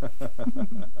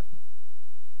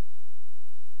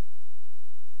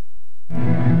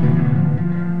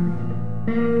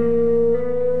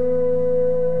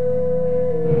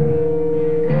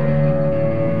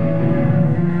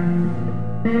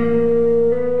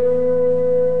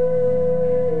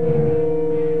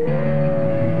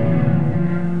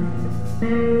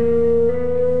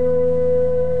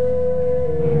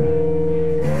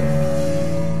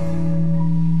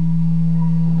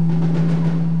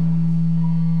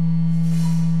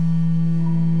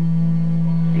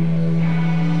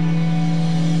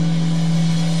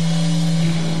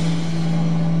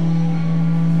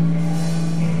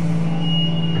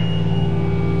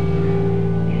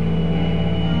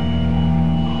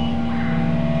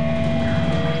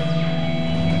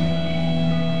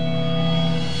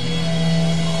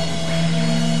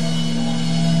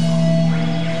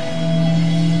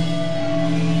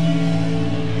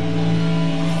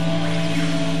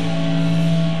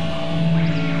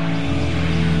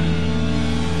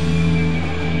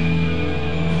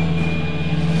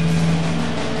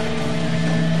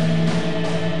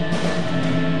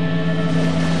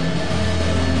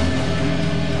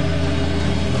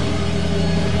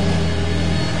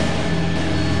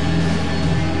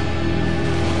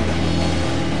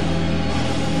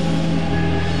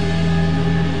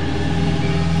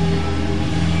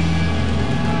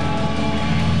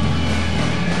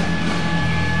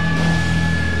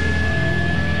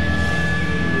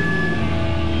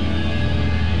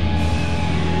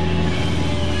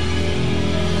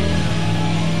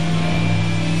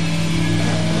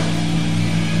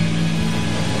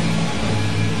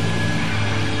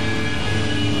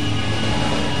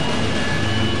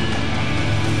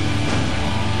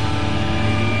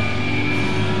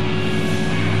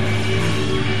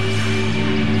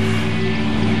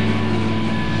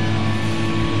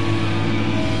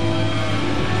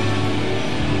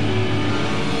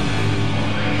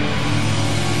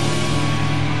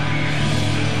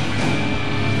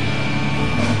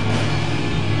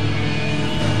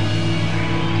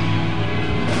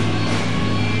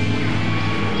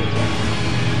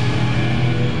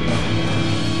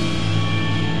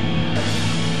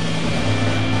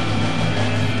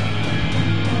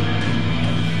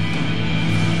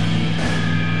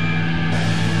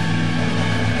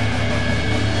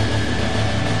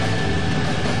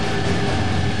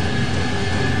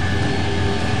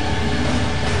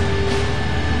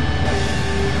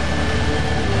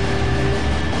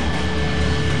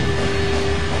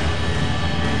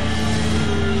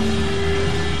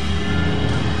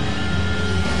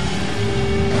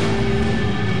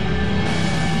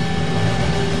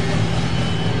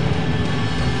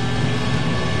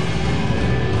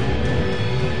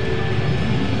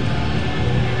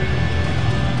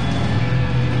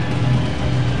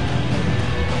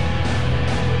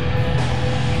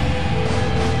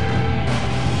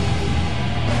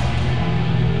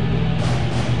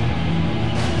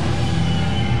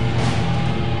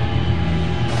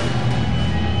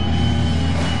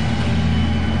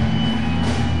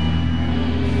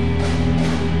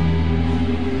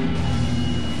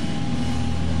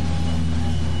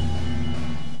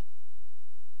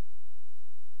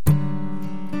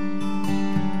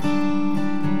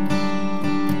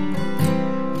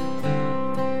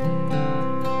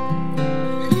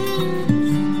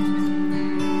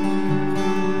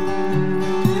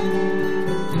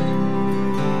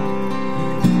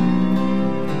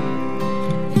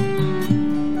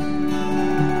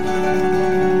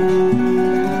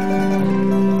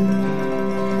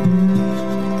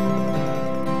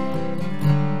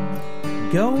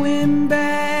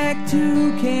 back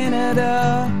to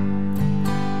Canada.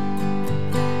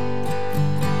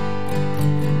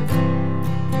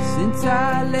 Since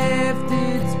I left,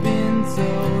 it's been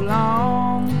so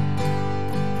long.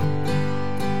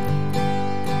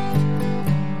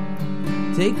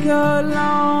 Take a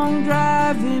long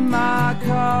drive in my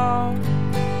car.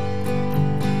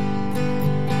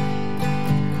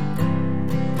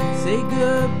 Say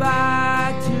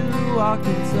goodbye to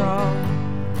Arkansas.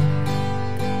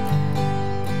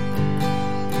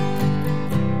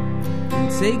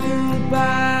 And say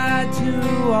goodbye to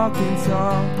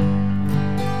Arkansas.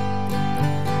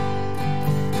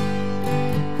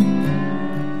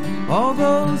 All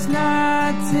those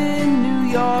nights in New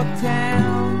York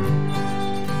town,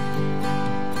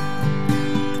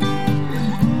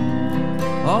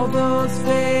 all those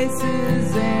faces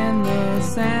and the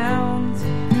sounds.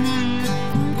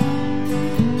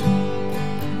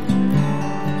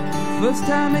 First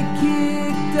time it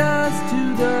kicked us to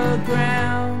the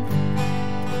ground.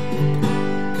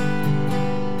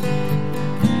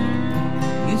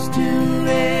 Used to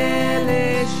really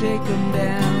shake 'em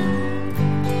down.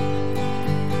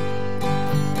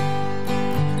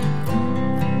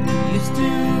 Used to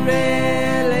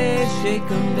really shake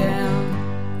 'em down.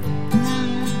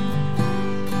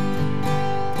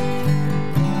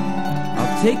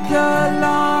 I'll take a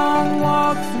long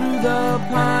walk through the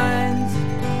pines.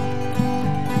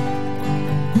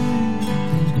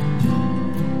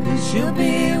 She'll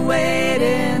be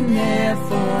waiting there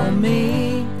for me.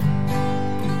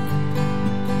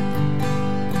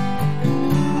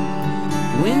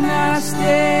 When I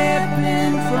step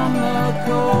in from the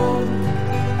cold,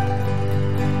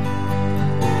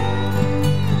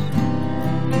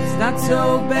 it's not so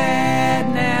bad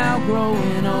now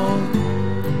growing old.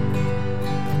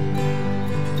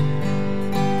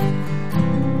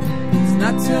 It's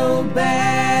not so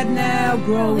bad now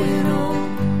growing old.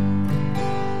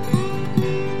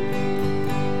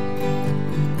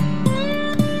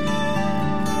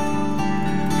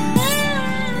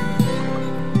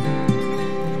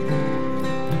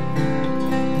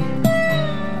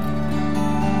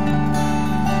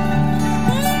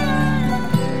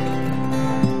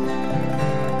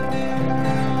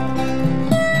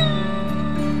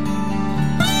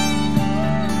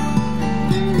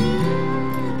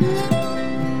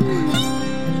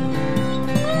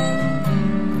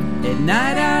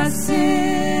 Night I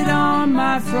sit on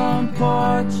my front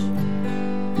porch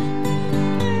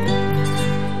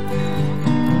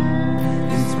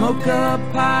and smoke a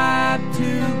pipe to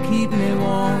keep me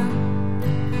warm.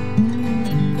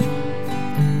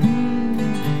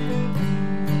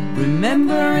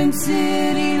 Remembering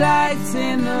city lights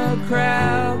and the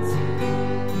crowds.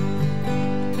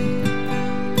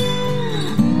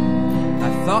 I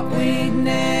thought we'd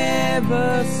never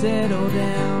settle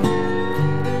down.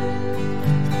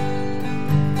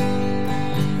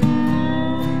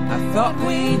 Thought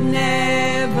we'd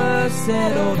never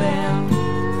settle down.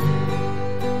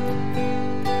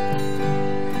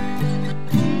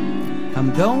 I'm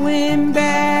going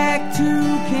back to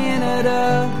Canada.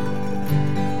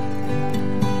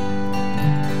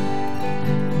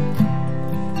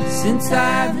 Since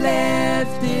I've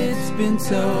left, it's been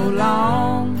so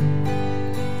long.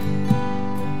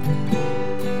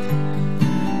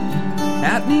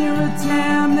 Out near a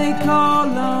town they call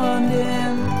London.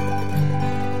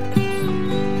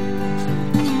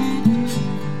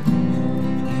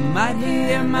 Might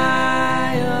hear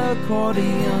my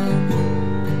accordion.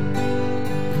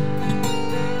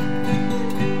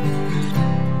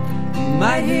 You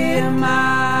might hear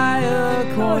my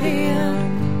accordion.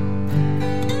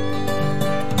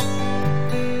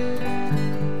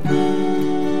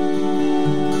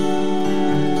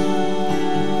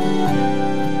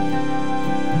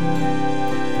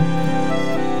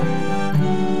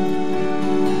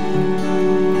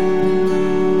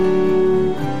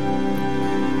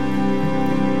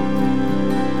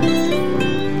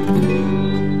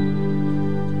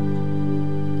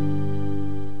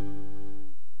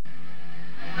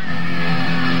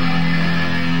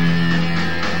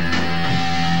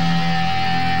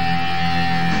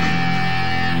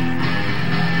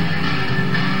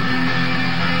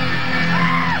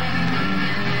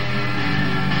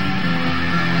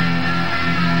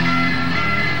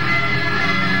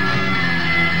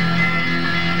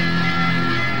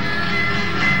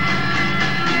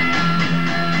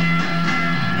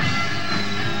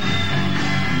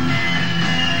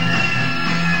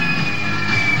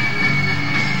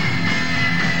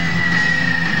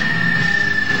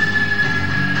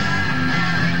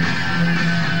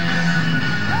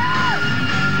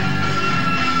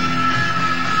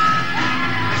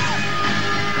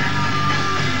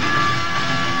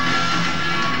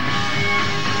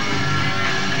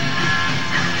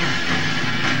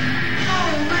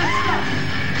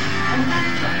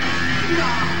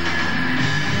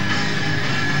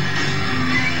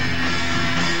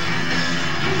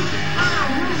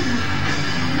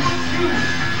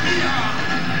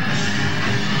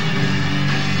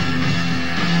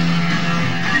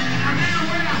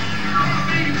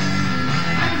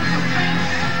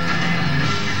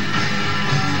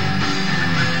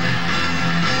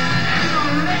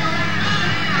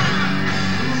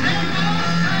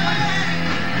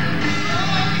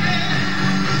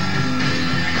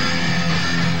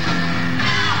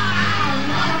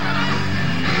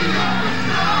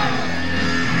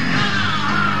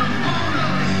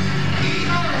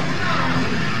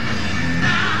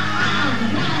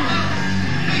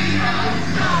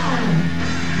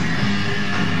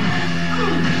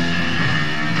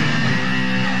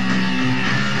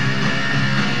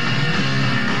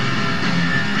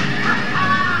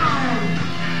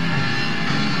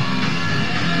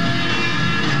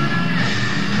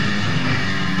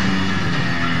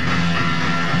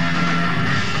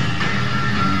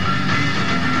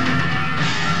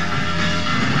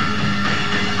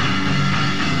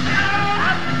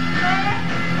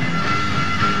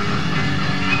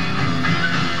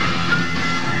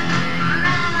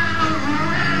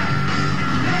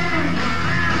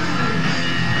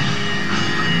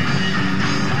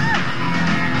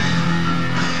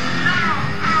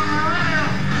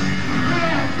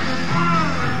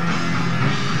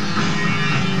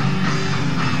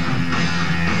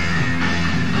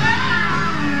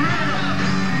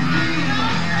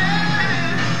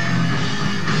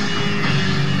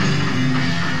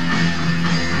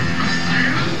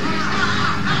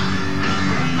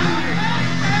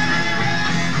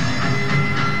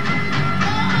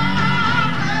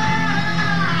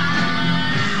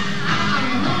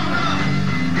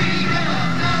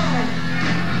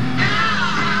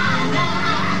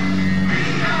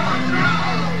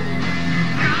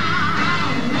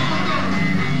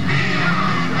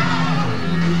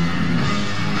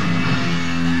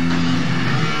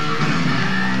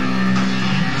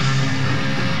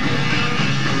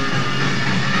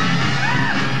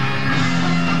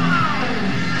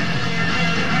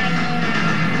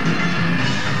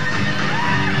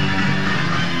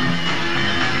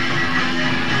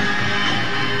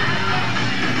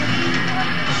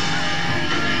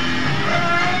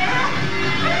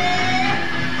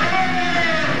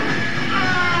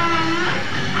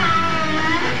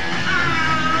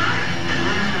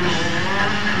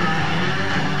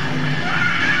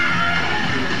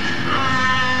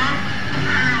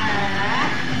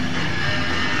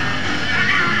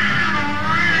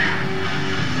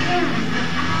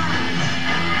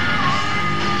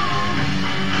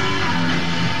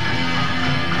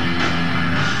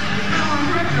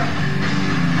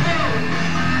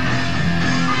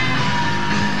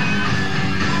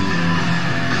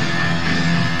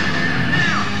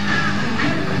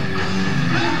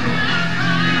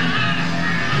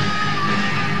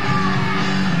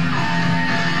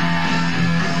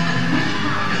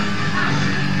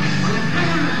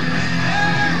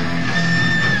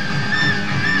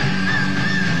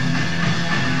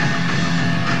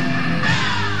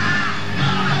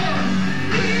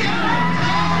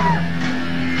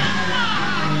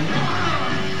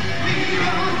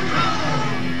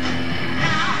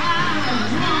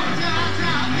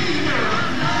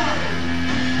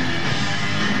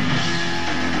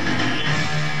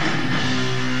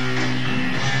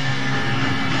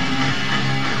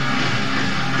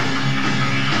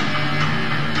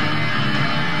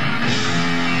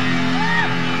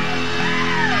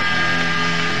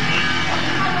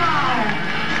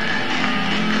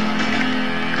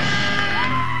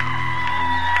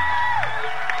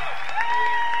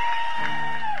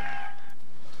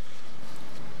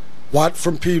 Watt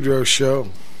from Pedro Show.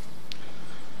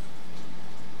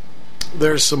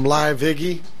 There's some live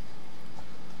Iggy,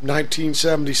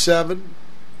 1977,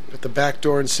 at the back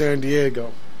door in San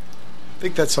Diego. I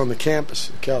think that's on the campus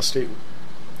of Cal State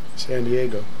San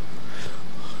Diego.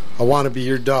 I Want to Be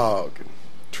Your Dog.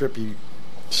 Trippy,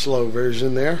 slow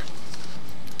version there.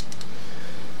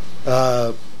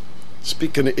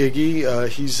 Speaking of Iggy,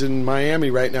 he's in Miami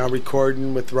right now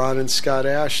recording with Ron and Scott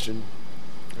Ashton.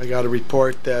 I got a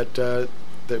report that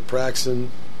they're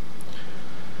practicing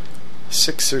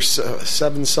 6 or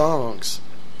 7 songs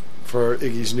for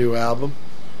Iggy's new album.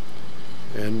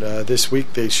 And this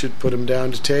week they should put him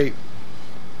down to tape.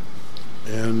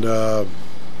 And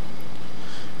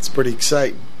it's pretty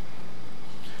exciting.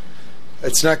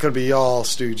 It's not going to be all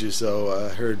Stooges, though. I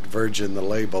heard Virgin, the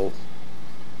label,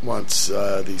 wants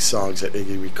these songs that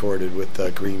Iggy recorded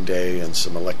with Green Day and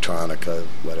some electronica,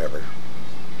 whatever.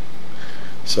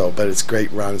 So, but it's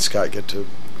great Ron and Scott get to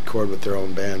record with their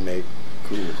own bandmate.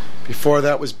 Cool. Before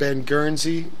that was Ben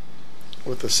Guernsey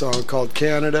with a song called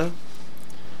Canada.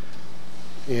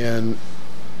 And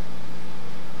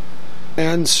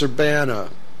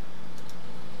Ansurbana,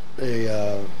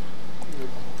 a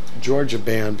Georgia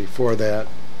band before that,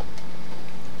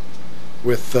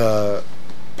 with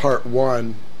part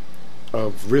 1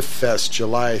 of Riffest,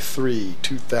 July 3,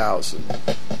 2000.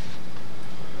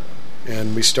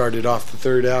 And we started off the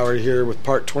third hour here with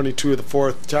part 22 of the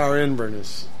fourth Tower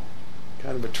Inverness.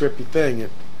 Kind of a trippy thing.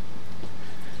 It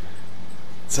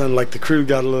sounded like the crew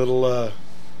got a little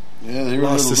yeah, they were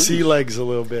lost the loose. sea legs a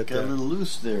little bit. Got there. a little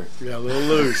loose there. Yeah, a little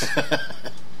loose.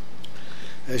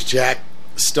 As Jack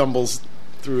stumbles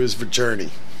through his journey,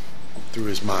 through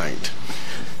his mind.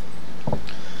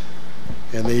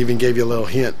 And they even gave you a little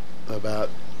hint about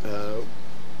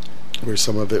where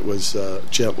some of it was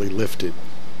gently lifted.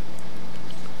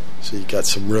 So you got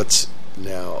some roots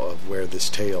now of where this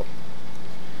tale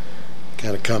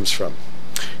kind of comes from.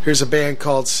 Here's a band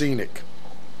called Scenic.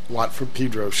 Watt from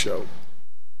Pedro Show.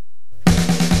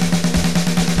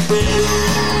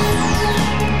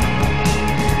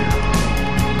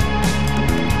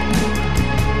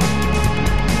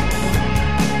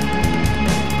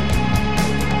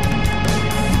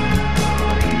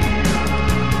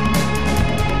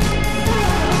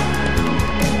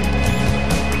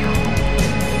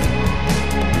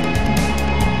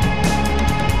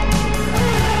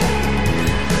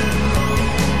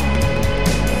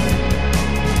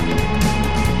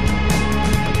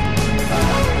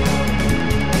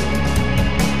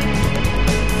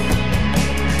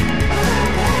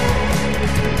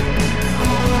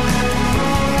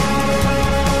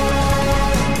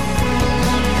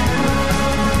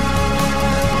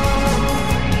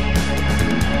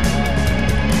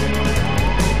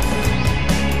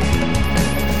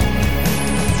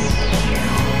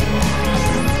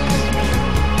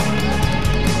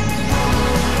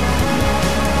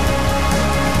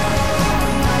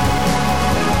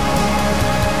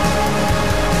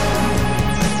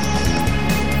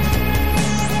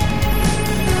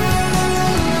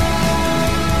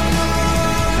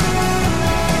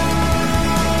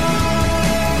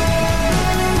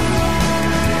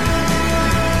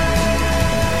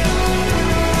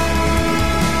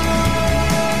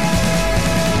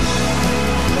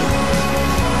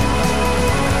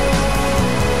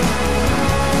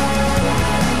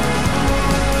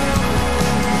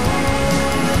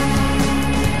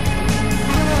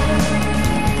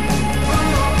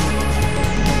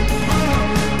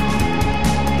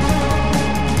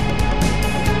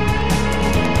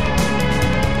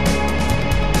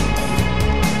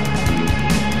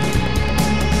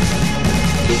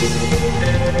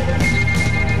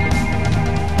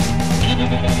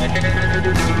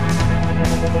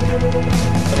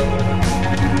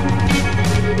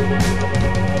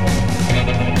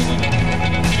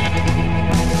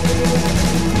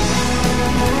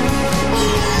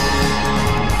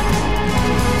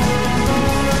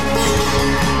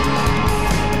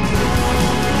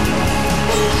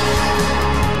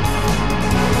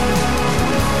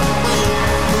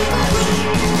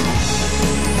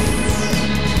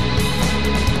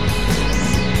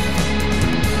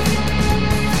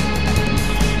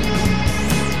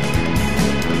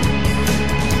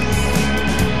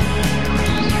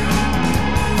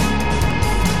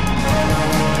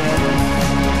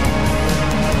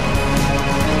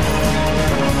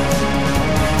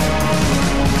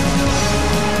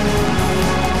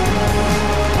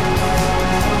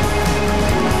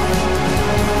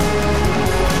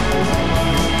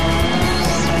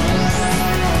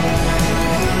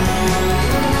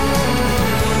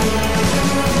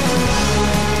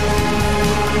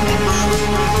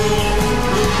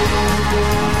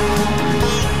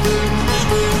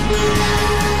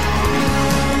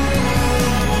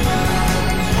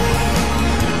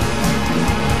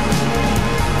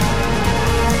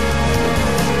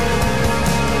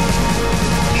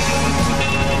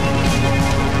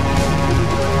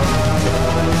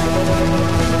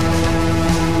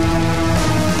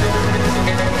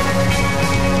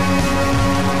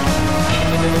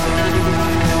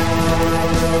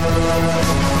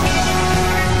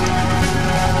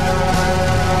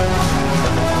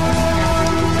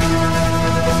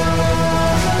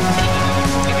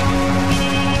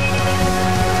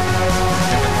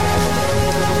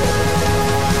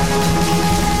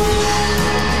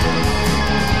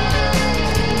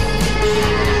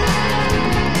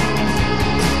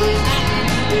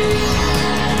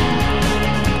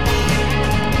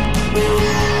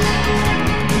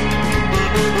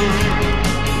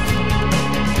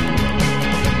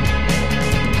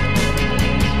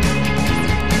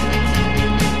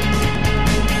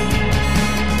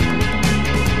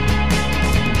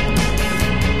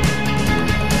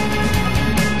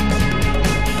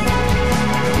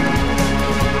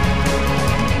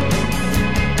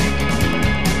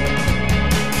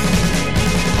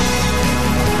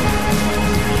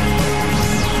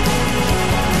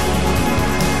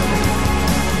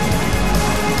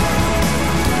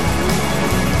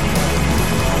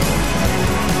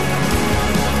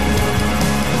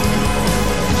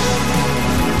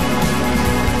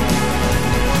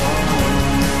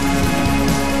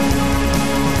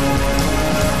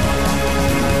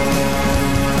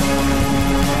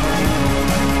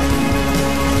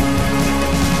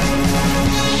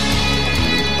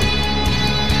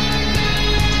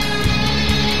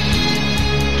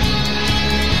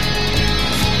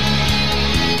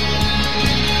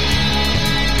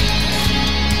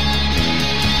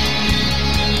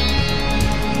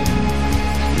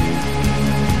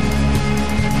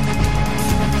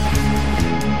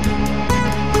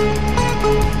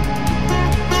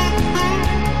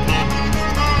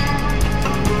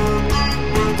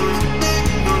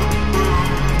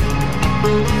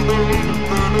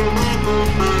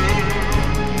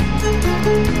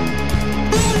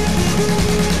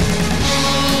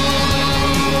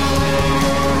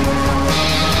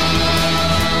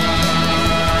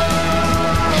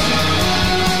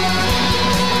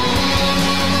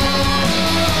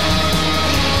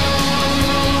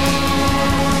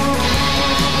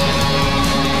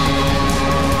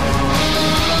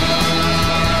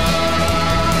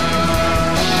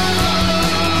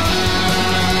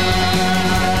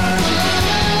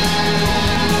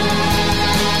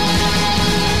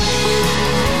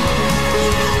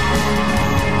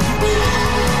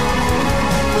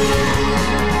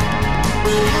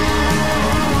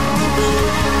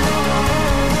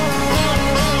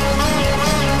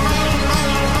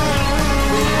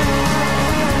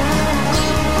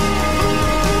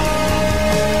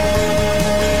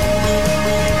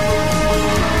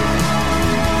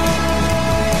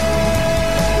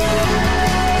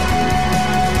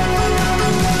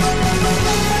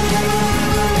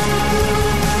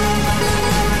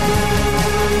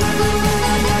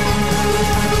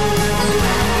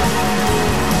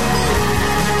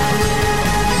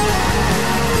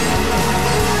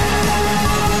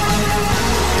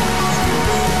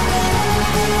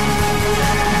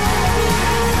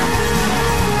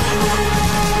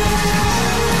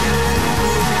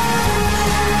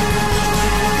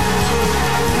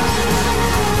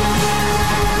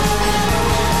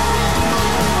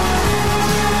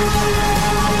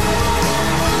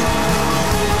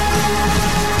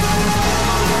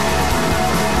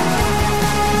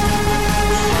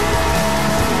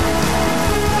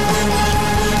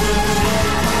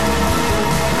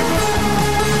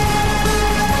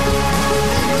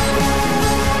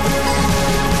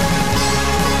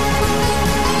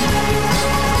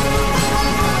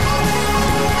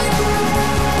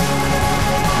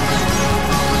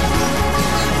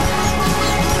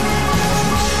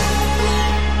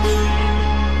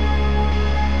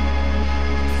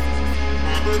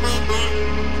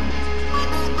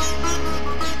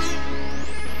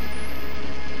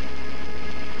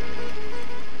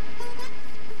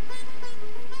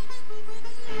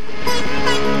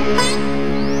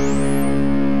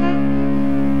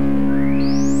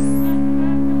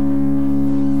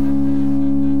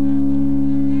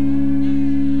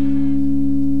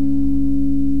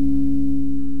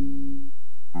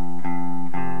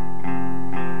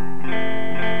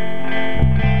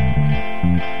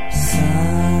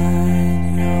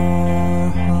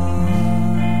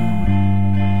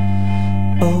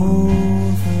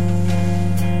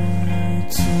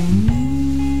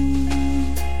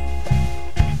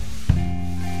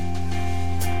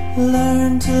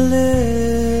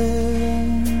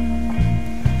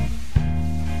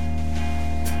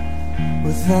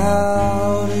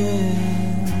 without it.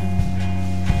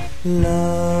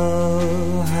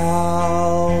 Love,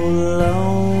 how lonely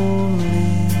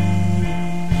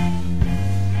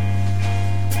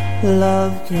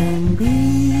love can be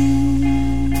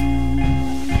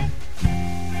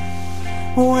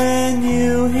when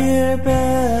you hear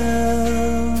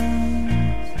bells.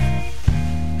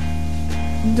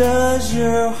 Does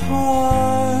your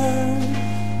heart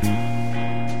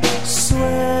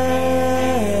swell?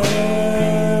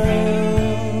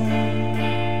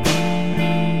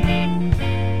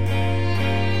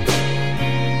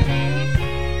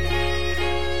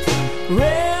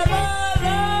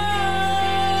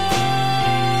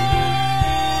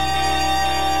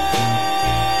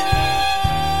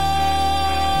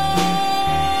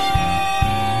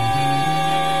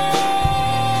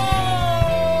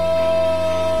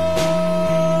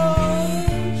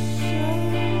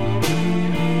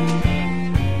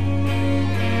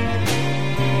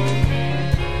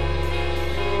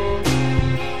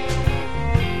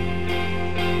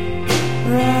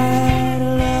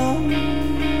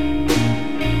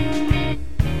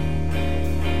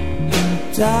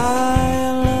 Die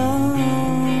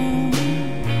alone.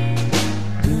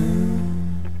 Do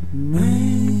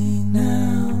me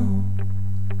now.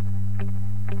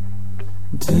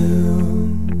 Do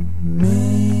me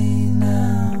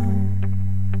now.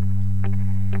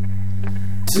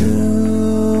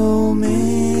 Do me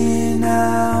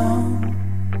now.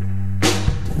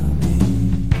 Do me.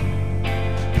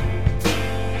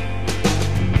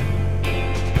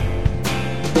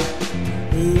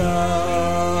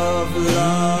 Love,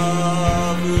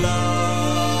 love,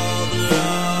 love,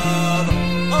 love.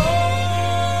 Oh,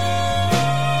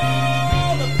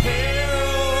 the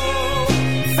peril,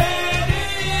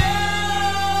 Fanny-o,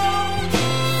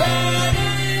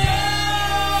 Fanny-o,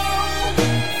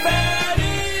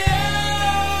 Fanny-o,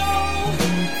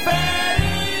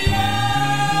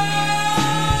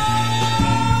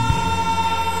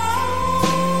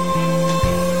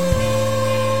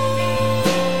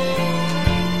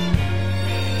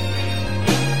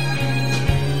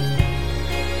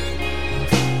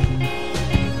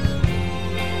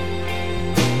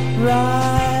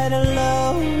 ride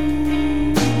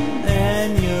alone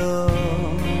and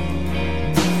you'll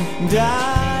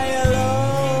die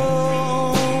alone.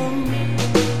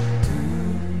 Do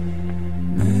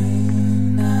me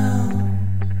now.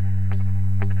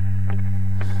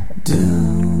 Do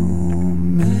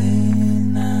me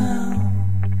now.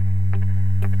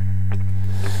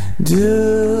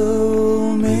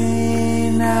 Do me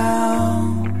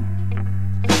now.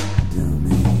 Do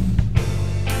me.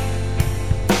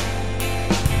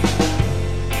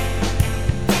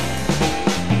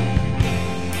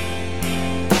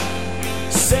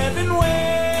 Seven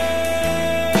ways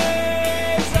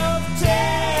of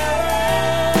terror.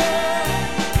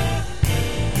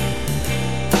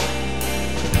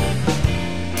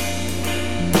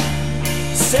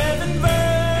 Seven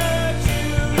virtues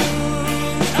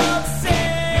of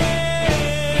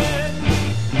sin.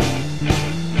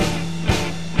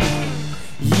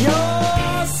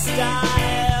 Your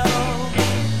style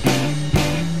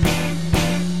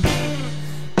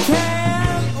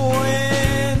can't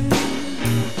win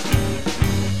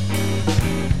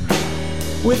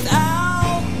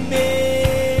without me.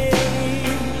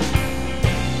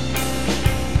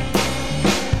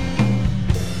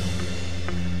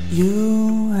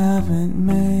 You haven't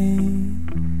made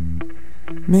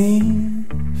me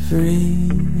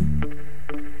free.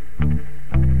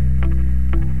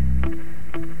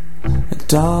 A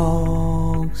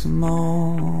dog's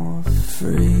more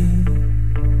free.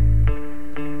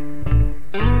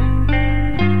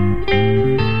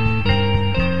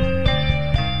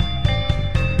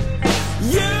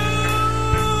 You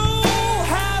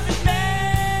haven't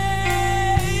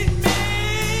made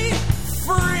me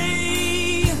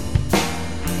free.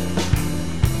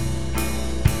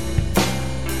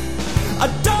 A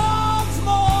dog's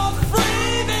more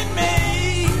free than me.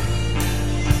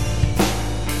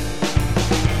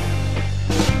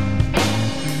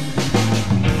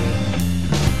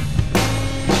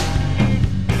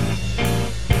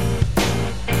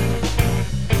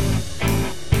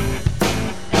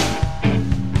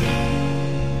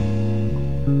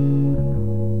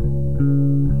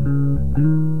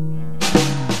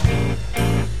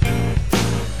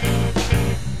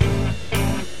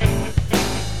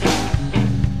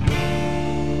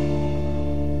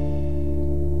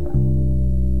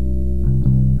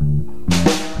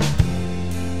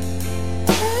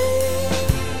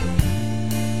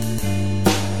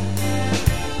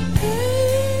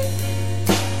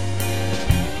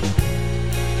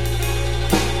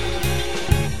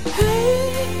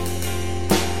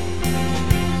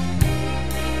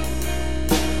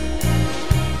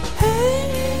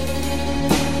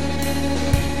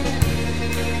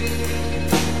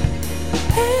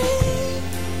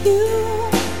 I'd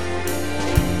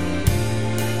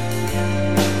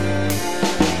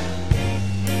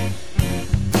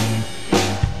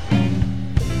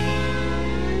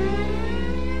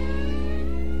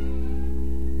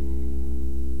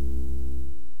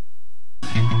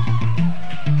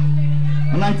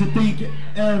like to thank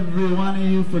every one of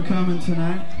you for coming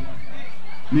tonight.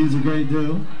 Means a great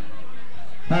deal.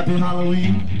 Happy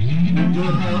Halloween and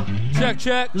good health.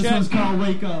 Check. This one's called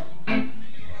Wake Up.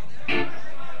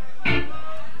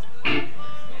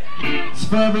 It's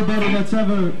for everybody that's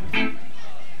ever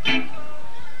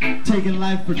taken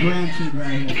life for granted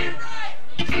right here.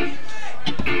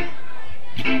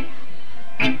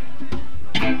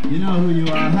 You know who you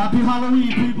are. Happy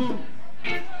Halloween, people.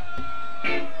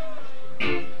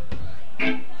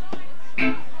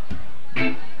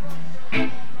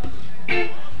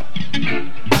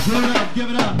 Give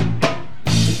it up.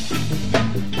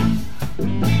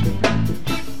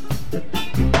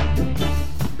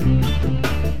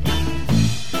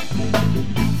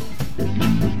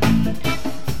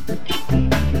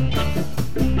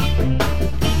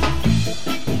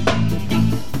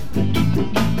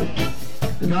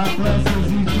 God bless us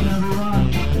each and every one.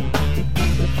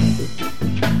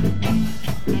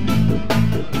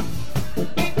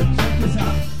 Check this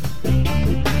out.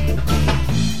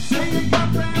 Say your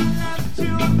girlfriend left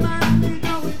you a man, you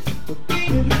know it. It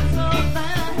hurts so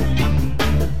bad.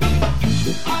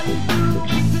 All you do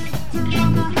is sit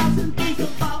around the house and think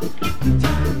about the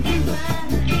times you had.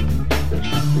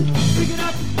 Pick it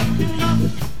up,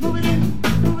 move it in,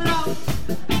 move it out.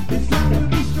 It's time to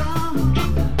be strong.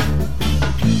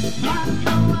 I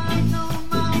know,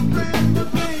 my friend, the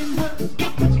pain hurts.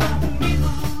 It's got to be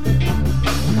on and on.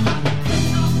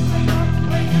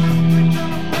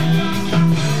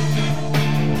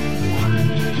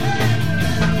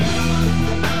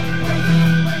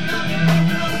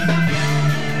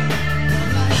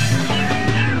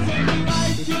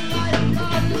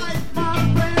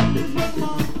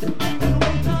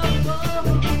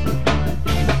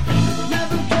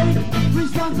 Never take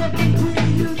responsibility,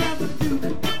 you never do.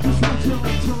 It's what you're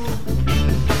told.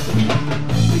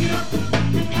 Pick it up,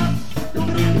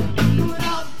 move it in, move it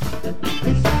out.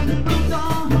 It's time to move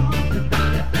on.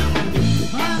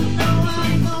 I know,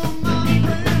 my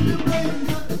friend, the pain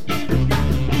hurts. You got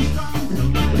to be strong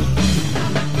tonight.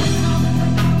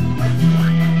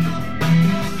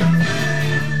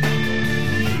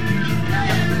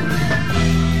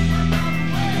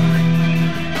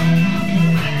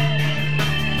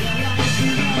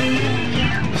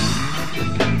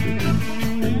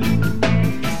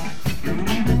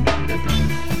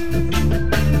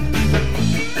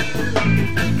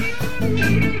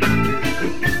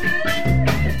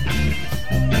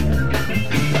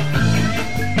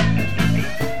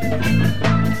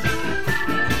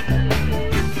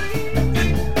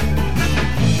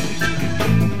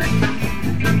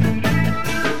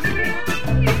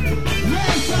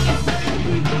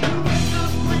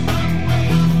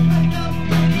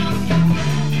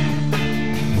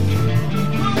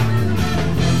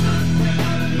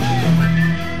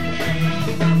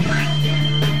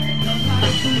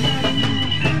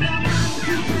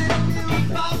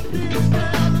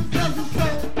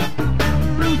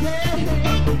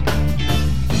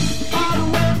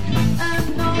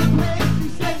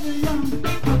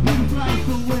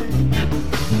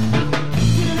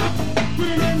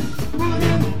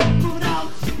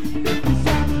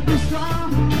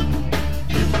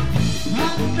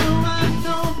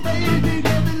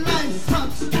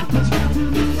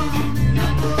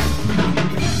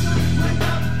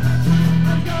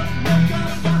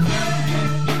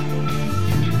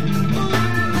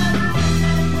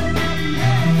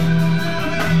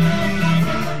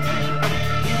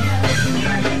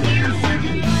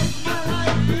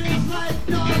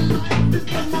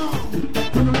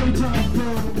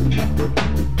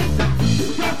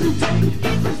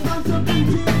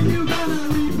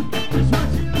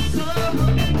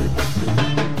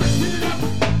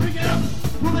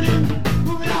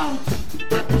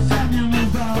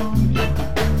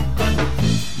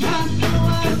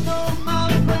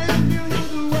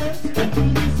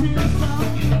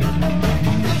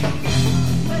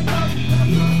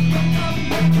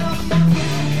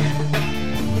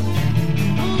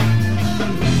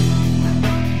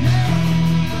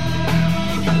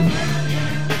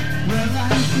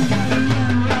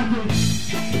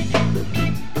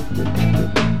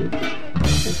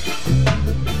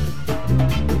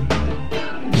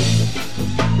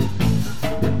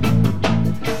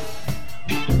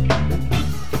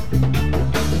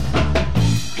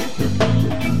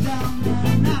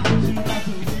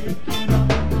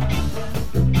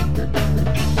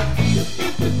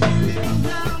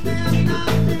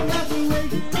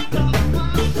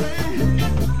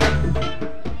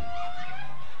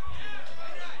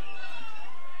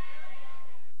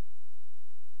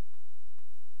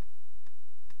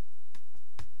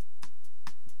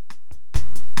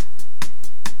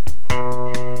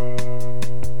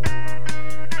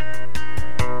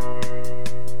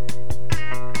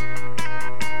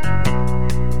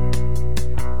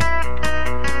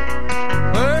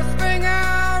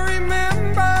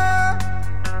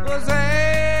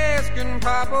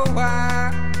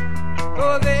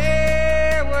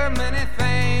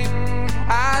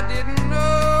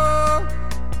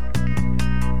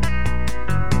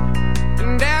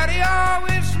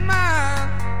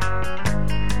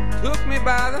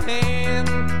 by the hand,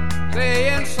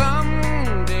 saying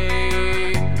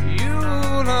someday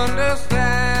you'll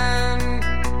understand.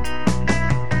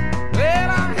 Well,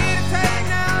 I'm here to tell you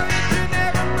now that you're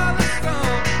never mother's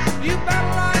son. You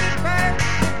better learn it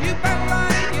fast, you better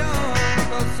learn it young,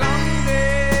 'cause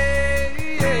someday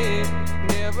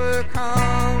never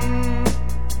comes.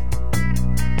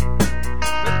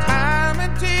 The time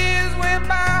and tears went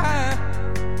by,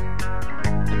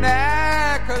 and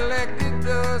I collected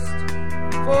dust,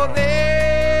 for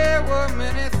there were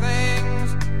many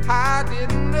things I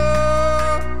didn't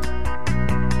know.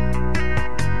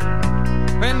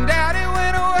 When Daddy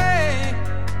went away,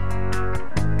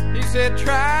 he said,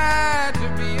 try to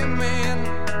be a man,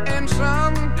 and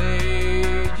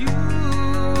someday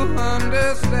you'll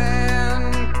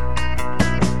understand.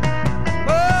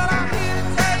 But I'm here to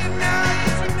tell you now, you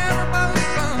should never mother's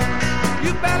son.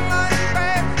 You better learn it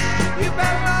fast, you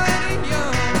better learn it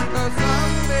young, 'cause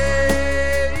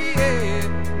someday it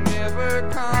never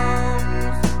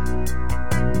comes.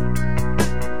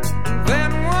 And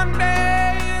then one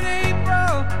day in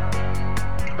April,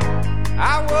 I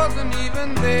wasn't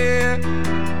even there.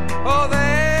 Oh,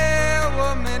 there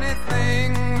were many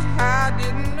things I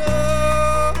didn't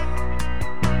know.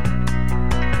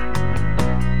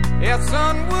 A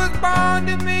son was born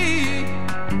to me.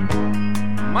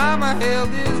 Mama held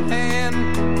his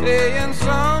hand, saying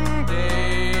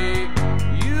someday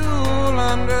you'll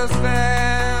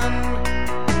understand.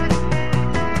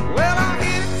 Well, I'm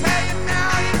here to tell you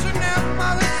now, you should never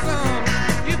mother's son.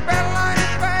 You better learn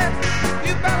it fast,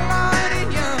 you better learn it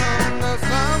young, 'cause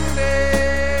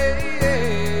someday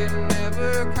it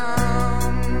never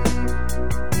comes.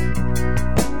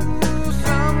 Ooh,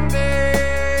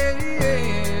 someday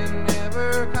it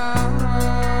never comes.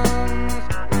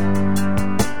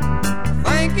 I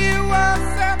think it was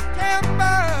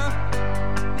September,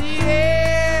 the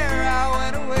year I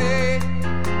went away.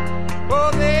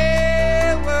 Oh,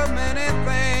 there were many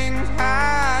things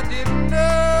I didn't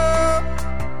know,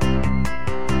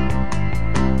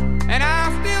 and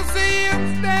I still see him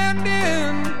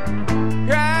standing,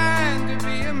 trying to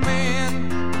be a man.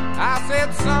 I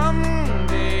said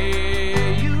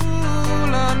someday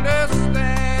you'll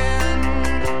understand.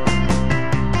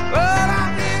 But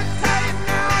I'm here to tell you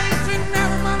now, you should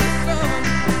never mother's son.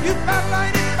 You better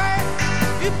learn it fast,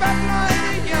 you better learn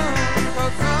it young,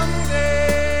 'cause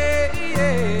someday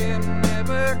it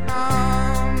never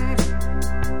comes.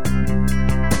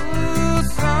 Ooh,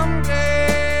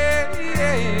 someday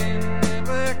it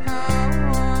never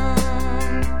comes.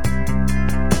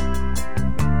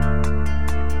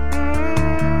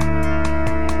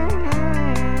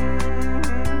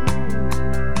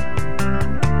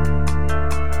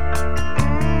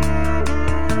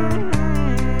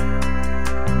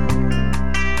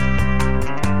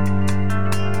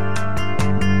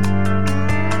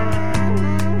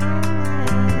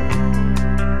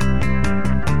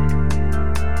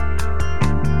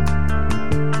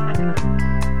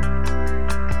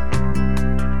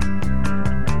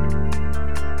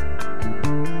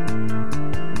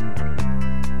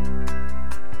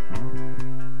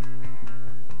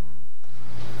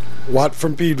 Watt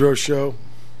from Pedro Show.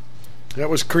 That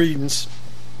was Creedence.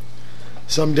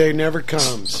 Someday Never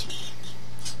Comes.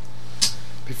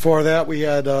 Before that, we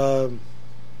had a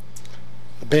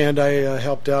band I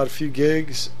helped out a few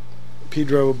gigs.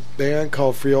 Pedro band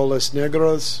called Frijoles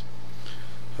Negros.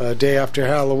 Day after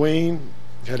Halloween,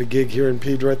 had a gig here in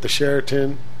Pedro at the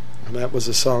Sheraton, and that was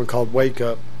a song called Wake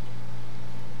Up.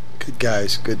 Good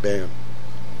guys, good band.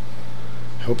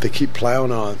 I hope they keep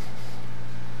plowing on,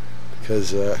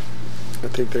 because I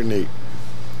think they're neat.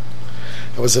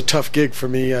 It was a tough gig for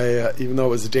me. Even though it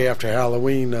was the day after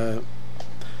Halloween, it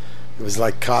was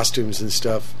like costumes and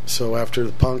stuff. So after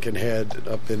the Pumpkin Head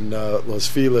up in Los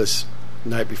Feliz the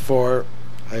night before,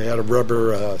 I had a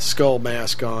rubber skull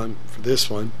mask on for this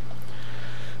one,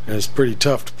 and it's pretty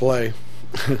tough to play.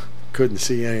 Couldn't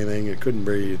see anything, I couldn't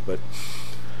breathe, but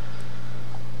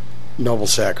noble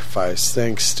sacrifice.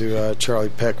 Thanks to Charlie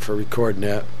Peck for recording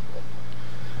that.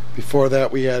 Before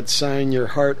that, we had Sign Your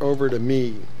Heart Over to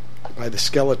Me by the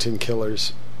Skeleton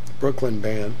Killers, Brooklyn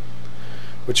band,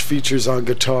 which features on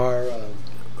guitar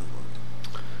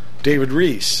David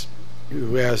Reese,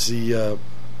 who has he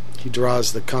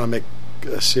draws the comic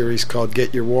series called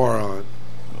Get Your War On.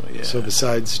 Oh, yeah. So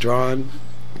besides drawing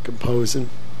and composing,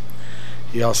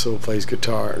 he also plays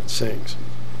guitar and sings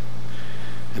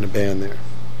in a band there.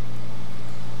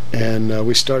 And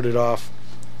we started off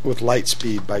with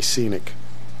Lightspeed by Scenic.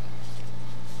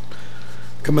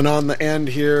 Coming on the end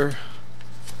here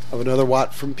of another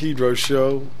Watt from Pedro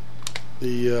show,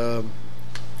 the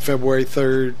February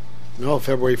 3rd, No,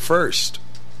 February 1st,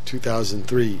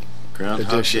 2003.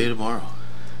 Groundhog Day tomorrow.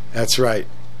 That's right.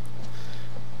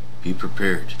 Be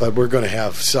prepared. But we're going to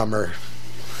have summer.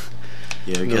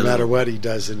 Yeah, no matter what he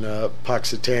does in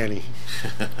Puxatawny.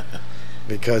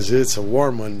 Because it's a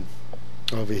warm one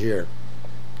over here.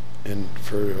 And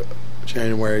for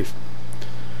January,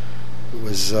 it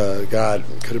was, God,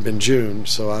 it could have been June,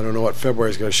 so I don't know what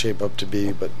February is going to shape up to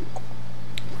be, but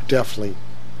we're definitely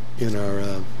in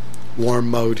our warm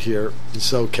mode here in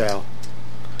SoCal.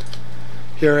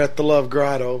 Here at the Love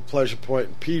Grotto, Pleasure Point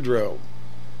in Pedro.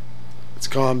 It's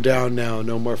calmed down now.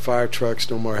 No more fire trucks,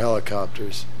 no more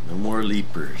helicopters. No more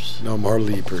leapers. No more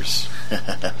leapers.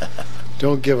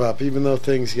 Don't give up. Even though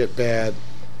things get bad,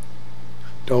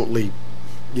 don't leap.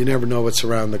 You never know what's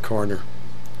around the corner.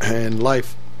 And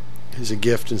life is a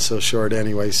gift and so short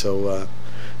anyway, so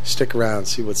stick around,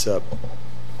 see what's up.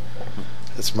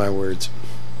 That's my words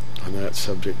on that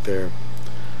subject there.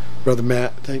 Brother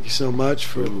Matt, thank you so much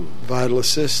for Vital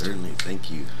Assist. Certainly,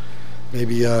 thank you.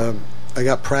 Maybe I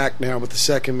got prac now with the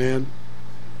second man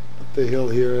up the hill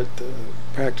here at the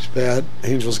practice pad,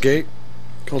 Angels Gate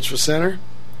Cultural Center,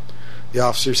 the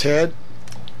Officer's Head,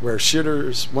 where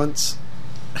shitters once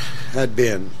had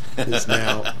been, is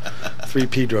now 3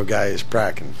 Pedro guys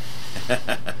pracking.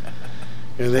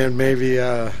 And then maybe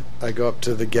I go up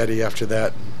to the Getty after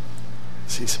that and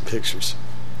see some pictures.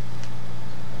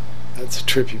 That's a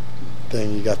trippy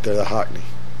thing you got there, the Hockney.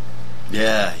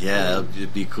 Yeah,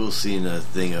 it'd be cool seeing a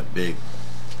thing up big.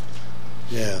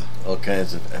 Yeah. All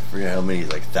kinds of, I forget how many,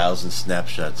 like 1,000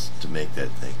 snapshots to make that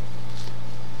thing.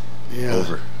 Yeah.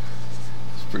 Over.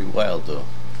 It's pretty wild, though.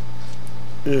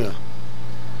 Yeah.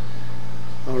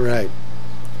 All right.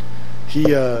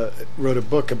 He wrote a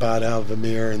book about Al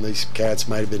Vermeer, and these cats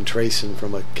might have been tracing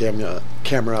from a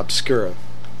camera obscura.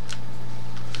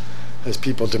 As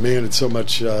people demanded so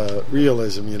much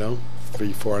realism,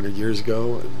 300-400 years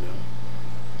ago. And,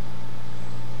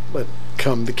 but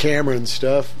come the camera and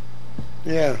stuff,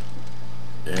 yeah.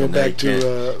 Go back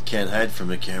to... can't hide from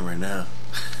the camera now.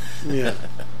 Yeah.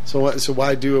 So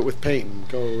why do it with painting?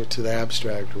 Go to the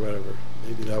abstract or whatever.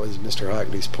 Maybe that was Mr.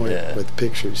 Hockney's point with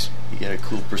pictures. You got a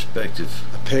cool perspective.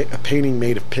 A painting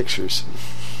made of pictures.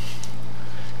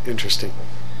 Interesting.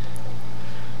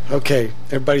 Okay,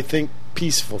 everybody think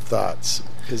peaceful thoughts,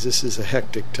 because this is a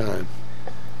hectic time.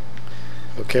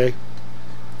 Okay?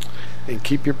 And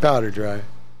keep your powder dry.